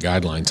interpretive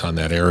guidelines on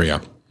that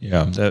area.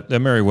 Yeah,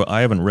 that Mary,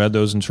 I haven't read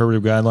those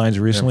interpretive guidelines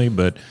recently,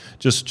 but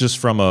just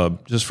from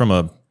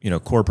a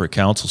corporate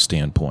counsel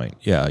standpoint,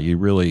 you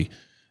really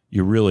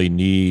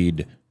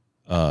need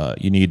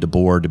you need the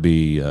board to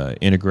be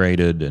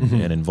integrated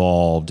and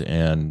involved,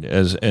 and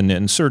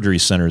in surgery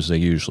centers they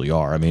usually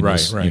are. I mean, Right.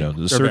 the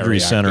They're surgery very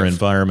center active.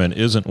 environment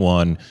isn't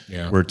one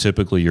Yeah. where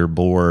typically your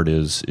board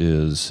is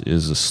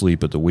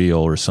asleep at the wheel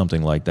or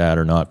something like that,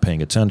 or not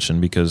paying attention,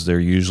 because they're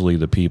usually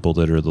the people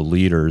that are the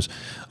leaders.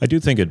 I do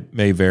think it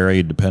may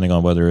vary depending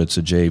on whether it's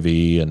a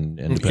JV and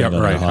depending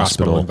on right. the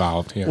hospital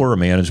involved. Yeah. or a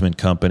management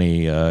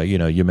company.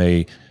 You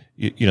may.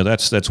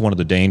 That's one of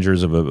the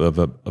dangers of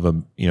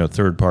a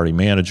third party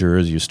manager,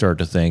 is you start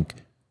to think,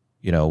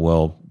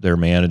 well, they're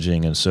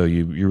managing, and so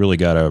you really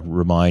got to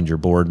remind your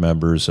board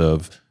members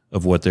of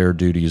what their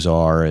duties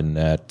are, and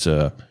that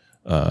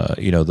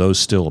those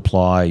still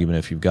apply even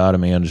if you've got a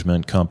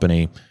management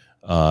company,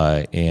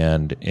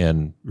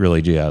 and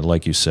really, yeah,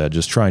 like you said,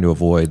 just trying to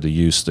avoid the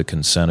use of the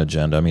consent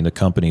agenda. I mean, the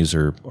companies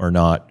are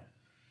not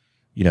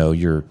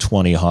your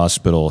 20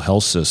 hospital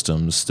health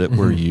systems that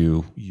where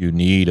you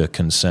need a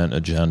consent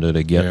agenda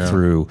to get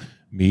through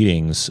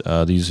meetings.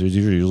 These are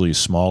usually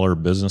smaller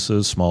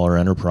businesses, smaller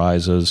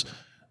enterprises,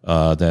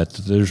 that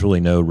there's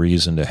really no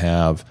reason to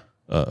have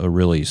a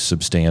really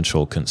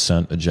substantial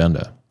consent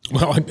agenda.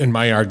 Well, and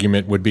my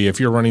argument would be, if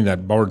you're running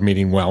that board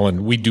meeting well,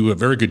 and we do a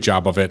very good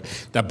job of it,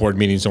 that board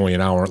meeting is only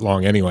an hour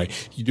long anyway.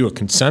 You do a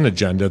consent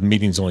agenda, the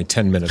meeting's only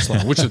 10 minutes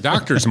long, which the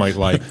doctors might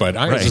like, but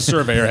I, as a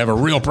surveyor, have a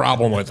real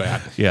problem with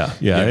that. Yeah.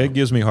 It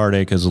gives me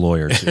heartache as a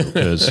lawyer too,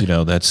 because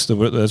that's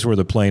where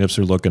the plaintiffs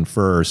are looking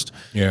first.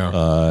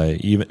 Yeah.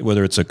 Even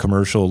whether it's a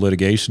commercial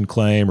litigation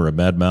claim or a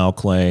med mal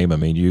claim, I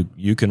mean,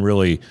 you can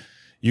really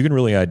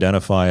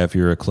identify, if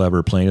you're a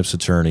clever plaintiff's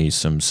attorney,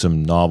 some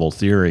novel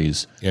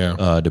theories,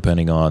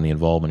 depending on the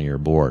involvement of your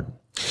board.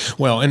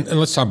 Well, and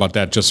let's talk about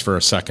that just for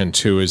a second,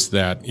 too, is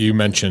that you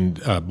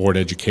mentioned board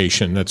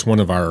education. That's one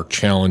of our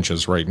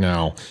challenges right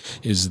now,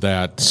 is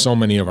that so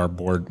many of our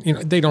board,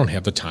 they don't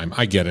have the time.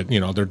 I get it.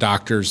 They're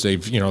doctors.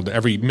 They've,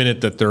 every minute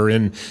that they're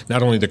in,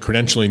 not only the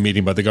credentialing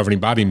meeting, but the governing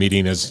body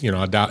meeting is,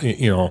 I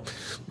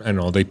don't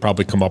know, they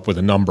probably come up with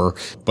a number,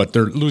 but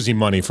they're losing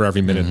money for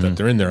every minute that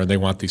they're in there, and they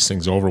want these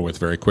things over with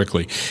very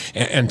quickly.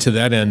 And to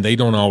that end, they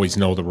don't always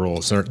know the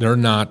rules. They're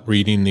not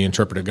reading the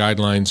interpretive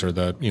guidelines or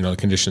the, the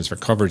conditions for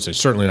coverage.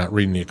 They're certainly not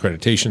reading the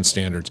accreditation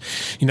standards.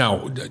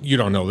 Now, you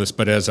don't know this,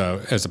 but as a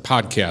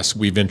podcast,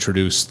 we've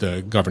introduced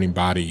the governing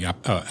body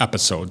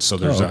episodes. So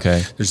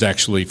there's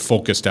actually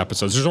focused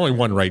episodes. There's only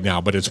one right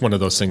now, but it's one of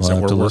those things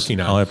that we're working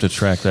on. I'll have to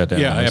track that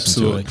down. Yeah,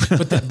 absolutely.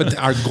 But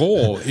our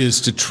goal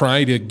is to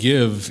try to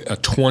give a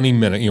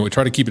 20-minute, we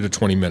try to keep it at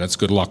 20 minutes.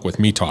 Good luck with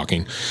me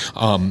talking.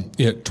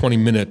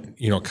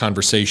 20-minute,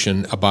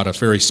 conversation about a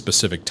very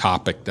specific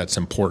topic that's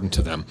important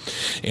to them.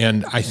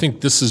 And I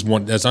think this is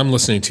one, as I'm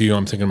listening to you,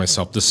 I'm thinking to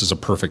myself, this is a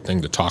perfect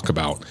thing to talk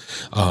about.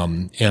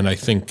 And I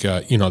think,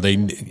 I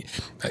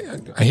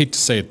hate to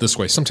say it this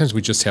way, sometimes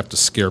we just have to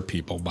scare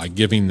people by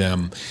giving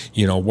them,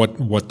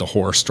 what the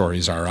horror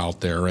stories are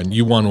out there. And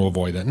you want to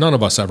avoid that. None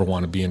of us ever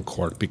want to be in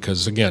court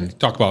because, again,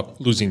 talk about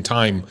losing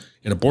time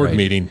in a board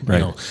meeting,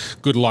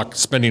 good luck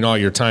spending all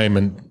your time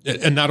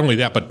and not only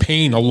that, but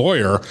paying a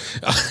lawyer,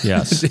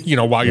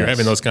 while you're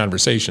having those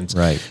conversations.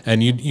 Right.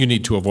 And you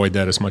need to avoid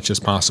that as much as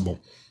possible.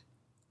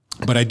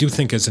 But I do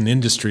think as an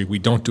industry, we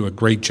don't do a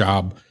great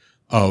job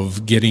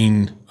of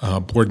getting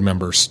board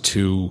members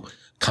to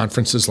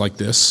conferences like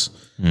this,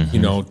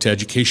 to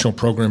educational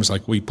programs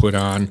like we put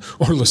on,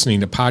 or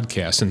listening to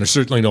podcasts. And there's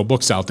certainly no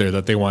books out there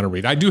that they want to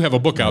read. I do have a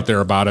book out there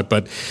about it,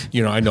 but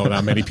I know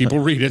not many people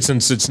read it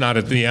since it's not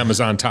at the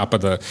Amazon top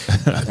of the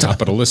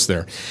list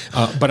there.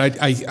 But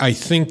I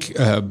think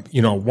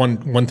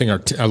one thing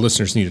our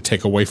listeners need to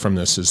take away from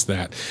this is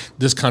that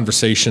this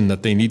conversation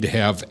that they need to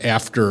have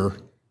after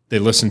they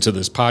listen to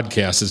this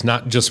podcast is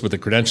not just with the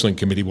credentialing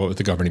committee, but with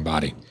the governing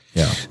body.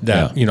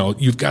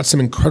 You've got some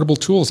incredible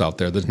tools out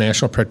there. The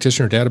National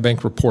Practitioner Data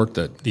Bank report,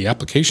 the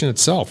application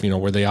itself,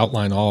 where they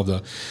outline all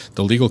of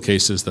the legal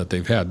cases that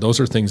they've had.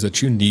 Those are things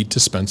that you need to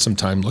spend some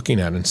time looking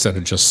at instead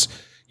of just,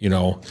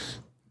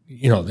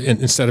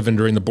 instead of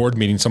during the board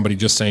meeting, somebody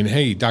just saying,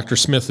 hey, Dr.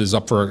 Smith is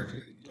up for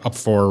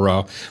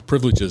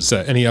privileges.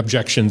 Any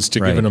objections to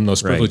giving them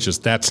those privileges?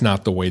 That's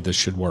not the way this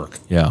should work.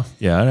 Yeah.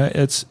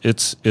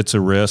 It's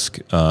a risk,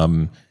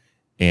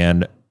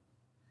 and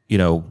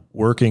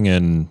working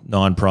in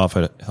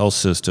nonprofit health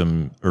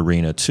system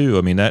arena too.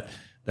 I mean that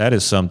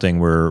is something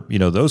where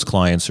those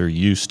clients are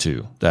used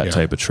to that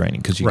type of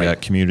training because you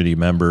got community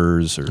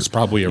members or it's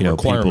probably a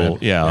requirement.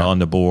 People, on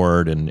the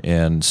board,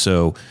 and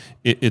so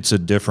it's a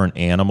different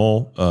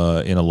animal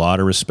in a lot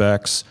of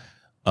respects.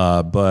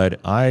 But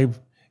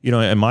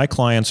and my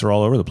clients are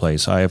all over the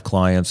place. I have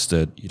clients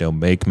that,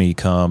 make me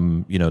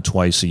come,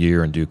 twice a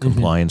year and do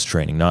compliance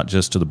training, not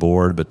just to the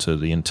board, but to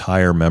the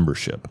entire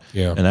membership.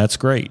 Yeah. And that's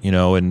great,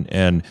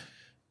 and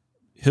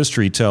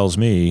history tells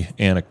me,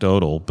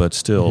 anecdotal, but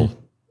still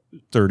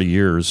 30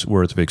 years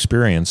worth of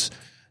experience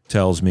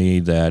tells me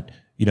that,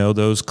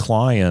 those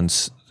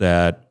clients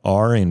that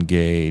are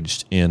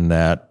engaged in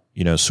that,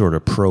 sort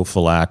of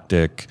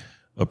prophylactic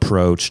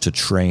approach to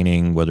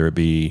training, whether it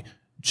be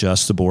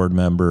just the board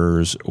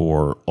members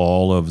or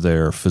all of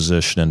their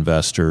physician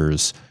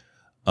investors,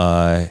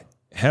 have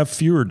have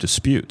fewer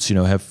disputes,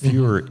 have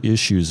fewer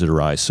issues that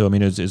arise. So, I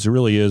mean, it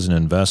really is an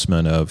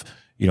investment of,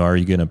 are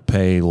you going to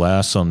pay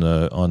less on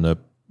the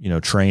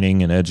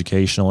training and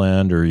educational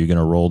end, or are you going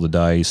to roll the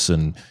dice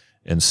and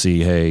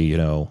see, hey,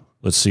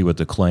 let's see what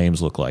the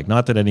claims look like.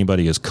 Not that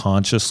anybody is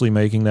consciously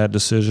making that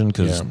decision,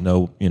 because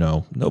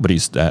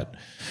nobody's that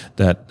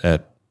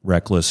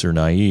reckless or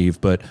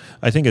naive, but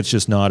I think it's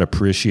just not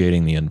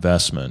appreciating the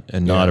investment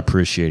and not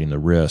appreciating the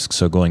risk.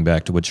 So going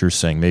back to what you're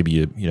saying,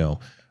 maybe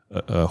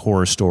a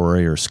horror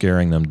story or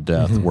scaring them to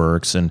death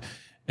works. And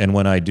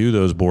when I do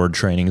those board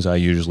trainings, I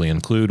usually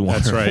include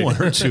one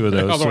or two of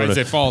those. Otherwise,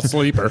 they fall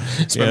asleep or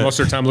spend most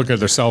of their time looking at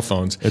their cell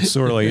phones. It's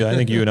sort of like, I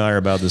think you and I are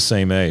about the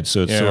same age,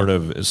 so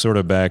it's sort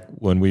of back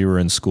when we were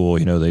in school.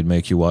 They'd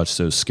make you watch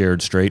those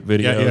Scared Straight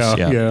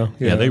videos.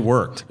 Yeah, they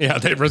worked. Yeah,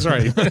 that's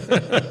right.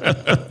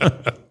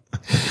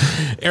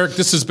 Eric,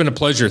 this has been a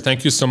pleasure.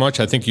 Thank you so much.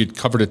 I think you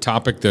covered a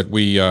topic that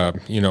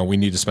we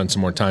need to spend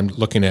some more time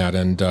looking at,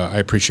 and I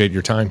appreciate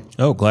your time.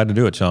 Oh, glad to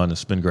do it, John.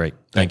 It's been great.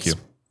 Thank you.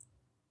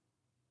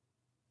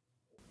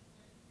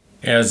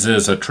 As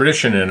is a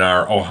tradition in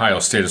our Ohio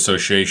State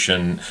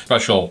Association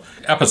special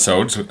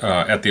episodes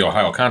at the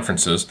Ohio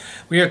conferences,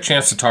 we had a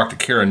chance to talk to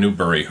Kara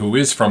Newberry, who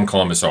is from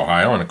Columbus,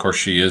 Ohio, and of course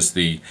she is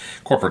the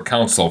corporate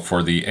counsel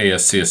for the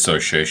ASC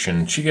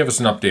Association. She gave us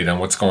an update on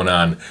what's going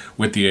on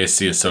with the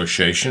ASC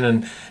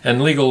Association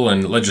and legal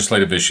and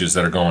legislative issues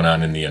that are going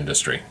on in the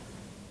industry.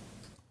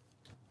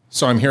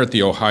 So I'm here at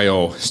the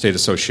Ohio State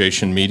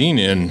Association meeting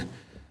in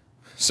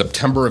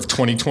September of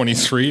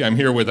 2023. I'm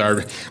here with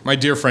my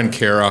dear friend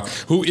Kara,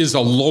 who is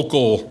a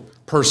local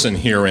person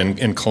here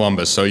in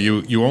Columbus. So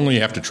you only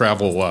have to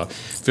travel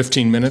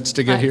 15 minutes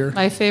to get here.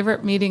 My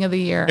favorite meeting of the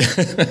year.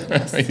 You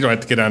don't have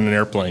to get on an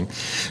airplane.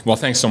 Well,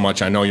 thanks so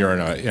much. I know you're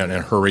in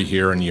a hurry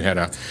here, and you had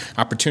an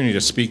opportunity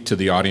to speak to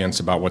the audience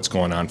about what's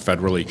going on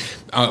federally.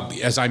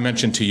 As I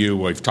mentioned to you,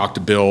 we've talked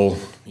to Bill.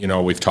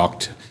 We've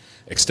talked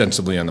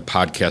extensively on the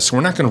podcast, so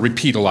we're not going to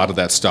repeat a lot of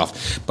that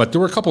stuff. But there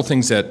were a couple of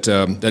things that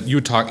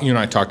you and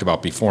I talked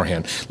about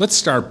beforehand. Let's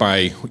start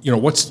by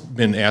what's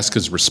been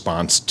ASCA's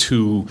response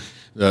to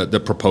the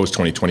proposed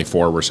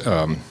 2024,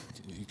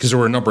 because there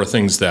were a number of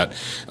things that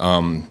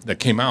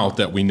came out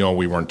that we know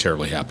we weren't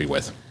terribly happy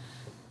with.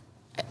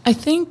 I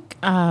think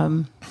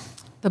the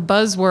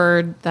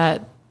buzzword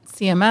that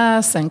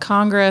CMS and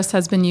Congress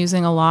has been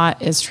using a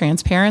lot is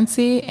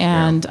transparency.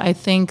 And I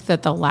think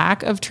that the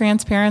lack of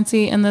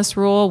transparency in this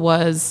rule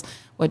was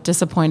what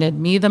disappointed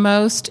me the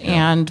most,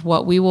 and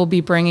what we will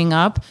be bringing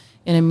up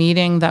in a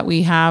meeting that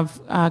we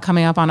have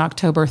coming up on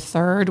October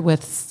 3rd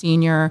with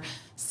senior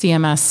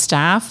CMS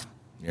staff.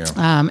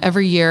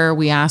 Every year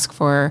we ask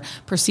for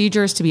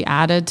procedures to be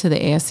added to the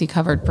ASC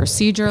covered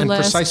procedure list.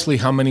 And precisely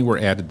how many were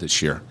added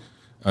this year?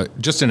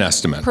 Just an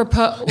estimate.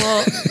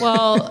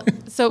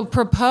 So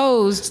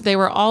proposed, they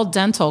were all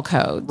dental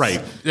codes. Right.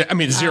 I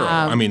mean, zero.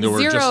 There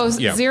were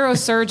zero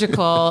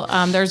surgical.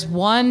 There's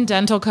one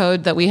dental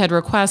code that we had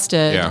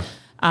requested,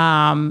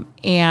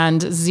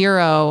 and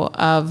zero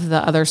of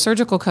the other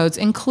surgical codes,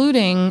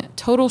 including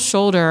total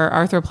shoulder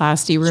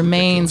arthroplasty,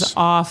 remains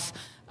off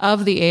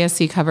of the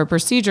ASC covered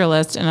procedure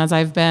list. And as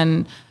I've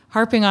been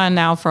harping on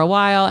now for a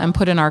while and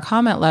put in our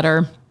comment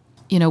letter,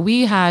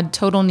 we had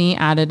total knee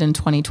added in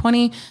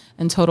 2020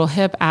 and total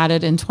hip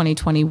added in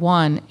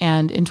 2021.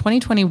 And in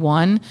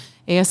 2021,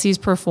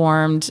 ASCs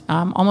performed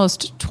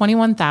almost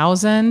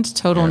 21,000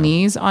 total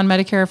knees on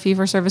Medicare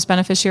fee-for-service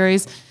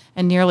beneficiaries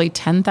and nearly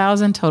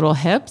 10,000 total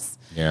hips.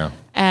 Yeah.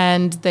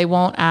 And they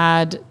won't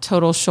add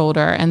total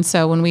shoulder. And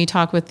so when we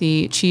talk with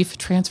the chief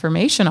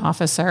transformation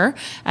officer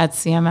at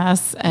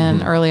CMS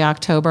in early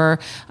October,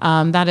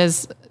 that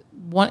is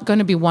going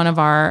to be one of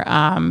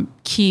our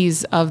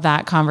keys of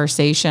that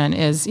conversation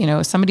is,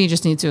 somebody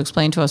just needs to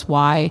explain to us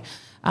why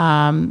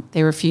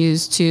they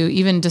refuse to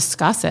even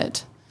discuss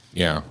it.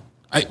 Yeah.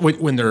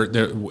 When they're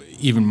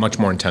even much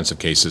more intensive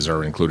cases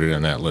are included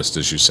in that list,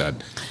 as you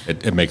said,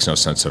 it makes no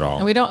sense at all.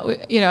 And we don't,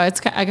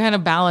 I kind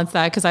of balance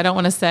that because I don't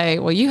want to say,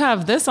 well, you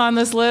have this on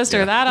this list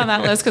or that on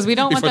that list, because we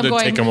don't want them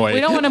going.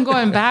 We don't want them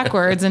going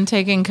backwards and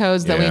taking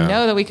codes that we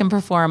know that we can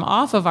perform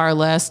off of our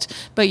list.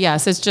 But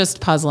yes, it's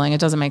just puzzling. It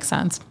doesn't make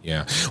sense.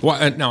 Yeah.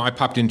 Well, now I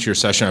popped into your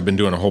session. I've been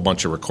doing a whole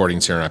bunch of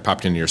recordings here, and I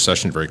popped into your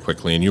session very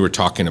quickly, and you were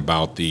talking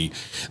about the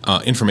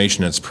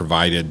information that's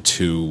provided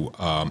to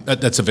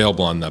that's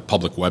available on the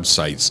public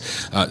website.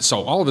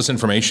 So all of this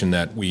information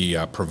that we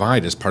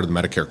provide as part of the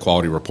Medicare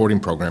Quality Reporting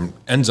Program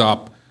ends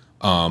up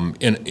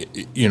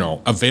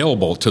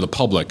available to the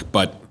public,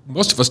 but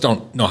most of us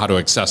don't know how to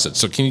access it.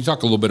 So can you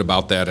talk a little bit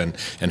about that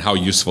and how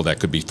useful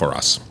that could be for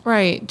us?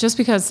 Just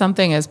because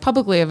something is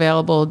publicly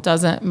available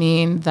doesn't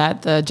mean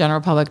that the general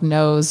public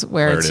knows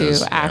where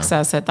to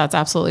access it. That's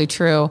absolutely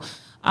true.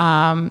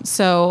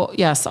 So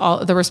yes, all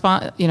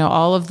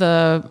of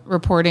the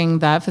reporting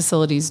that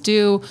facilities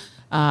do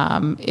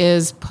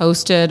is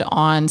posted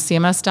on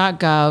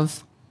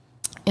cms.gov,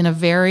 in a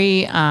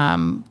very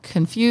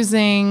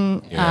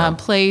confusing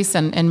place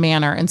and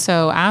manner. And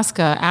so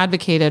ASCA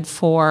advocated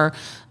for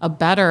a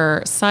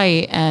better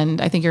site,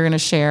 and I think you're going to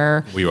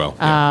share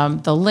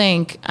the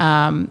link.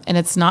 And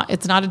it's not a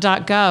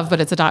 .gov,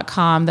 but it's a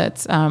 .com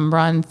that's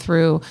run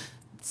through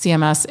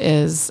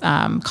CMS's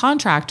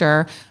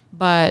contractor.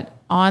 But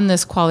on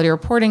this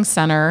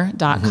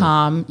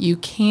qualityreportingcenter.com, you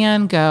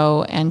can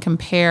go and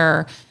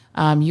compare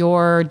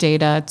your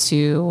data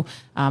to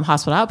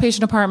hospital outpatient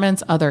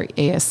departments, other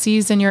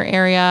ASCs in your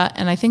area.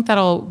 And I think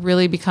that'll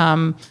really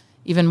become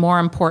even more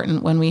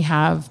important when we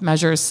have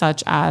measures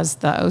such as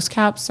the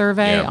OSCAP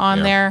survey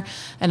on there.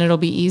 And it'll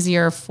be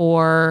easier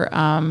for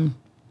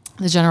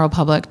the general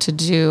public to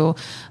do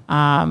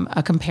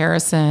a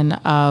comparison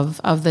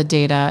of the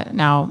data.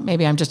 Now,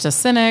 maybe I'm just a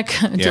cynic.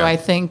 Do I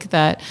think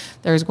that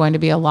there's going to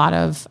be a lot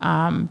of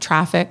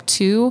traffic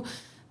to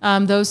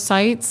those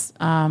sites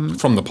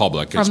from the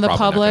public?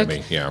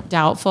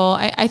 Doubtful.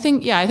 I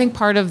think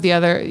part of the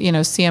other,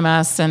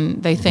 CMS,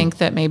 and they think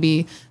that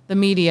maybe the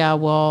media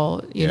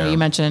will, you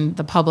mentioned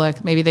the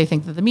public, maybe they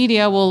think that the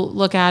media will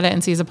look at it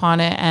and seize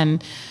upon it.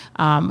 And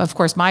of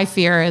course, my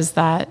fear is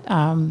that,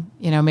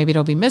 maybe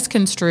it'll be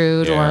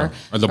misconstrued or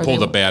they'll pull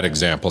the bad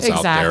examples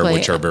out there,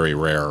 which are very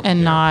rare,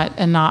 and not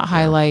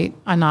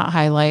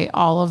highlight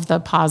all of the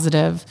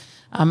positive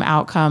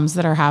outcomes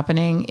that are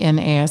happening in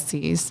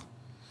ASCs.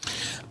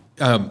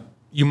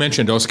 You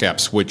mentioned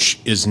OSCAPs, which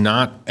is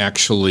not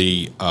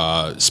actually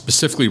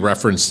specifically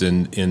referenced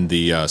in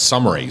the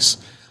summaries.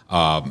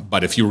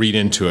 But if you read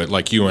into it,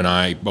 like you and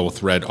I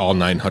both read all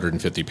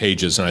 950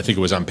 pages, and I think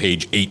it was on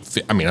page 8.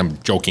 I mean,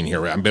 I'm joking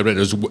here, but it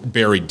was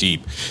very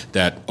deep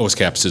that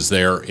OSCAPs is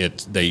there.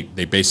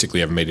 They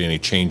basically haven't made any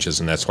changes,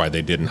 and that's why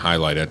they didn't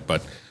highlight it.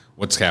 But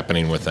what's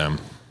happening with them?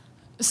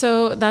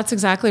 So that's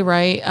exactly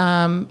right.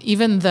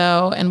 Even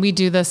though, and we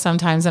do this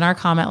sometimes in our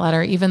comment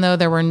letter, even though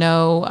there were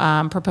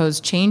no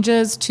proposed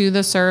changes to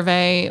the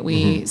survey,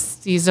 we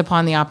seized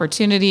upon the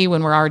opportunity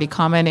when we're already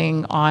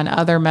commenting on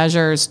other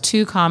measures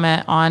to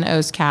comment on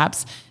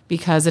OSCAPs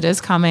because it is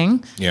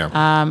coming.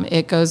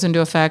 It goes into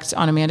effect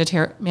on a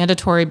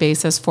mandatory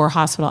basis for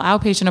hospital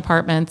outpatient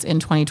apartments in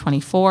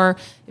 2024.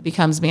 It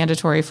becomes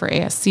mandatory for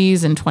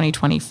ASCs in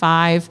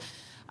 2025.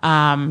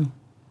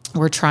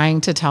 We're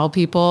trying to tell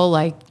people,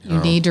 you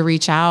need to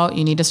reach out.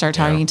 You need to start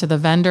talking to the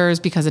vendors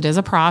because it is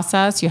a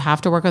process. You have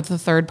to work with a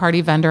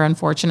third-party vendor,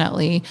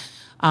 unfortunately.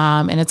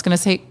 And it's going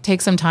to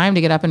take some time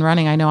to get up and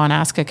running. I know on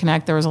ASCA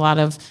Connect, there was a lot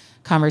of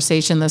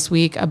conversation this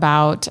week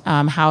about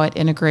how it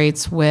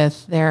integrates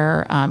with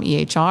their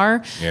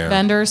EHR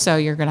vendor. So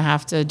you're going to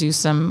have to do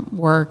some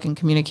work and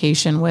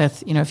communication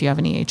with, if you have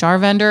an EHR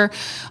vendor.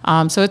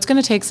 So it's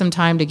going to take some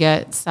time to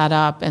get set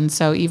up. And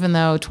so even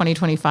though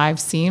 2025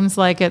 seems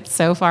like it's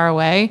so far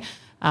away,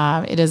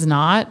 it is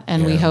not.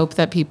 And we hope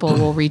that people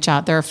will reach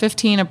out. There are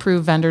 15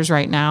 approved vendors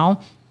right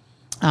now,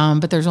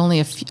 but there's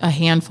only a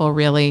handful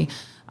really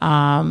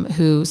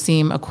who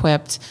seem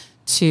equipped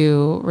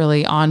to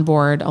really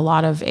onboard a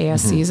lot of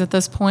ASCs at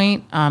this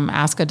point.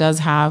 ASCA does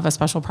have a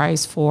special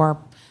price for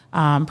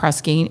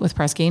Press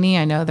Ganey.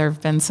 I know there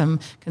have been some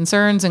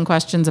concerns and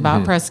questions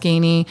about Press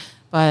Ganey,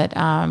 but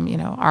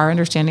our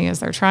understanding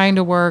is they're trying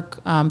to work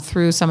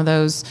through some of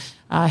those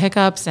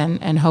hiccups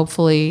and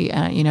hopefully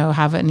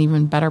have an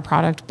even better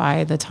product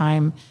by the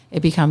time it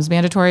becomes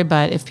mandatory.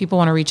 But if people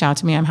want to reach out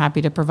to me, I'm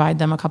happy to provide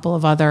them a couple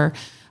of other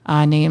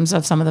names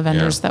of some of the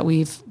vendors that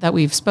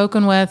we've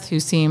spoken with who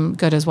seem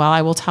good as well.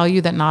 I will tell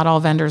you that not all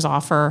vendors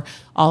offer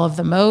all of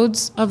the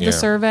modes of the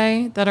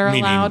survey that are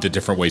allowed. Meaning the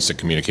different ways to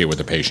communicate with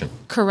the patient.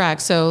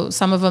 Correct. So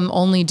some of them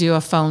only do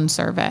a phone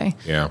survey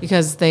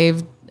because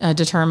they've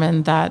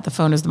determined that the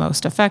phone is the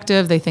most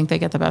effective. They think they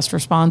get the best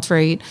response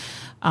rate.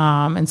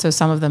 And so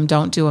some of them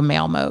don't do a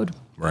mail mode.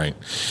 Right.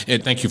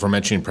 And thank you for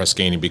mentioning Press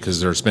Ganey because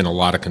there's been a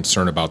lot of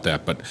concern about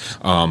that. But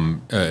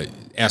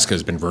ASCA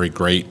has been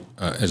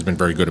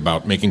very good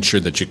about making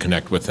sure that you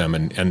connect with them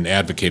and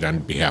advocate on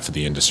behalf of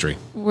the industry.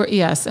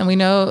 Yes. And we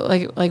know,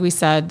 like we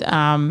said,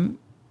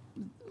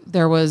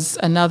 there was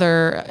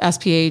another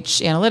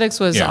SPH Analytics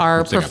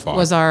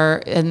was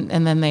our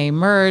and then they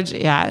merged.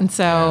 Yeah. And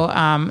so,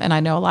 and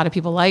I know a lot of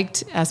people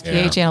liked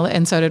SPH Analytics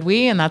and so did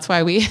we. And that's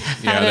why we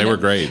they were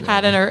great.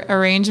 Had an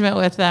arrangement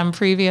with them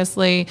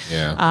previously.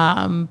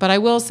 But I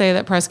will say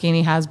that Press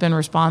Ganey has been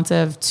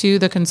responsive to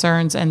the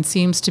concerns and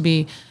seems to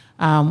be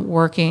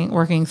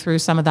working through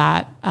some of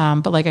that.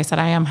 But like I said,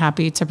 I am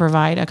happy to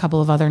provide a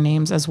couple of other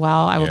names as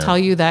well. I will tell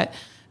you that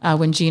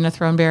when Gina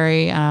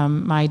Throneberry,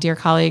 my dear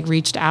colleague,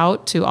 reached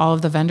out to all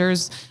of the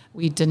vendors,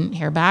 we didn't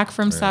hear back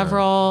from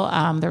several.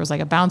 There was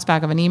a bounce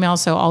back of an email.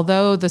 So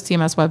although the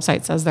CMS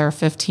website says there are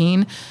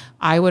 15,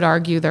 I would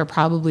argue there are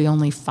probably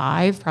only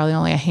 5, probably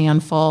only a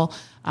handful.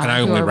 And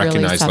I only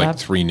recognize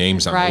 3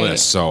 names on the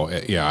list. So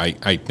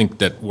I think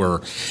that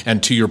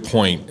and to your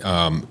point,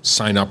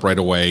 sign up right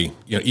away.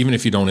 Even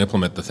if you don't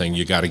implement the thing,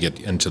 you got to get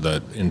into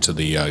the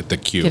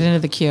queue. Get into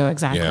the queue,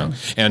 exactly. Yeah,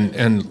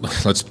 and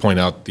let's point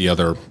out the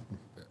other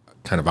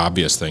kind of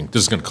obvious thing.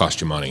 This is going to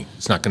cost you money.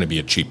 It's not going to be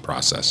a cheap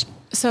process.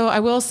 So I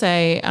will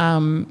say,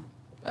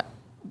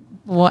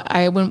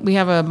 when we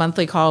have a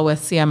monthly call with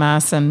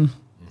CMS, and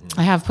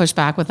I have pushed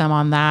back with them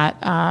on that.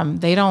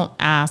 They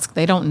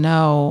don't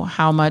know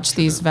how much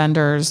these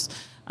vendors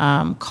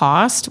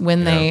cost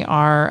when they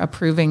are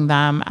approving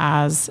them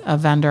as a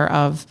vendor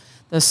of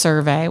the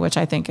survey, which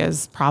I think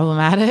is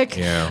problematic.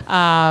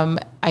 Yeah.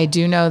 I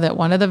do know that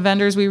one of the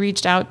vendors we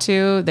reached out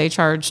to, they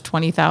charged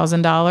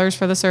 $20,000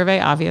 for the survey.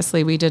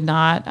 Obviously, we did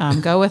not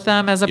go with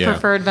them as a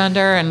preferred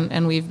vendor,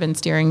 and we've been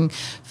steering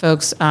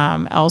folks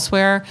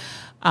elsewhere.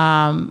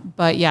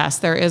 But yes,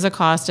 there is a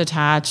cost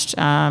attached.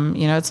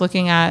 It's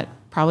looking at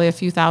probably a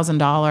few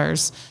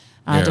 $1,000s.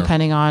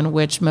 Depending on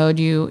which mode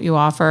you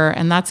offer.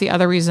 And that's the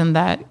other reason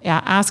that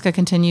ASCA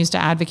continues to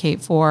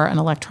advocate for an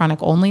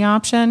electronic only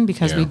option,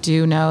 because we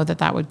do know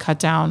that would cut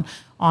down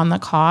on the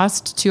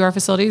cost to our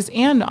facilities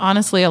and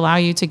honestly allow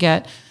you to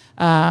get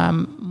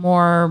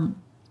more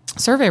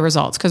survey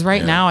results. Because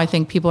right now I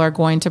think people are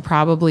going to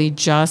probably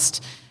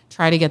just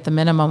try to get the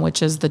minimum,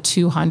 which is the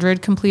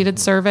 200 completed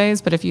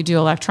surveys. But if you do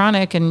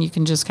electronic and you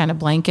can just kind of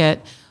blanket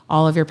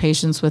all of your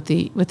patients with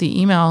the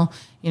email,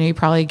 you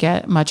probably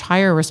get much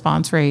higher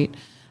response rate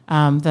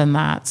than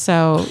that.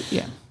 So,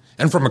 yeah.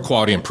 And from a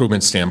quality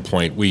improvement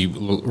standpoint, we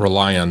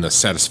rely on the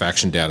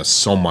satisfaction data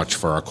so much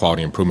for our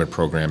quality improvement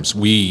programs.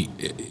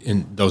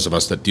 Those of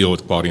us that deal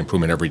with quality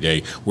improvement every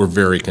day, we're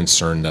very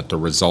concerned that the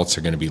results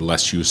are going to be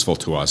less useful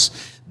to us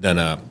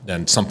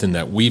than something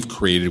that we've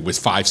created with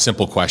 5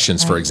 simple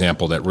questions, for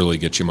example, that really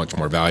get you much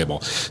more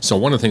valuable. So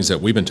one of the things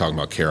that we've been talking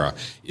about, Kara,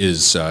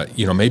 is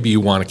maybe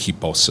you want to keep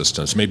both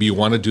systems. Maybe you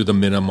want to do the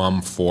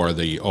minimum for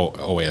the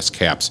OAS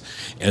caps,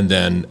 and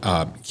then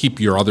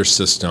keep your other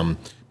system,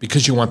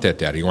 because you want that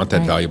data, you want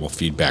that valuable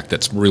feedback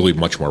that's really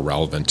much more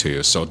relevant to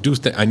you. So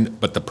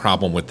but the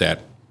problem with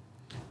that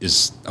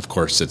is, of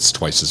course, it's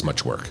twice as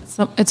much work.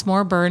 So it's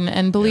more burden.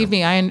 And believe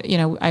me,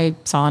 I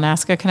saw on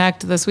ASCA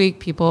Connect this week,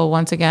 people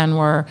once again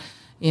were,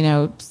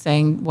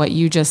 saying what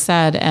you just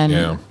said,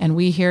 and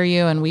we hear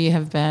you, and we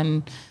have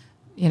been,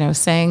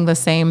 saying the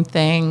same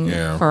thing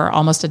for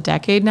almost a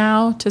decade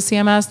now to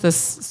CMS. This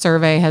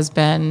survey has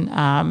been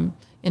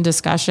in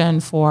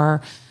discussion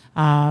for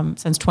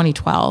since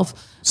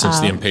 2012.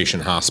 Since the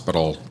inpatient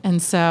hospital.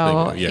 And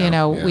so,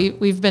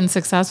 we've been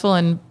successful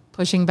in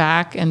pushing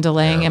back and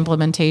delaying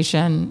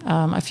implementation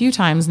a few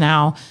times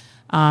now,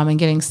 and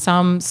getting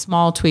some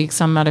small tweaks,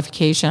 some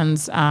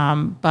modifications.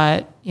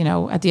 But,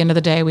 at the end of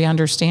the day, we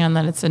understand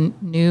that it's a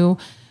new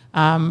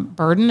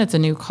burden, it's a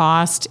new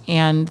cost,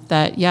 and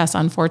that, yes,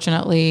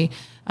 unfortunately,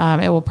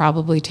 it will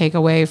probably take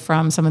away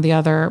from some of the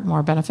other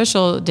more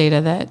beneficial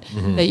data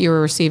that you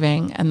were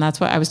receiving. And that's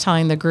what I was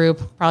telling the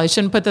group. Probably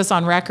shouldn't put this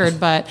on record,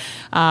 but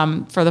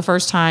for the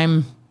first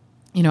time,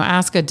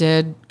 ASCA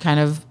did kind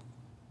of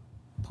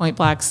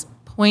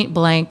point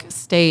blank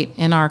state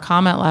in our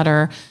comment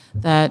letter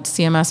that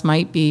CMS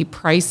might be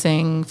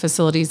pricing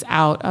facilities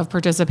out of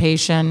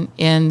participation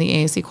in the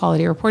ASC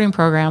quality reporting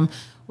program,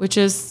 which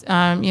is,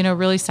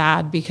 really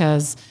sad,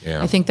 because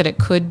I think that it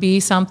could be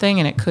something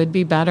and it could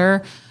be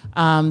better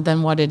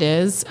than what it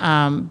is.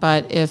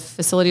 But if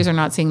facilities are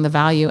not seeing the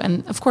value,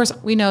 and of course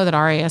we know that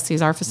our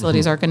ASCs, our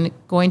facilities are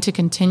going to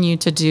continue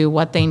to do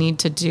what they need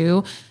to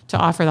do to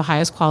offer the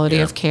highest quality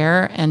of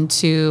care and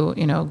to,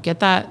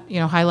 get that,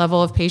 high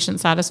level of patient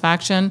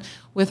satisfaction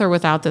with or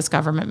without this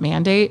government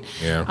mandate.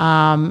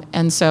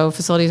 And so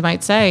facilities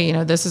might say,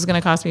 this is going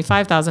to cost me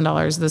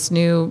 $5,000. This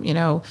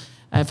new,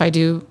 if I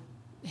do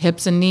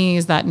hips and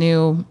knees, that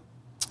new,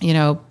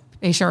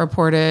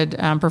 patient-reported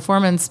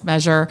performance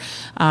measure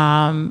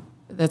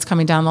that's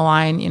coming down the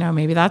line,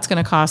 maybe that's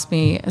going to cost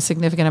me a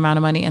significant amount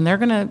of money. And they're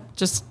going to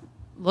just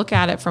look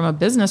at it from a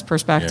business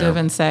perspective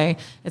and say,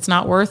 it's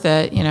not worth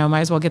it.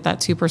 Might as well get that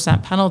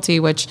 2% penalty,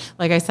 which,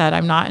 like I said,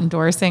 I'm not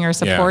endorsing or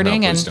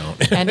supporting. Yeah, no,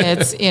 please don't. And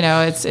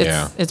it's,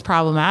 it's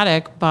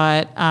problematic,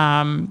 but,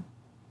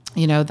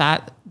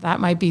 that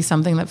might be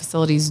something that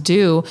facilities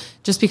do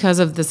just because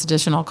of this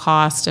additional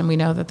cost. And we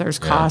know that there's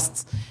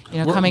costs,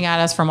 coming at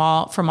us from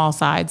all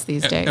sides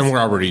these days. And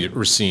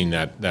we're seeing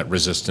that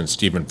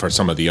resistance even for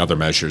some of the other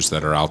measures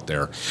that are out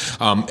there.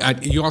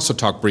 You also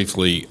talked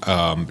briefly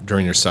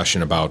during your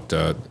session about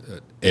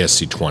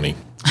ASC 20.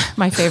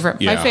 My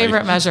favorite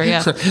measure.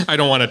 Yeah. I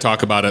don't want to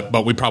talk about it,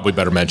 but we probably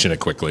better mention it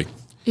quickly.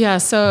 Yeah,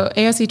 so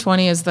ASC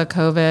 20 is the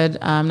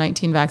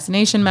COVID-19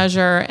 vaccination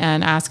measure,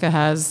 and ASCA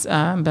has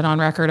been on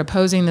record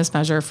opposing this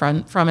measure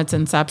from its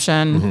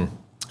inception.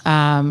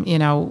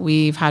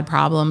 We've had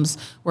problems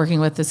working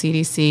with the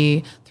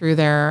CDC through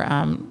their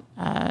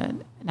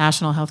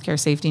National Healthcare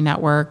Safety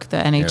Network, the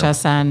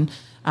NHSN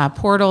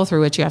portal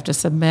through which you have to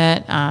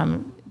submit.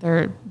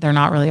 They're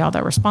not really all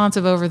that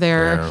responsive over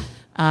there.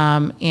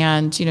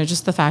 And,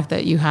 just the fact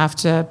that you have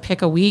to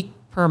pick a week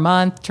per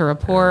month to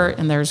report,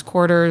 and there's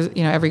quarters,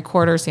 every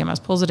quarter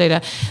CMS pulls the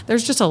data.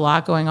 There's just a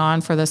lot going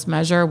on for this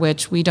measure,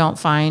 which we don't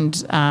find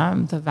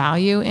the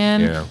value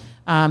in.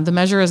 The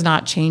measure is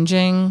not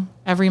changing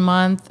every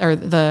month, or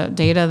the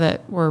data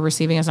that we're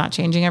receiving is not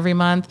changing every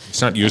month.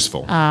 It's not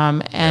useful.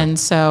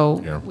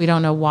 So we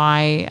don't know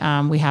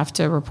why we have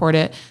to report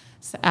it.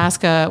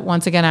 ASCA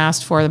once again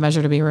asked for the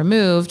measure to be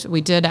removed.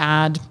 We did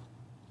add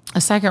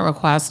a second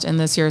request in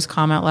this year's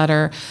comment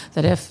letter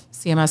that if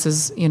CMS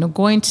is,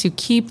 going to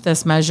keep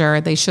this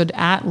measure, they should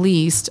at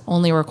least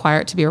only require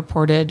it to be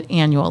reported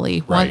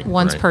annually,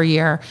 once per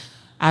year,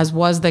 as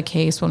was the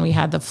case when we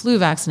had the flu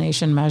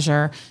vaccination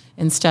measure.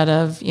 Instead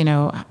of,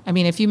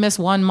 if you miss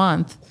 1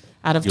 month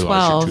out of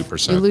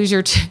 12, you lose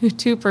your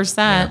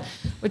 2%,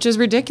 which is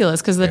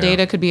ridiculous because the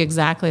data could be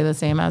exactly the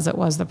same as it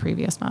was the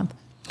previous month.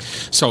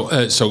 So,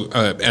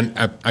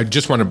 I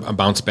just want to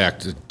bounce back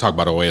to talk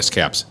about OAS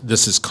caps.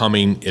 This is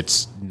coming.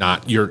 It's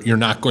not, you're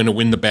not going to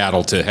win the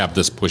battle to have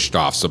this pushed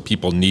off. So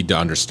people need to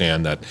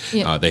understand that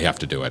they have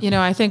to do it.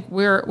 I think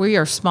we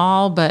are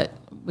small, but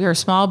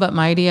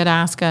mighty at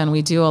ASCA, and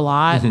we do a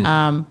lot.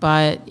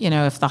 But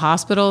if the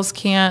hospitals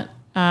can't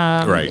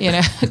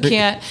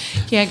can't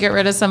get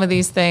rid of some of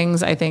these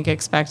things, I think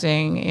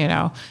expecting, it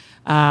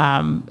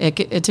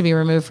to be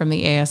removed from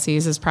the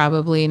ASCs is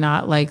probably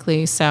not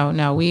likely. So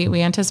no,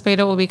 we anticipate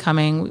it will be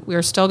coming.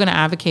 We're still going to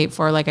advocate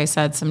for, like I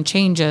said, some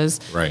changes.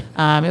 Right.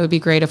 It would be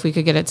great if we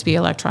could get it to be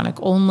electronic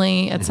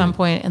only at some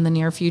point in the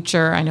near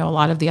future. I know a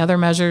lot of the other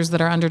measures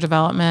that are under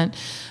development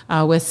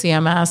with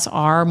CMS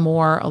are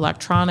more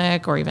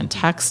electronic or even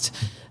text.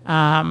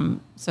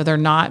 So they're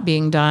not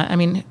being done. I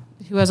mean,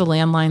 who has a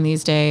landline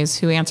these days?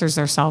 Who answers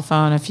their cell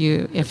phone?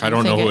 If I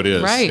don't know who it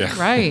is, right.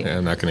 Yeah,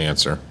 I'm not going to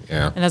answer.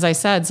 Yeah. And as I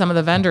said, some of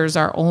the vendors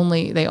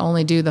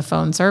only do the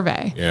phone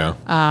survey. Yeah.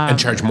 And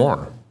charge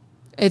more.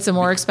 It's a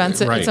more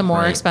expensive. It's a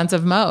more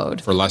expensive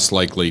mode. For less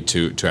likely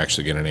to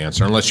actually get an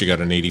answer, unless you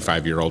got an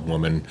 85-year-old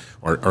woman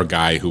or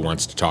guy who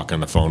wants to talk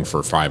on the phone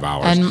for 5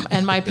 hours.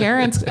 And my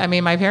parents,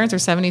 my parents are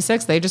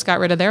 76. They just got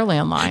rid of their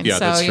landline. Yeah, so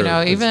that's true.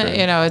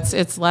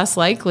 it's less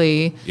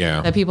likely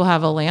that people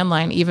have a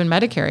landline, even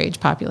Medicare age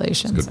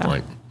population. Good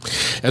point.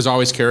 As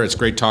always, Kara, it's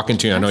great talking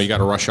to you. I know you got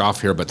to rush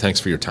off here, but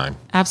thanks for your time.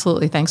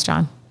 Absolutely. Thanks,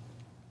 John.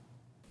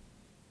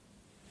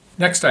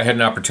 Next, I had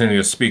an opportunity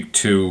to speak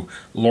to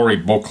Lori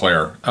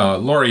Beauclair.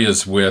 Lori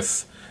is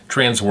with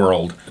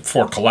Transworld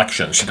for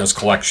collections. She does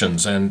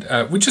collections. And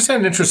we just had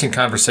an interesting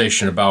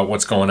conversation about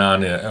what's going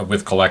on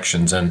with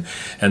collections and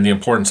the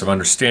importance of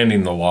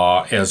understanding the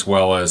law, as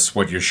well as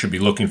what you should be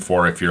looking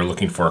for if you're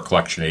looking for a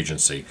collection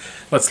agency.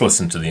 Let's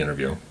listen to the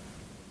interview.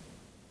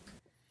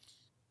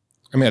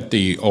 I'm at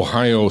the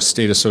Ohio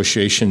State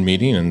Association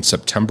meeting in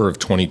September of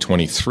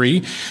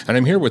 2023, and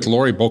I'm here with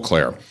Lori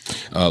Beauclair.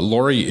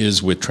 Lori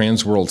is with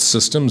Transworld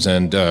Systems,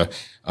 and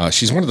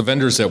she's one of the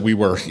vendors that we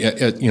were,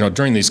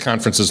 during these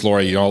conferences,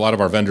 Lori, a lot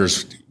of our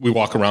vendors, we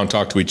walk around,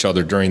 talk to each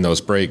other during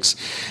those breaks,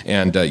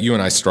 and you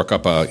and I struck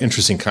up an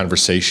interesting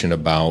conversation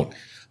about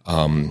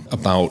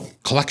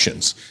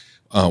collections.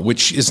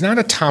 Which is not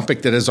a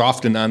topic that is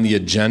often on the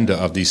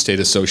agenda of these state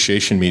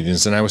association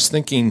meetings. And I was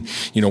thinking,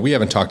 we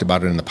haven't talked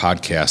about it in the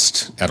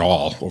podcast at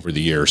all over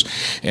the years.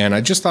 And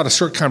I just thought a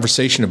short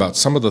conversation about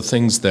some of the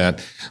things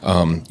that,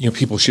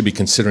 people should be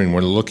considering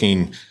when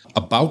looking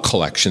about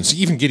collections,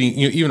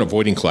 even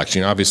avoiding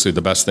collection. Obviously,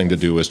 the best thing to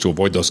do is to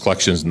avoid those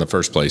collections in the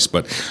first place.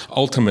 But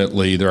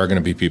ultimately, there are going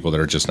to be people that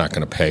are just not going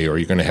to pay, or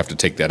you're going to have to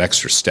take that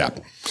extra step.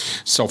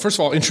 So first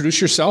of all,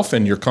 introduce yourself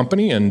and your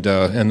company, and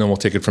then we'll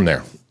take it from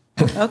there.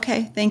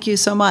 Okay, thank you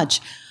so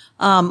much.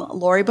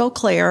 Lori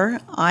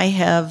Beauclair. I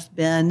have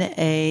been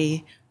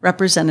a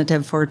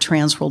representative for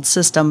Transworld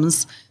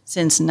Systems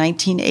since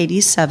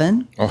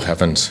 1987. Oh,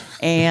 heavens.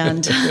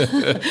 And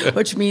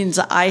which means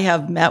I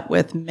have met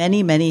with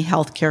many, many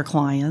healthcare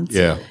clients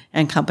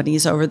and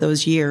companies over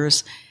those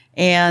years.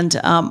 And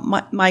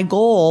my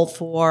goal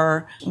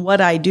for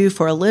what I do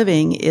for a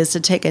living is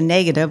to take a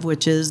negative,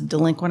 which is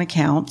delinquent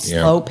accounts,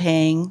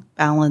 low-paying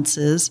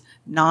balances,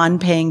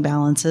 non-paying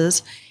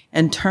balances,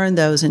 and turn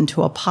those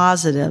into a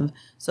positive,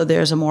 so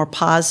there's a more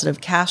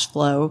positive cash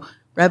flow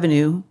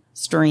revenue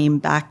stream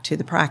back to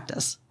the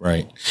practice.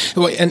 Right.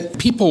 And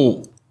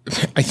people,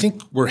 I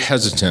think we're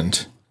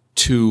hesitant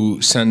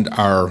to send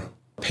our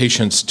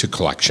patients to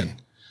collection.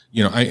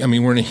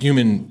 We're in a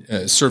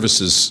human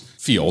services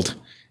field,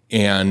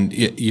 and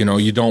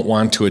you don't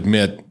want to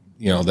admit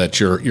that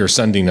you're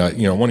sending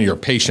one of your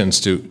patients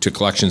to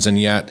collections, and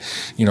yet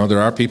there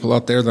are people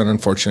out there that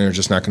unfortunately are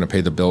just not going to pay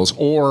the bills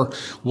or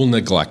will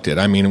neglect it.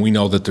 We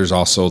know that there's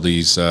also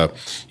these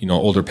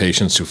older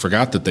patients who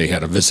forgot that they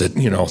had a visit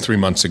 3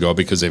 months ago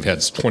because they've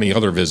had 20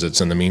 other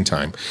visits in the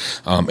meantime,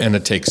 and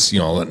it takes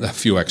a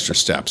few extra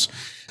steps.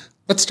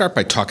 Let's start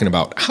by talking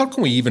about how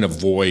can we even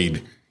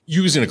avoid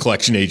using a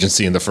collection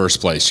agency in the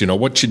first place.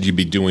 What should you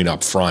be doing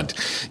up front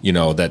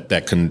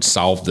that can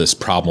solve this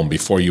problem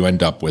before you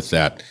end up with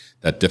that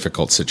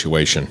difficult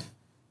situation?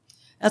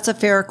 That's a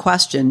fair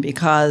question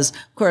because,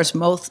 of course,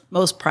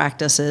 most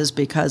practices,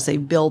 because they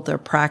build their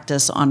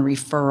practice on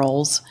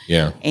referrals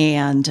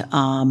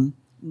and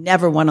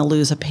never want to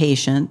lose a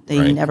patient.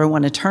 They never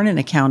want to turn an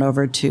account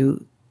over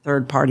to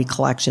third-party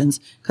collections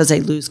because they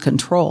lose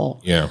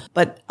control. Yeah.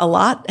 But a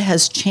lot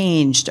has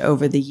changed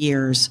over the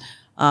years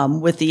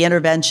with the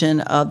intervention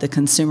of the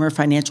Consumer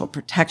Financial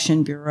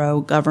Protection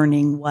Bureau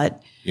governing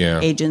what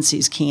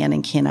agencies can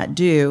and cannot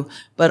do,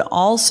 but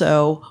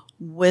also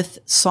with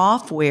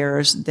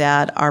softwares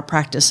that our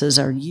practices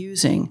are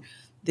using.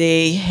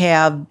 they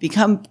have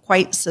become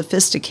quite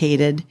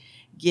sophisticated,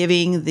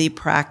 giving the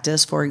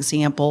practice, for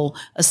example,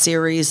 a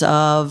series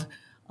of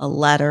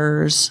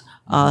letters,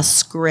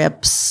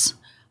 scripts,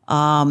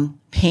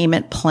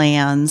 payment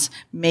plans,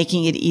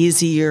 making it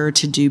easier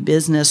to do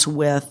business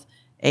with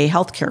a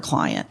healthcare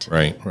client.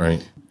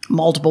 Right.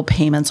 Multiple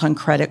payments on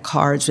credit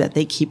cards that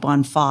they keep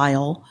on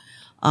file.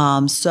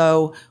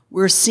 So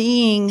we're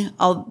seeing,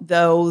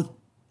 although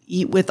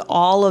with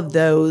all of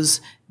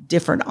those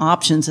different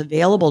options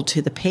available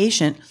to the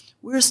patient,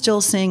 we're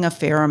still seeing a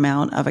fair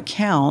amount of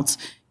accounts,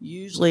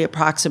 usually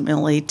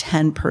approximately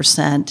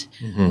 10%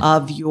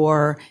 of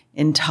your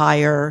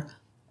entire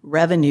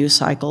revenue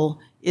cycle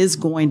is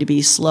going to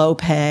be slow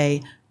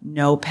pay,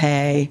 no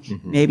pay,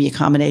 maybe a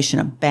combination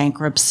of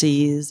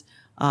bankruptcies,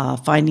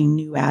 finding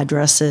new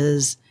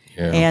addresses.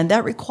 Yeah. And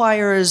that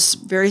requires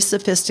very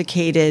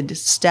sophisticated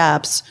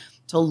steps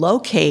to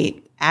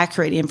locate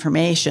accurate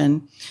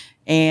information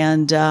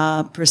and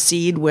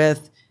proceed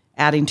with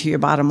adding to your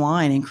bottom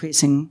line,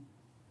 increasing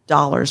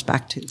dollars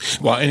back to.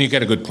 Well, and you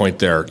get a good point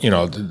there. You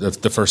know,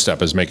 the first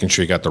step is making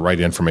sure you got the right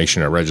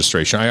information at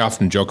registration. I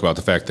often joke about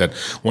the fact that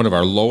one of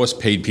our lowest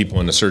paid people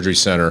in the surgery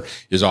center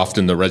is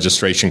often the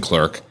registration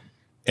clerk.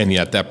 And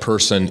yet that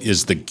person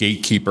is the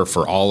gatekeeper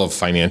for all of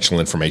financial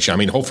information. I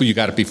mean, hopefully you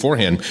got it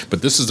beforehand,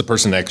 but this is the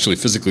person actually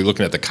physically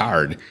looking at the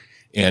card.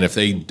 And if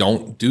they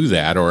don't do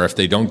that, or if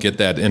they don't get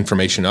that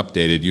information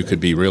updated, you could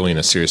be really in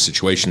a serious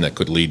situation that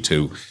could lead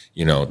to,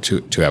 you know,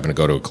 to having to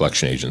go to a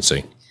collection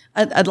agency.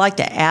 I'd like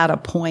to add a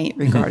point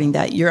regarding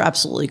that. You're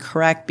absolutely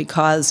correct,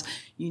 because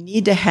you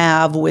need to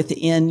have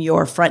within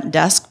your front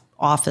desk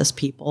office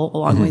people,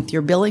 along with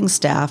your billing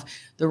staff,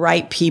 the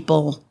right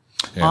people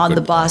on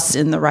the bus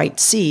in the right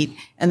seat.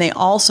 And they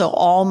also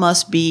all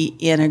must be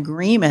in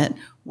agreement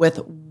with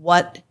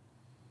what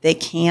they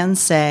can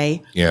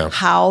say,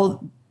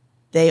 how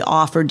they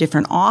offer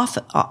different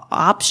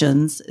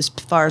options as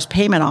far as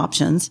payment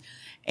options.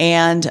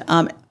 And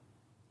a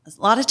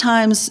lot of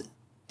times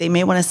they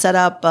may want to set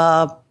up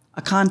a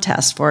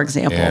contest, for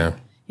example. Yeah.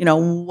 You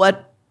know,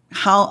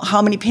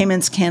 how many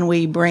payments can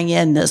we bring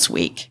in this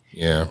week?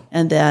 Yeah.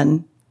 And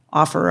then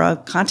offer a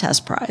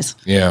contest prize.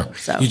 Yeah.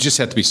 So you just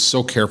have to be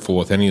so careful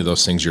with any of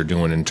those things you're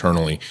doing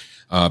internally.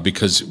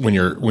 Because when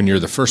you're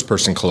the first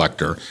person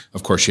collector,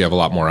 of course, you have a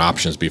lot more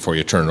options before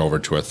you turn it over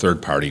to a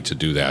third party to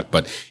do that.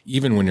 But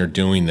even when you're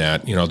doing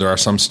that, you know, there are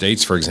some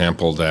states, for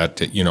example,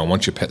 that, you know,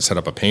 once you set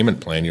up a payment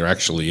plan, you're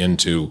actually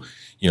into,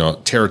 you know,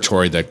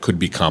 territory that could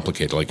be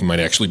complicated. Like you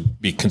might actually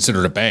be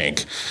considered a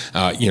bank,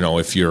 you know,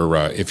 if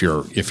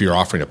you're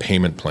offering a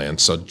payment plan.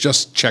 So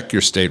just check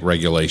your state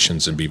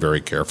regulations and be very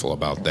careful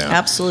about that.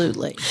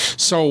 Absolutely.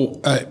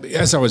 So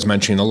as I was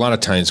mentioning, a lot of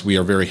times we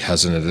are very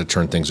hesitant to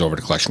turn things over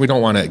to collection. We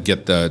don't want to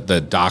get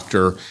the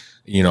doctor,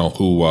 you know,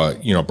 who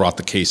you know, brought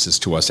the cases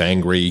to us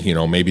angry. You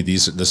know, maybe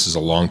this is a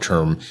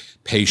long-term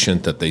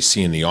patient that they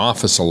see in the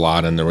office a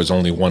lot, and there was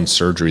only one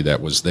surgery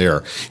that was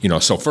there. You know,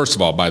 so first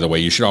of all, by the way,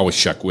 you should always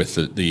check with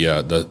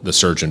the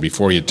surgeon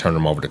before you turn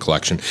them over to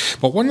collection.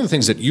 But one of the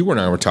things that you and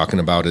I were talking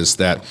about is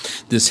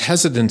that this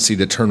hesitancy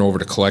to turn over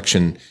to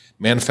collection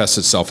manifests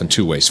itself in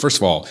two ways. First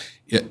of all,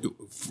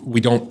 we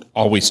don't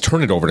always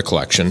turn it over to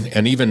collection.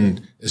 And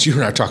even as you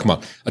and I are talking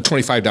about a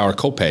 $25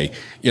 copay,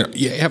 you know,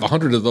 you have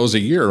 100 of those a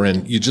year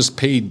and you just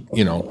paid,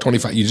 you know,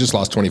 you just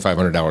lost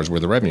 $2,500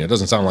 worth of revenue. It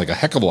doesn't sound like a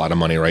heck of a lot of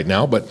money right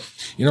now, but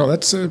you know,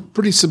 that's a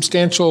pretty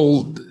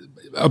substantial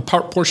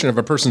portion of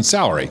a person's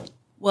salary.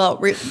 Well,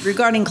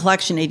 regarding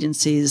collection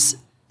agencies,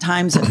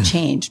 times have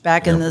changed.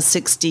 Back in the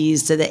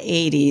 60s to the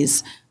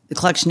 80s, the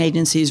collection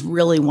agencies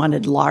really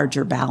wanted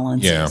larger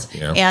balances.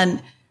 Yeah.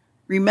 And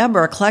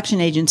remember, a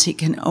collection agency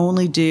can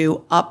only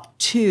do up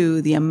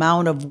to the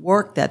amount of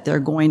work that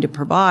they're going to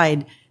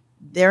provide.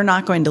 They're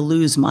not going to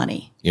lose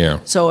money. Yeah.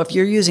 So if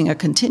you're using a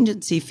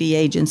contingency fee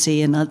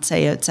agency, and let's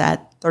say it's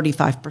at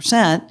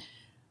 35%,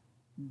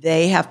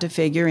 they have to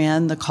figure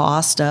in the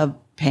cost of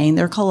paying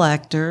their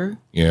collector.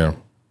 Yeah.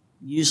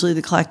 Usually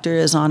the collector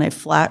is on a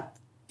flat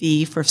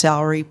fee for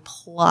salary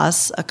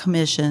plus a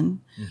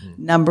commission,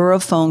 number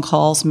of phone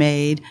calls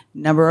made,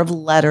 number of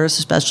letters,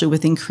 especially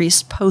with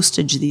increased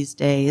postage these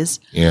days.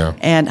 Yeah.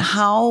 And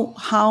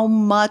how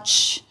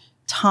much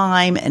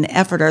time and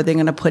effort are they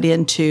going to put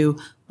into,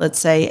 let's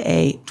say,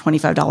 a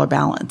 $25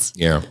 balance?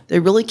 Yeah. They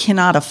really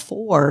cannot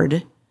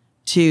afford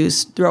to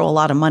throw a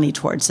lot of money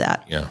towards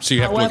that. Yeah. So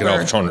you have to look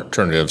at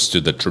alternatives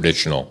to the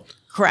traditional.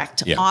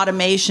 Correct. Yeah.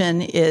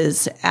 Automation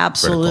is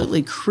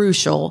absolutely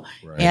crucial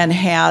and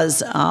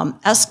has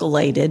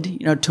escalated,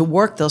 you know, to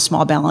work those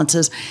small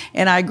balances.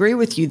 And I agree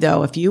with you,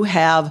 though. If you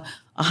have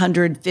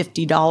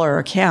 $150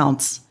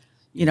 accounts,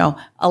 you know,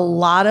 a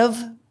lot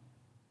of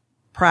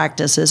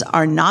practices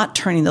are not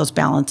turning those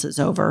balances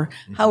over.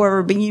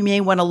 However, you may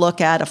want to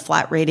look at a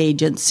flat rate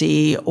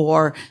agency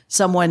or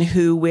someone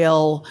who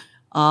will,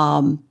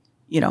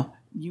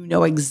 you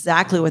know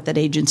exactly what that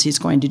agency is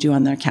going to do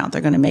on their account. They're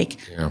going to make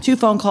 2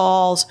 phone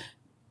calls.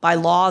 By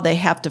law, they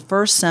have to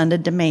first send a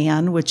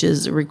demand, which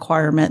is a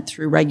requirement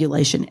through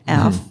Regulation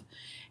F,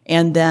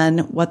 and then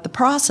what the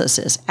process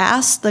is.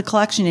 Ask the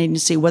collection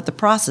agency what the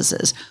process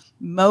is.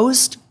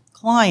 most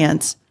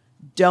clients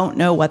don't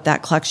know what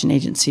that collection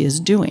agency is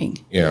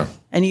doing. Yeah.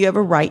 And you have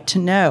a right to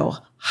know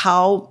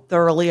how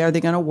thoroughly are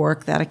they going to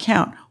work that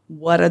account?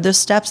 What are the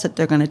steps that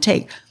they're going to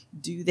take?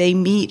 Do they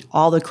meet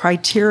all the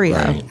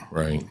criteria?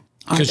 Right.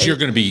 Because you're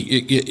going to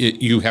be,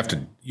 you have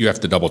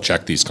to double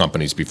check these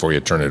companies before you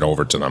turn it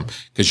over to them,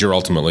 because you're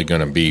ultimately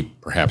going to be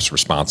perhaps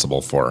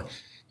responsible for,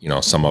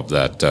 some of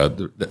that,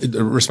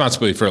 the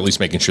responsibility for at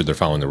least making sure they're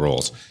following the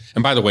rules.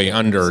 And by the way,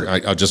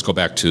 I'll just go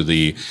back to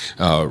the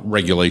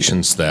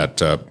regulations that,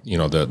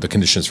 the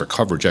conditions for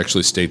coverage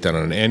actually state that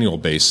on an annual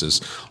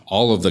basis,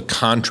 all of the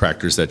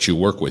contractors that you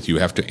work with, you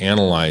have to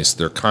analyze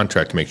their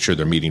contract to make sure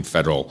they're meeting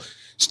federal,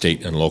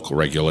 state, and local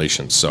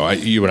regulations. So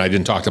you and I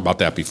didn't talk about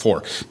that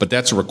before, but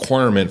that's a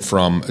requirement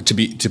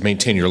to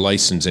maintain your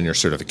license and your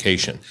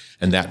certification,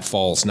 and that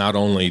falls not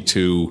only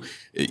to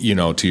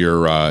your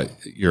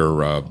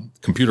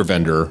computer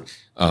vendor,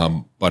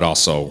 but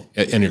also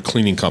and your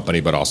cleaning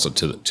company, but also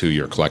to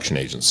your collection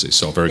agency.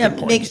 So very good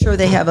point. Make sure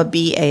they have a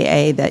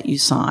BAA that you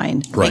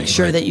sign. Make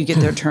sure that you get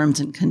their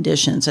terms and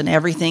conditions, and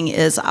everything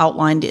is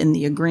outlined in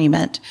the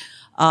agreement.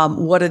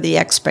 What are the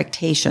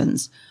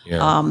expectations?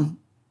 Yeah.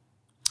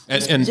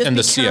 And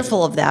Just be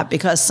careful of that,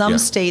 because some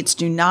states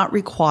do not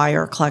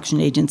require collection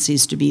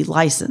agencies to be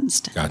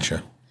licensed.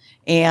 Gotcha.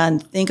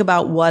 And think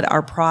about what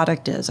our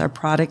product is. Our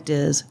product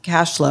is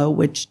cash flow,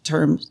 which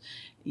terms,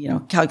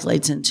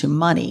 calculates into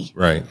money.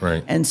 Right.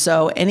 And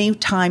so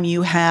anytime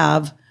you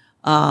have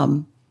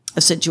a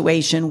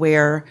situation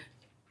where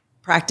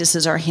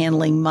practices are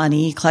handling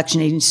money,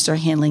 collection agencies are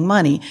handling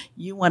money,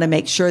 you want to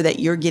make sure that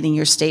you're getting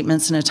your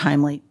statements in a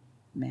timely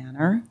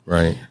manner,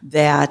 right?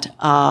 That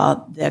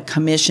the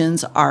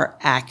commissions are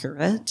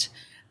accurate,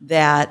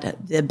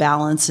 that the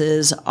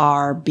balances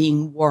are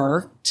being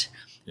worked,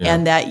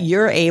 and that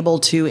you're able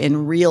to,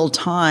 in real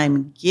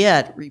time,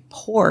 get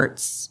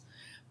reports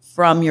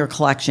from your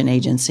collection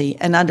agency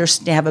and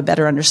have a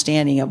better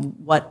understanding of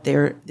what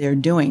they're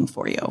doing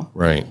for you.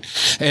 Right.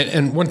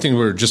 And one thing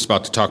we're just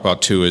about to talk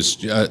about too is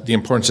the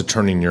importance of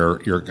turning your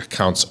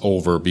accounts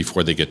over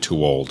before they get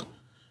too old.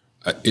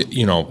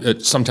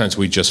 Sometimes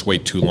we just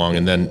wait too long,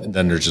 and then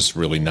there's just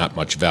really not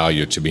much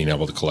value to being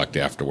able to collect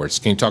afterwards.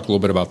 Can you talk a little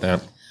bit about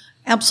that?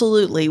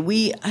 Absolutely.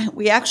 We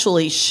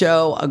actually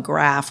show a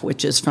graph,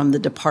 which is from the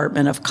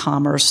Department of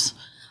Commerce,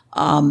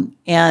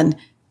 and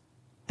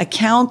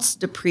accounts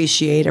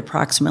depreciate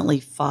approximately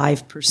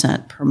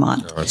 5% per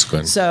month. Oh, that's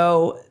good.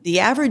 So the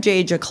average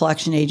age a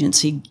collection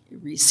agency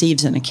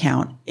receives an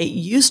account, it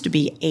used to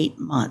be 8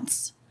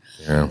 months.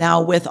 Yeah.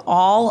 Now, with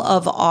all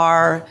of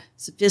our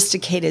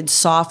sophisticated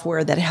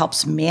software that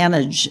helps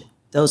manage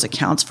those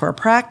accounts for a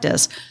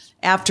practice,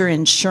 after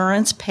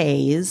insurance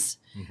pays,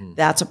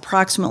 that's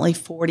approximately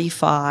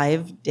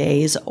 45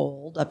 days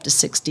old, up to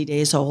 60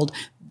 days old.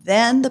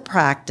 Then the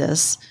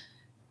practice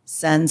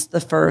sends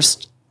the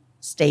first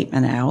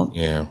statement out.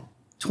 Yeah.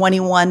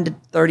 21 to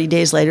 30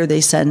 days later,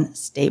 they send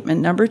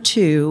statement number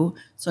 2.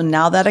 So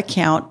now that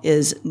account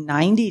is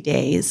 90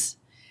 days.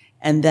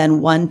 And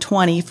then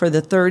 120 for the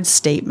third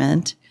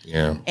statement.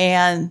 Yeah.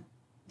 And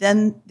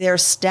then their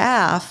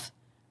staff,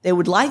 they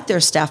would like their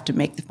staff to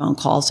make the phone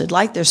calls. They'd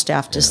like their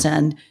staff to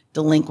send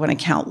delinquent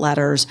account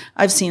letters.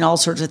 I've seen all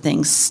sorts of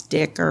things,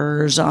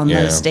 stickers on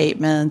the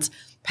statements,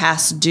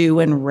 past due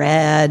in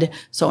red,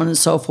 so on and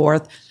so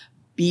forth.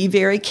 Be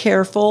very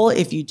careful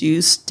if you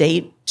do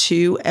state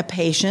to a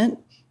patient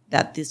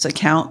that this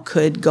account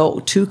could go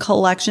to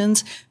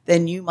collections,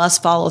 then you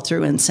must follow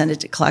through and send it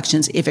to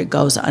collections if it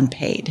goes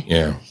unpaid.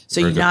 Yeah. So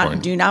you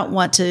do not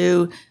want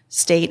to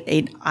state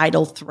an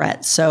idle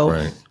threat.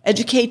 So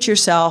educate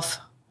yourself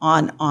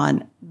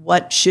on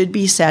what should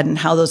be said and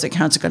how those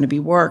accounts are going to be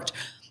worked.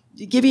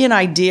 To give you an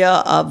idea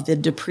of the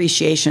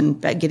depreciation,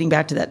 getting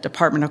back to that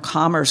Department of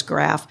Commerce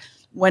graph,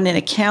 when an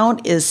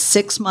account is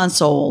 6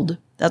 months old,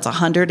 that's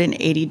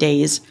 180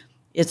 days,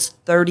 it's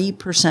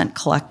 30%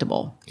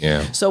 collectible.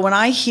 Yeah. So when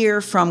I hear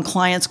from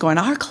clients going,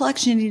 our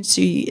collection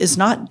agency is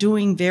not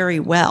doing very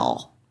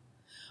well.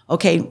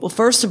 Okay, well,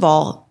 first of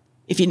all,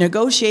 if you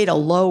negotiate a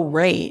low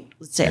rate,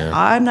 let's say,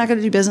 I'm not going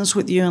to do business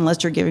with you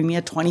unless you're giving me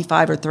a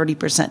 25 or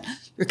 30%.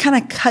 You're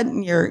kind of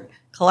cutting your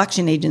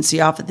collection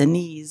agency off at the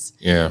knees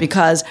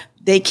because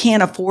they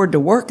can't afford to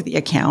work the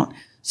account.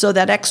 So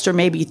that extra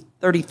maybe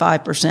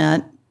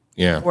 35%,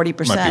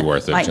 40% might be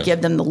worth it. Might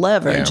give them the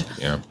leverage.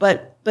 Yeah.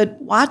 But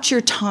watch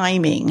your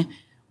timing.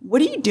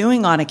 What are you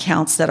doing on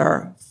accounts that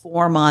are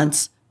 4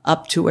 months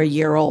up to a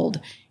year old?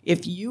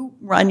 If you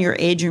run your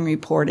aging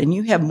report and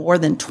you have more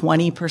than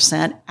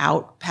 20%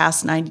 out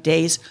past 90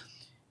 days,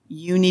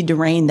 you need to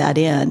rein that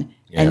in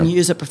and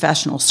use a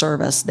professional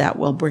service that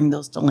will bring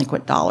those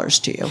delinquent dollars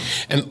to you.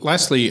 And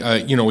lastly,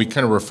 we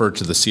kind of referred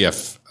to the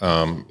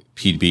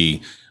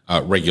CFPB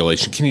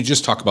regulation. Can you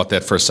just talk about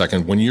that for a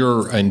second? When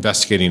you're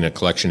investigating a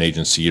collection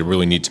agency, you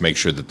really need to make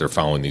sure that they're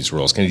following these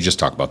rules. Can you just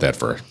talk about that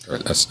for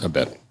a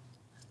bit?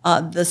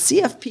 The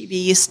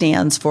CFPB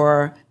stands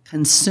for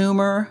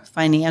Consumer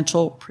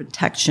Financial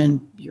Protection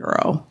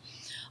Bureau.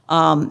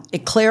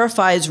 It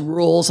clarifies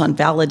rules on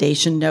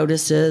validation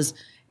notices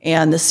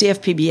And the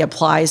CFPB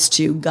applies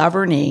to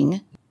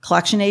governing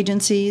collection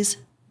agencies,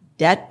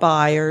 debt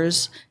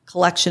buyers,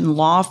 collection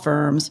law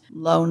firms,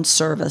 loan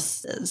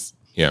services.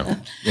 Yeah.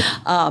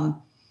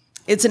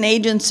 It's an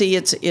agency,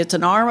 it's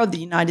an arm of the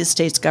United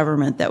States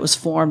government that was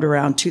formed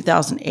around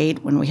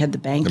 2008 when we had the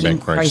banking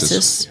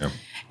crisis. Yeah.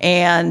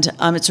 And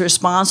it's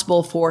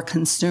responsible for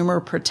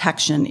consumer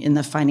protection in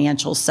the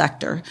financial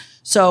sector.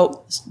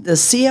 So the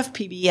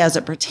CFPB, as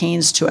it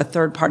pertains to a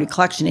third-party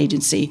collection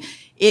agency,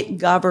 it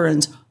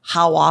governs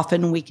how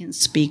often we can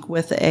speak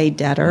with a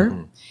debtor.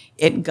 Mm-hmm.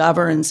 It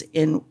governs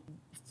in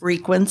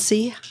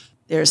frequency.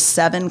 There's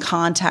 7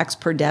 contacts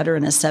per debtor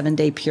in a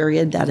 7-day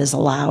period that is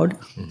allowed.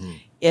 Mm-hmm.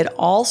 It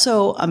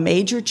also, a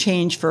major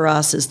change for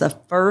us is the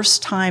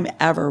first time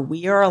ever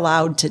we are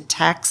allowed to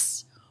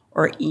text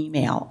or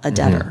email a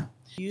debtor. Mm-hmm.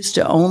 We used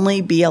to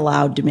only be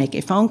allowed to make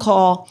a phone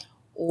call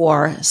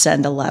or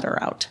send a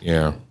letter out.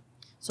 Yeah.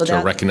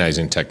 So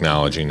recognizing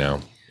technology now.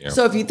 Yeah.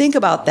 So if you think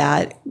about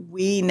that,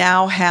 we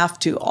now have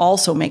to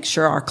also make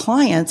sure our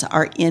clients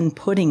are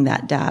inputting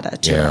that data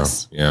to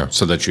us. Yeah,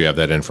 so that you have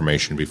that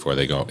information before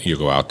you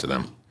go out to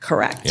them.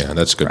 Correct. Yeah,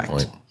 that's a good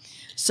point.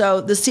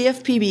 So the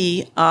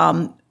CFPB,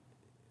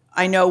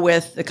 I know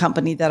with the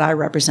company that I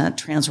represent,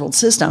 Transworld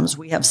Systems,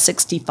 we have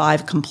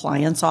 65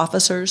 compliance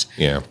officers.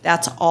 Yeah.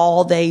 That's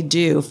all they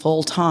do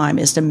full time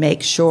is to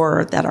make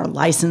sure that our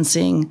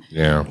licensing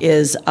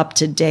is up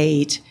to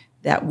date,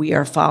 that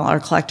our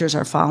collectors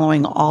are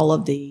following all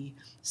of the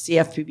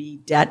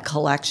CFPB debt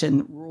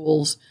collection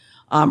rules.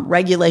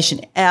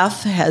 Regulation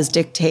F has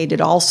dictated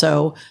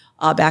also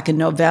back in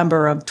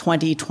November of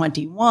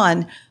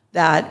 2021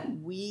 that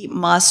we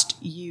must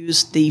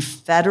use the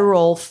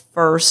federal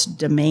first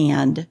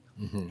demand.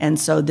 Mm-hmm. And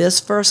so this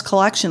first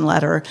collection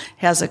letter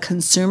has a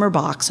consumer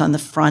box on the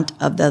front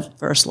of the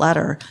first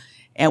letter,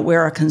 and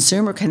where a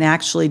consumer can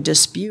actually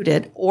dispute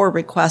it or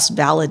request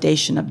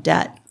validation of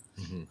debt.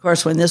 Of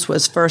course, when this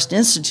was first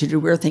instituted,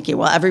 we were thinking,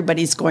 well,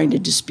 everybody's going to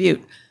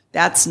dispute.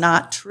 That's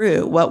not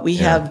true. What we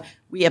have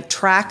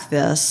tracked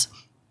this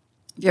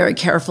very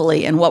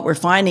carefully, and what we're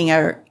finding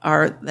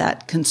are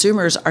that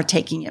consumers are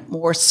taking it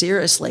more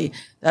seriously,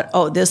 that,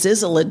 this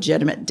is a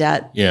legitimate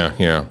debt.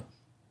 Yeah.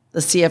 The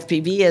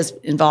CFPB is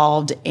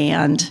involved,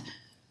 and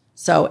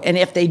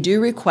if they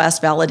do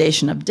request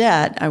validation of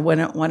debt, I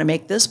want to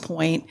make this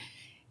point.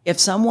 If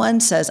someone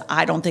says,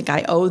 I don't think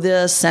I owe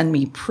this, send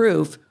me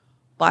proof,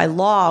 by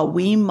law,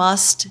 we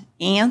must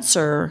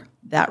answer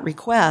that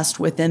request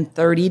within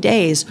 30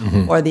 days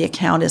or the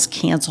account is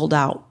canceled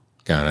out.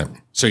 Got it.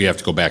 So you have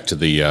to go back to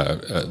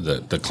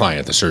the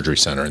client, the surgery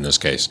center in this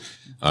case,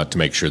 to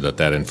make sure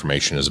that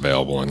information is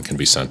available and can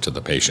be sent to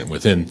the patient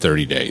within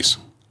 30 days.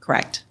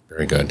 Correct.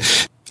 Very good.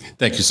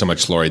 Thank you so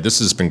much, Lori. This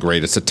has been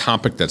great. It's a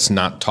topic that's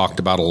not talked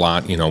about a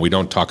lot. We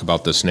don't talk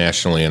about this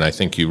nationally, and I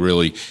think you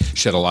really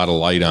shed a lot of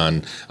light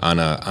on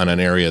an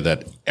area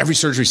that every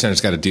surgery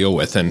center's got to deal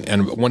with.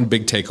 And one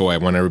big takeaway I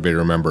want everybody to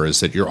remember is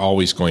that you're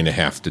always going to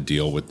have to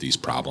deal with these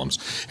problems.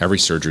 Every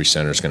surgery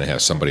center is going to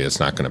have somebody that's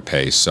not going to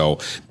pay. So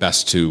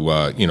best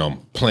to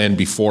plan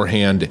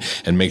beforehand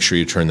and make sure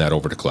you turn that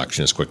over to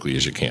collection as quickly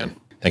as you can.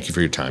 Thank you for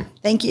your time.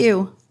 Thank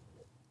you.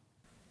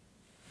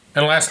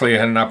 And lastly, I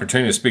had an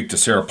opportunity to speak to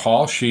Sarah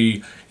Paul.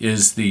 She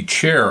is the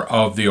chair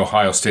of the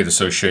Ohio State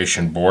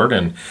Association Board,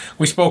 and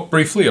we spoke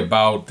briefly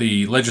about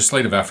the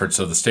legislative efforts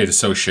of the State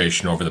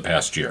Association over the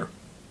past year.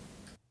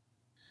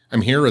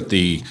 I'm here at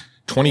the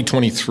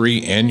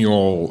 2023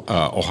 annual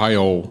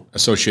Ohio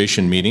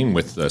Association meeting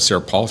with Sarah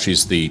Paul.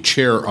 She's the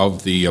chair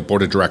of the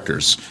board of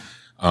directors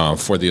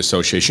for the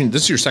association.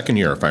 This is your second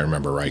year, if I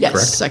remember right, yes,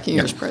 correct? Yes, second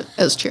year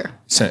as chair.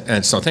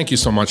 And so thank you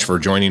so much for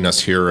joining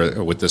us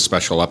here with this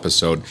special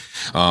episode.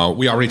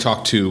 We already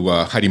talked to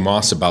Heidi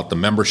Moss about the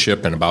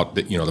membership and about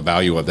the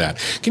value of that.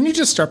 Can you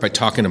just start by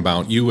talking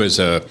about you as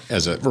a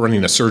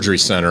running a surgery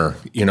center,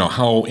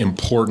 how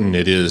important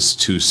it is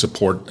to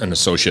support an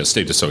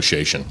state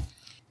association?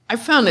 I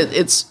found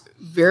it's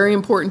very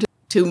important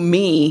to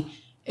me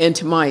and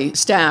to my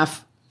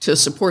staff to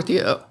support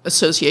the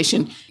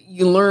association.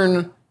 You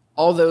learn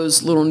all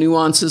those little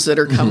nuances that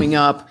are coming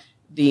up,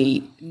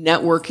 the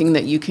networking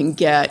that you can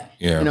get.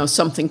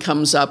 Something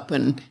comes up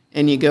and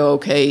you go,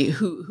 okay,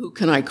 who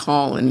can I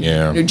call?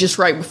 And just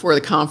right before the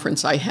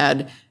conference, I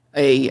had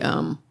a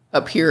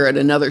up here at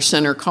another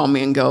center call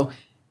me and go,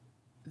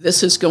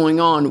 this is going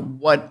on.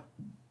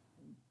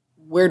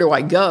 Where do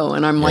I go?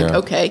 And I'm like,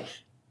 okay,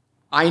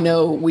 I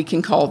know we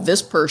can call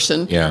this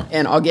person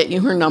and I'll get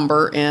you her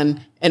number.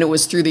 And it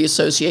was through the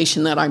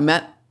association that I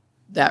met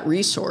that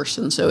resource.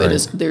 And so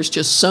there's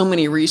just so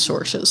many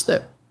resources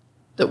that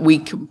we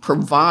can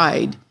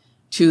provide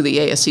to the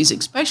ASCs,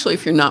 especially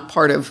if you're not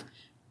part of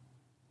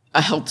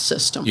a health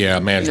system. Yeah,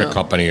 a management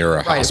company or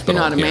a hospital. If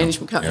you're not a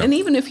management company. And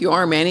even if you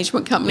are a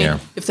management company,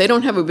 if they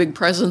don't have a big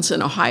presence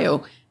in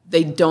Ohio,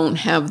 they don't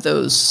have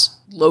those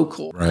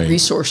local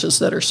resources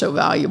that are so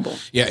valuable.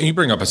 Yeah, and you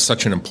bring up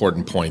such an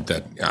important point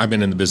that I've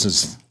been in the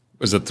business,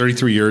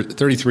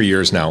 33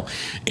 years now.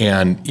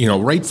 And,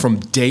 right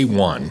from day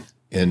one,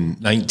 in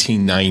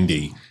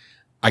 1990,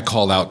 I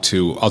called out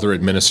to other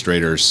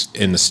administrators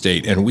in the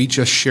state, and we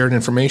just shared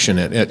information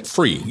at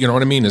free. You know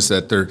what I mean? Is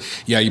that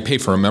you pay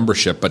for a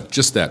membership, but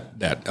just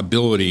that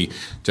ability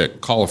to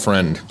call a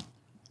friend.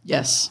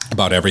 Yes.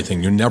 About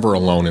everything. You're never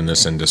alone in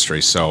this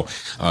industry. So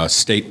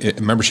state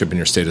membership in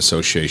your state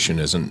association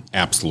is an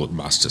absolute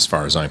must as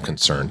far as I'm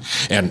concerned.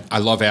 And I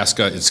love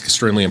ASCA. It's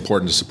extremely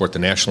important to support the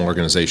national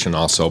organization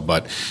also,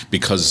 but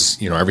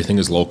because, everything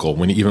is local,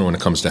 even when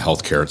it comes to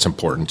healthcare, it's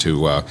important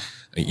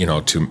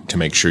to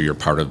make sure you're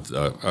part of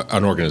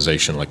an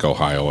organization like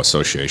Ohio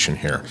Association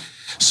here.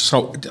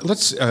 So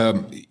let's, a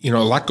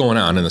lot going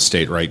on in the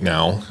state right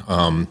now.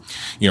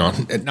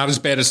 Not as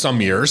bad as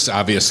some years,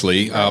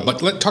 obviously,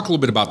 but let's talk a little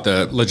bit about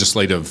the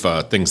legislative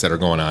things that are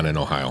going on in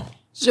Ohio.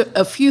 So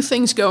a few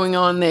things going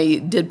on. They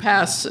did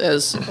pass,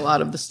 as a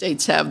lot of the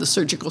states have, the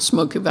surgical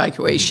smoke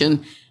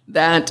evacuation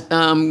that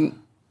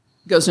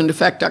goes into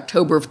effect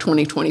October of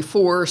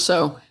 2024.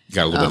 So you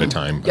got a little bit of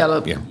time.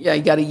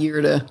 You got a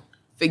year to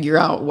figure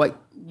out what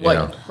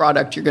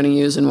product you're going to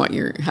use and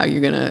how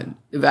you're going to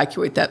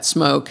evacuate that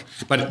smoke.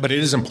 But it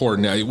is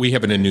important. We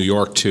have it in New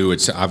York too.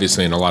 It's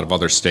obviously in a lot of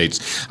other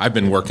states. I've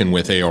been working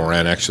with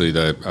AORN. Actually,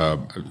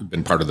 I've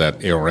been part of that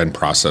AORN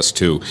process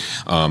too.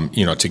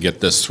 To get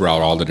this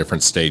throughout all the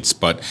different states.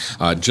 But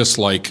just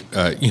like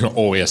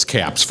OAS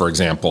caps, for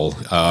example,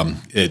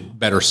 it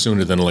better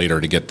sooner than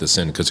later to get this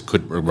in because it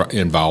could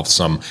involve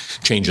some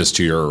changes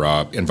to your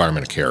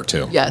environment of care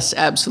too. Yes,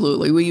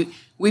 absolutely.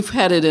 We've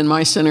had it in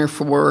my center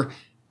for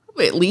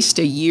at least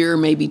a year,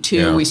 maybe two.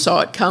 Yeah. We saw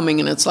it coming,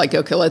 and it's like,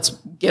 okay, let's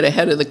get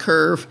ahead of the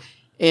curve.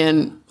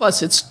 And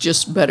plus, it's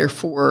just better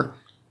for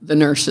the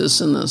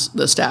nurses and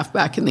the staff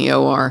back in the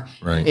OR.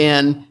 Right.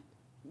 And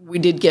we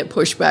did get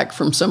pushback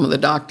from some of the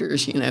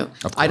doctors.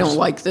 I don't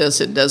like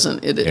this. It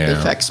doesn't. It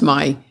affects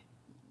my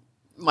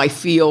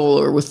feel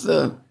or with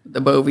the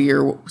Bovie.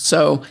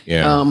 So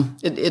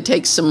it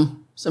takes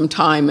some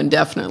time, and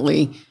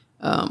definitely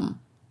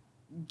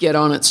get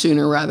on it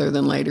sooner rather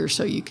than later,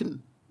 so you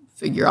can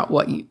figure out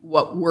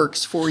what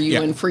works for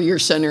you and for your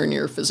center and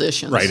your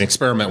physicians. Right.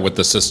 Experiment with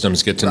the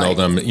systems, get to know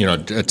them,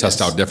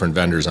 test out different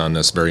vendors on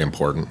this. Very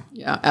important.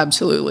 Yeah,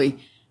 absolutely.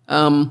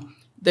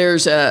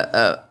 There's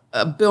a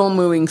bill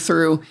moving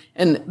through,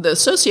 and the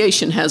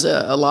association has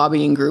a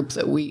lobbying group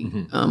that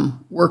we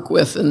work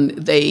with, and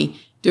they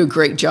do a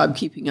great job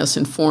keeping us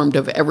informed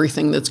of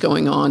everything that's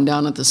going on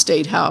down at the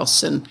State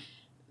House, and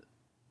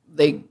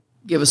they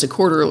give us a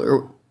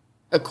quarterly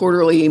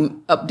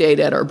update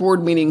at our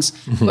board meetings.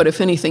 But if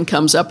anything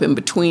comes up in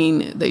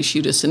between, they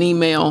shoot us an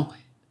email.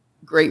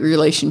 Great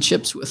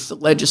relationships with the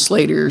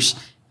legislators.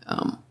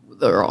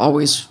 They're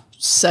always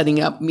setting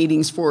up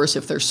meetings for us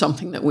if there's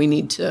something that we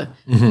need to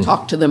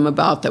talk to them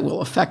about that will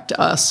affect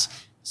us.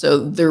 So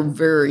they're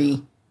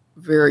very,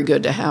 very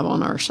good to have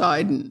on our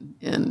side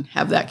and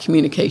have that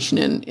communication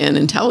and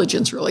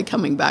intelligence really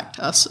coming back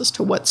to us as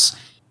to what's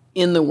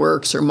in the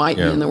works or might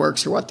be in the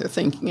works or what they're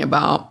thinking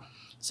about.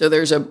 So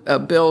there's a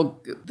bill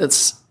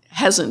that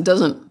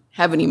doesn't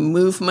have any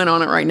movement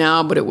on it right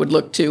now, but it would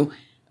look to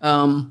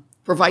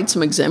provide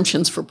some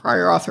exemptions for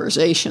prior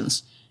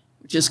authorizations,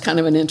 which is kind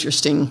of an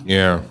interesting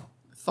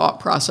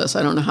thought process.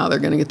 I don't know how they're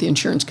going to get the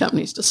insurance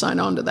companies to sign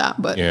on to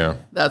that, but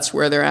that's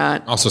where they're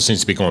at. Also seems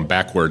to be going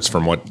backwards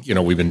from what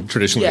we've been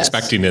traditionally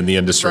expecting in the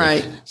industry.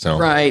 Right.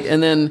 Right.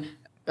 And then,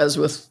 as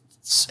with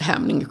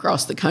happening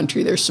across the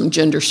country, there's some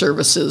gender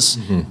services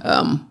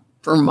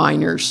for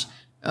minors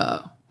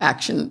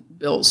action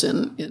bills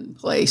in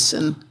place,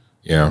 and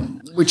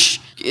which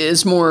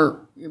is more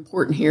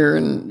important here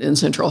in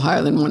Central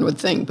Ohio than one would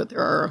think, but there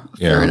are a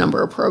fair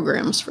number of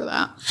programs for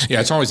that. Yeah,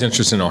 it's always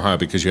interesting in Ohio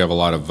because you have a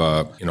lot of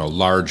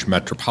large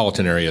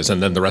metropolitan areas,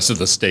 and then the rest of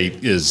the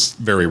state is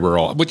very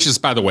rural, which is,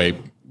 by the way,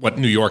 what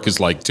New York is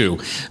like too.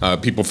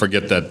 People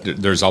forget that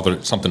there's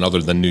something other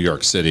than New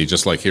York City,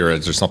 just like here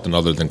there's something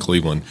other than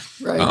Cleveland.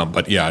 Right.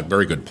 But yeah, a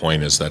very good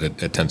point is that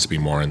it tends to be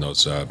more in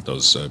those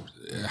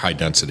high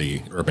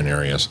density urban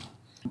areas.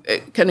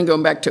 Kind of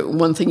going back to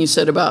one thing you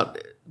said about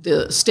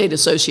the state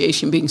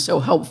association being so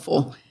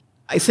helpful,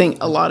 I think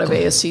a lot of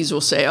ASCs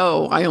will say,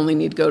 "Oh, I only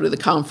need to go to the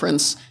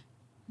conference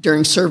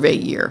during survey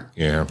year."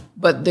 Yeah.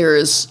 But there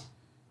is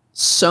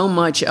so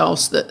much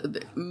else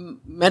that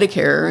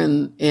Medicare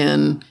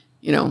and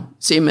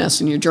CMS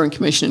and your Joint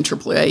Commission and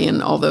AAA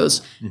and all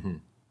those.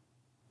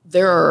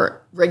 There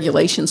are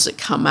regulations that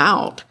come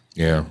out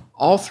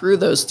all through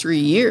those 3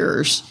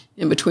 years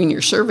in between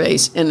your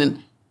surveys,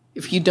 and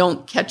if you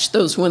don't catch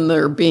those when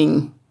they're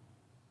being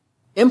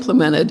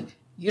implemented,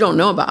 you don't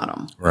know about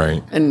them.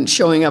 Right. And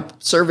showing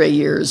up survey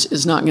years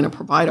is not going to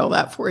provide all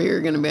that for you.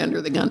 You're going to be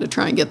under the gun to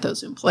try and get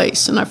those in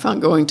place. And I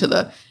found going to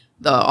the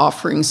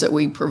offerings that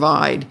we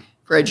provide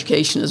for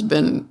education has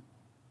been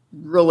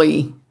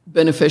really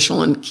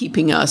beneficial in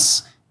keeping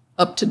us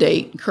up to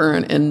date,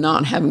 current, and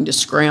not having to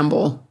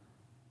scramble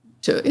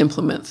to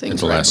implement things at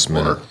the last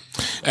minute.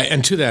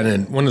 And to that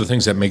end, one of the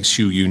things that makes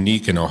you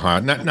unique in Ohio,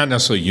 not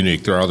necessarily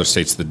unique, there are other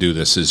states that do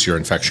this, is your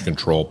infection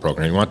control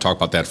program. You want to talk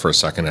about that for a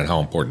second and how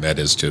important that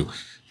is to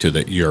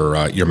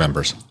your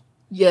members?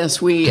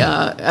 Yes, we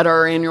at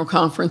our annual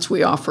conference,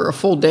 we offer a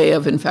full day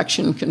of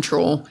infection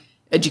control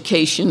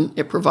education.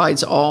 It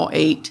provides all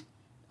 8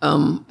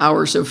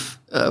 hours of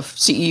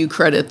CEU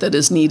credit that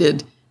is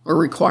needed or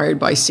required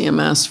by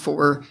CMS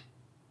for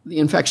the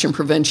infection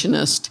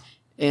preventionist.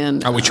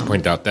 And we should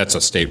point out that's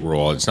a state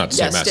rule. It's not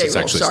CMS; it's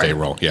actually a state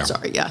rule. Yeah.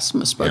 Sorry, yes,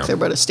 misspoke there,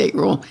 but a state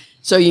rule.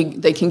 So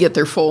they can get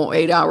their full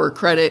 8-hour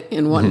credit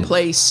in one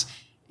place,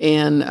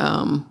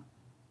 and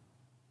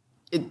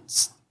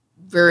it's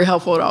very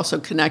helpful. It also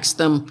connects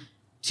them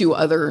to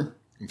other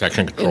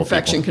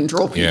infection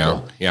control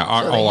people. Yeah.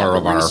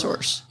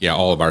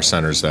 All of our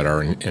centers that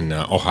are in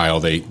Ohio,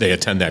 they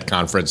attend that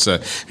conference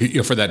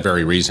for that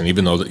very reason.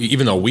 Even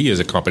though we as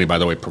a company, by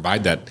the way,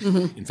 provide that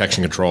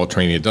infection control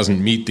training, it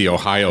doesn't meet the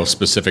Ohio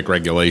specific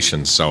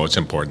regulations. So it's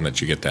important that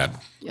you get that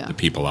to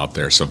people out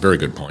there. So very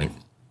good point.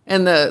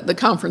 And the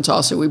conference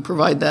also, we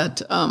provide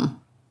that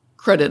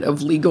credit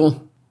of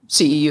legal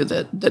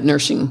CEU that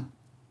nursing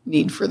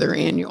need for their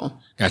annual.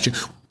 Gotcha.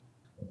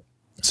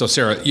 So,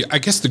 Sarah, I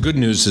guess the good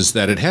news is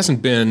that it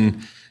hasn't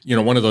been,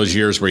 one of those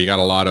years where you got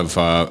a lot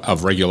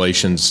of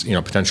regulations,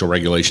 potential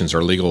regulations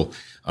or legal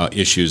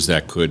issues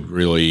that could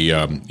really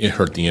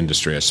hurt the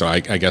industry. So I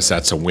guess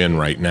that's a win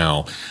right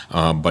now.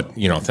 But,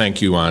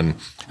 thank you on,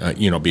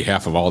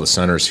 behalf of all the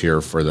centers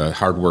here for the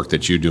hard work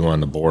that you do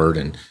on the board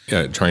and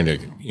trying to,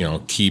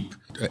 keep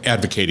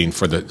advocating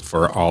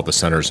for all the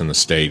centers in the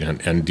state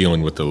and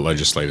dealing with the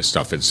legislative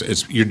stuff.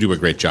 You do a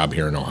great job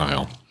here in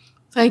Ohio.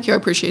 Thank you. I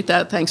appreciate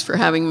that. Thanks for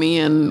having me,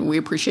 and we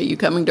appreciate you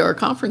coming to our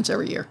conference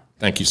every year.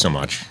 Thank you so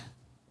much.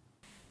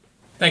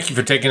 Thank you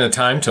for taking the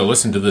time to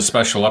listen to this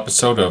special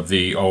episode of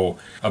the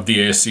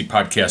ASC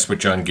podcast with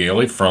John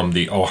Gailey from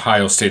the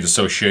Ohio State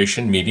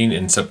Association meeting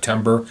in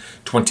September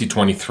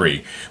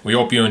 2023. We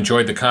hope you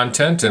enjoyed the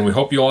content, and we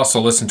hope you also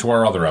listen to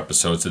our other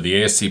episodes of the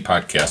ASC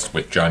podcast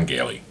with John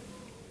Gailey.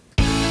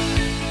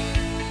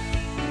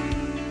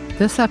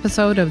 This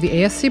episode of the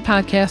ASC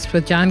podcast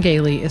with John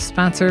Gailey is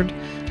sponsored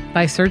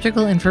by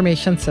Surgical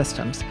Information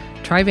Systems,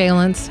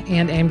 Trivalence,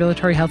 and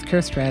Ambulatory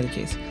Healthcare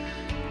Strategies.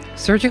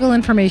 Surgical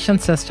Information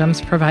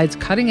Systems provides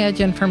cutting-edge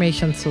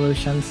information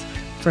solutions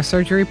for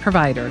surgery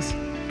providers.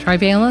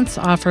 Trivalence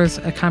offers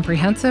a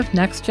comprehensive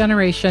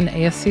next-generation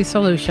ASC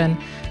solution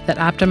that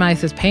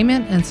optimizes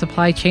payment and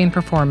supply chain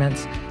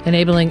performance,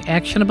 enabling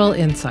actionable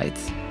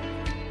insights.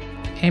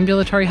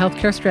 Ambulatory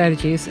Healthcare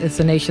Strategies is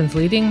the nation's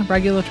leading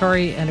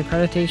regulatory and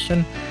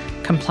accreditation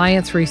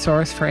compliance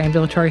resource for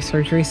ambulatory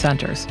surgery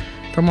centers.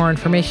 For more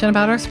information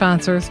about our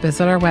sponsors,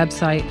 visit our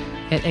website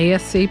at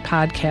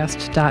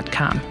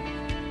ascpodcast.com.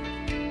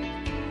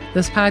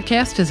 This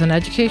podcast is an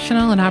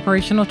educational and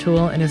operational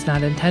tool and is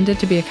not intended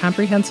to be a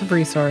comprehensive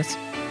resource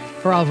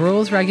for all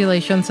rules,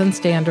 regulations, and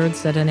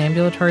standards that an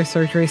ambulatory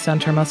surgery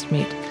center must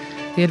meet.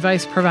 The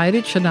advice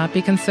provided should not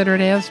be considered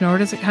as, nor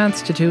does it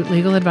constitute,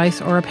 legal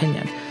advice or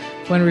opinion.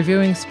 When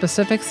reviewing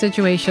specific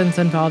situations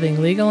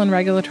involving legal and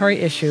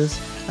regulatory issues,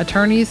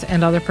 attorneys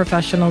and other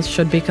professionals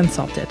should be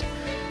consulted.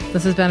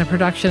 This has been a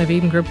production of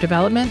Eden Group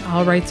Development.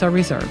 All rights are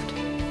reserved.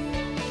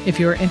 If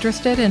you are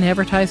interested in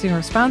advertising or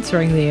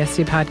sponsoring the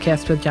ASC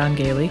Podcast with John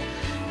Gailey,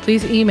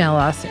 please email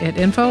us at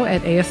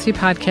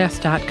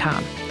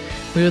info@ascpodcast.com.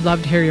 We would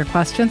love to hear your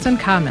questions and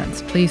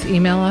comments. Please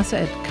email us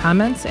at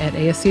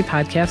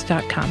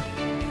comments@ascpodcast.com.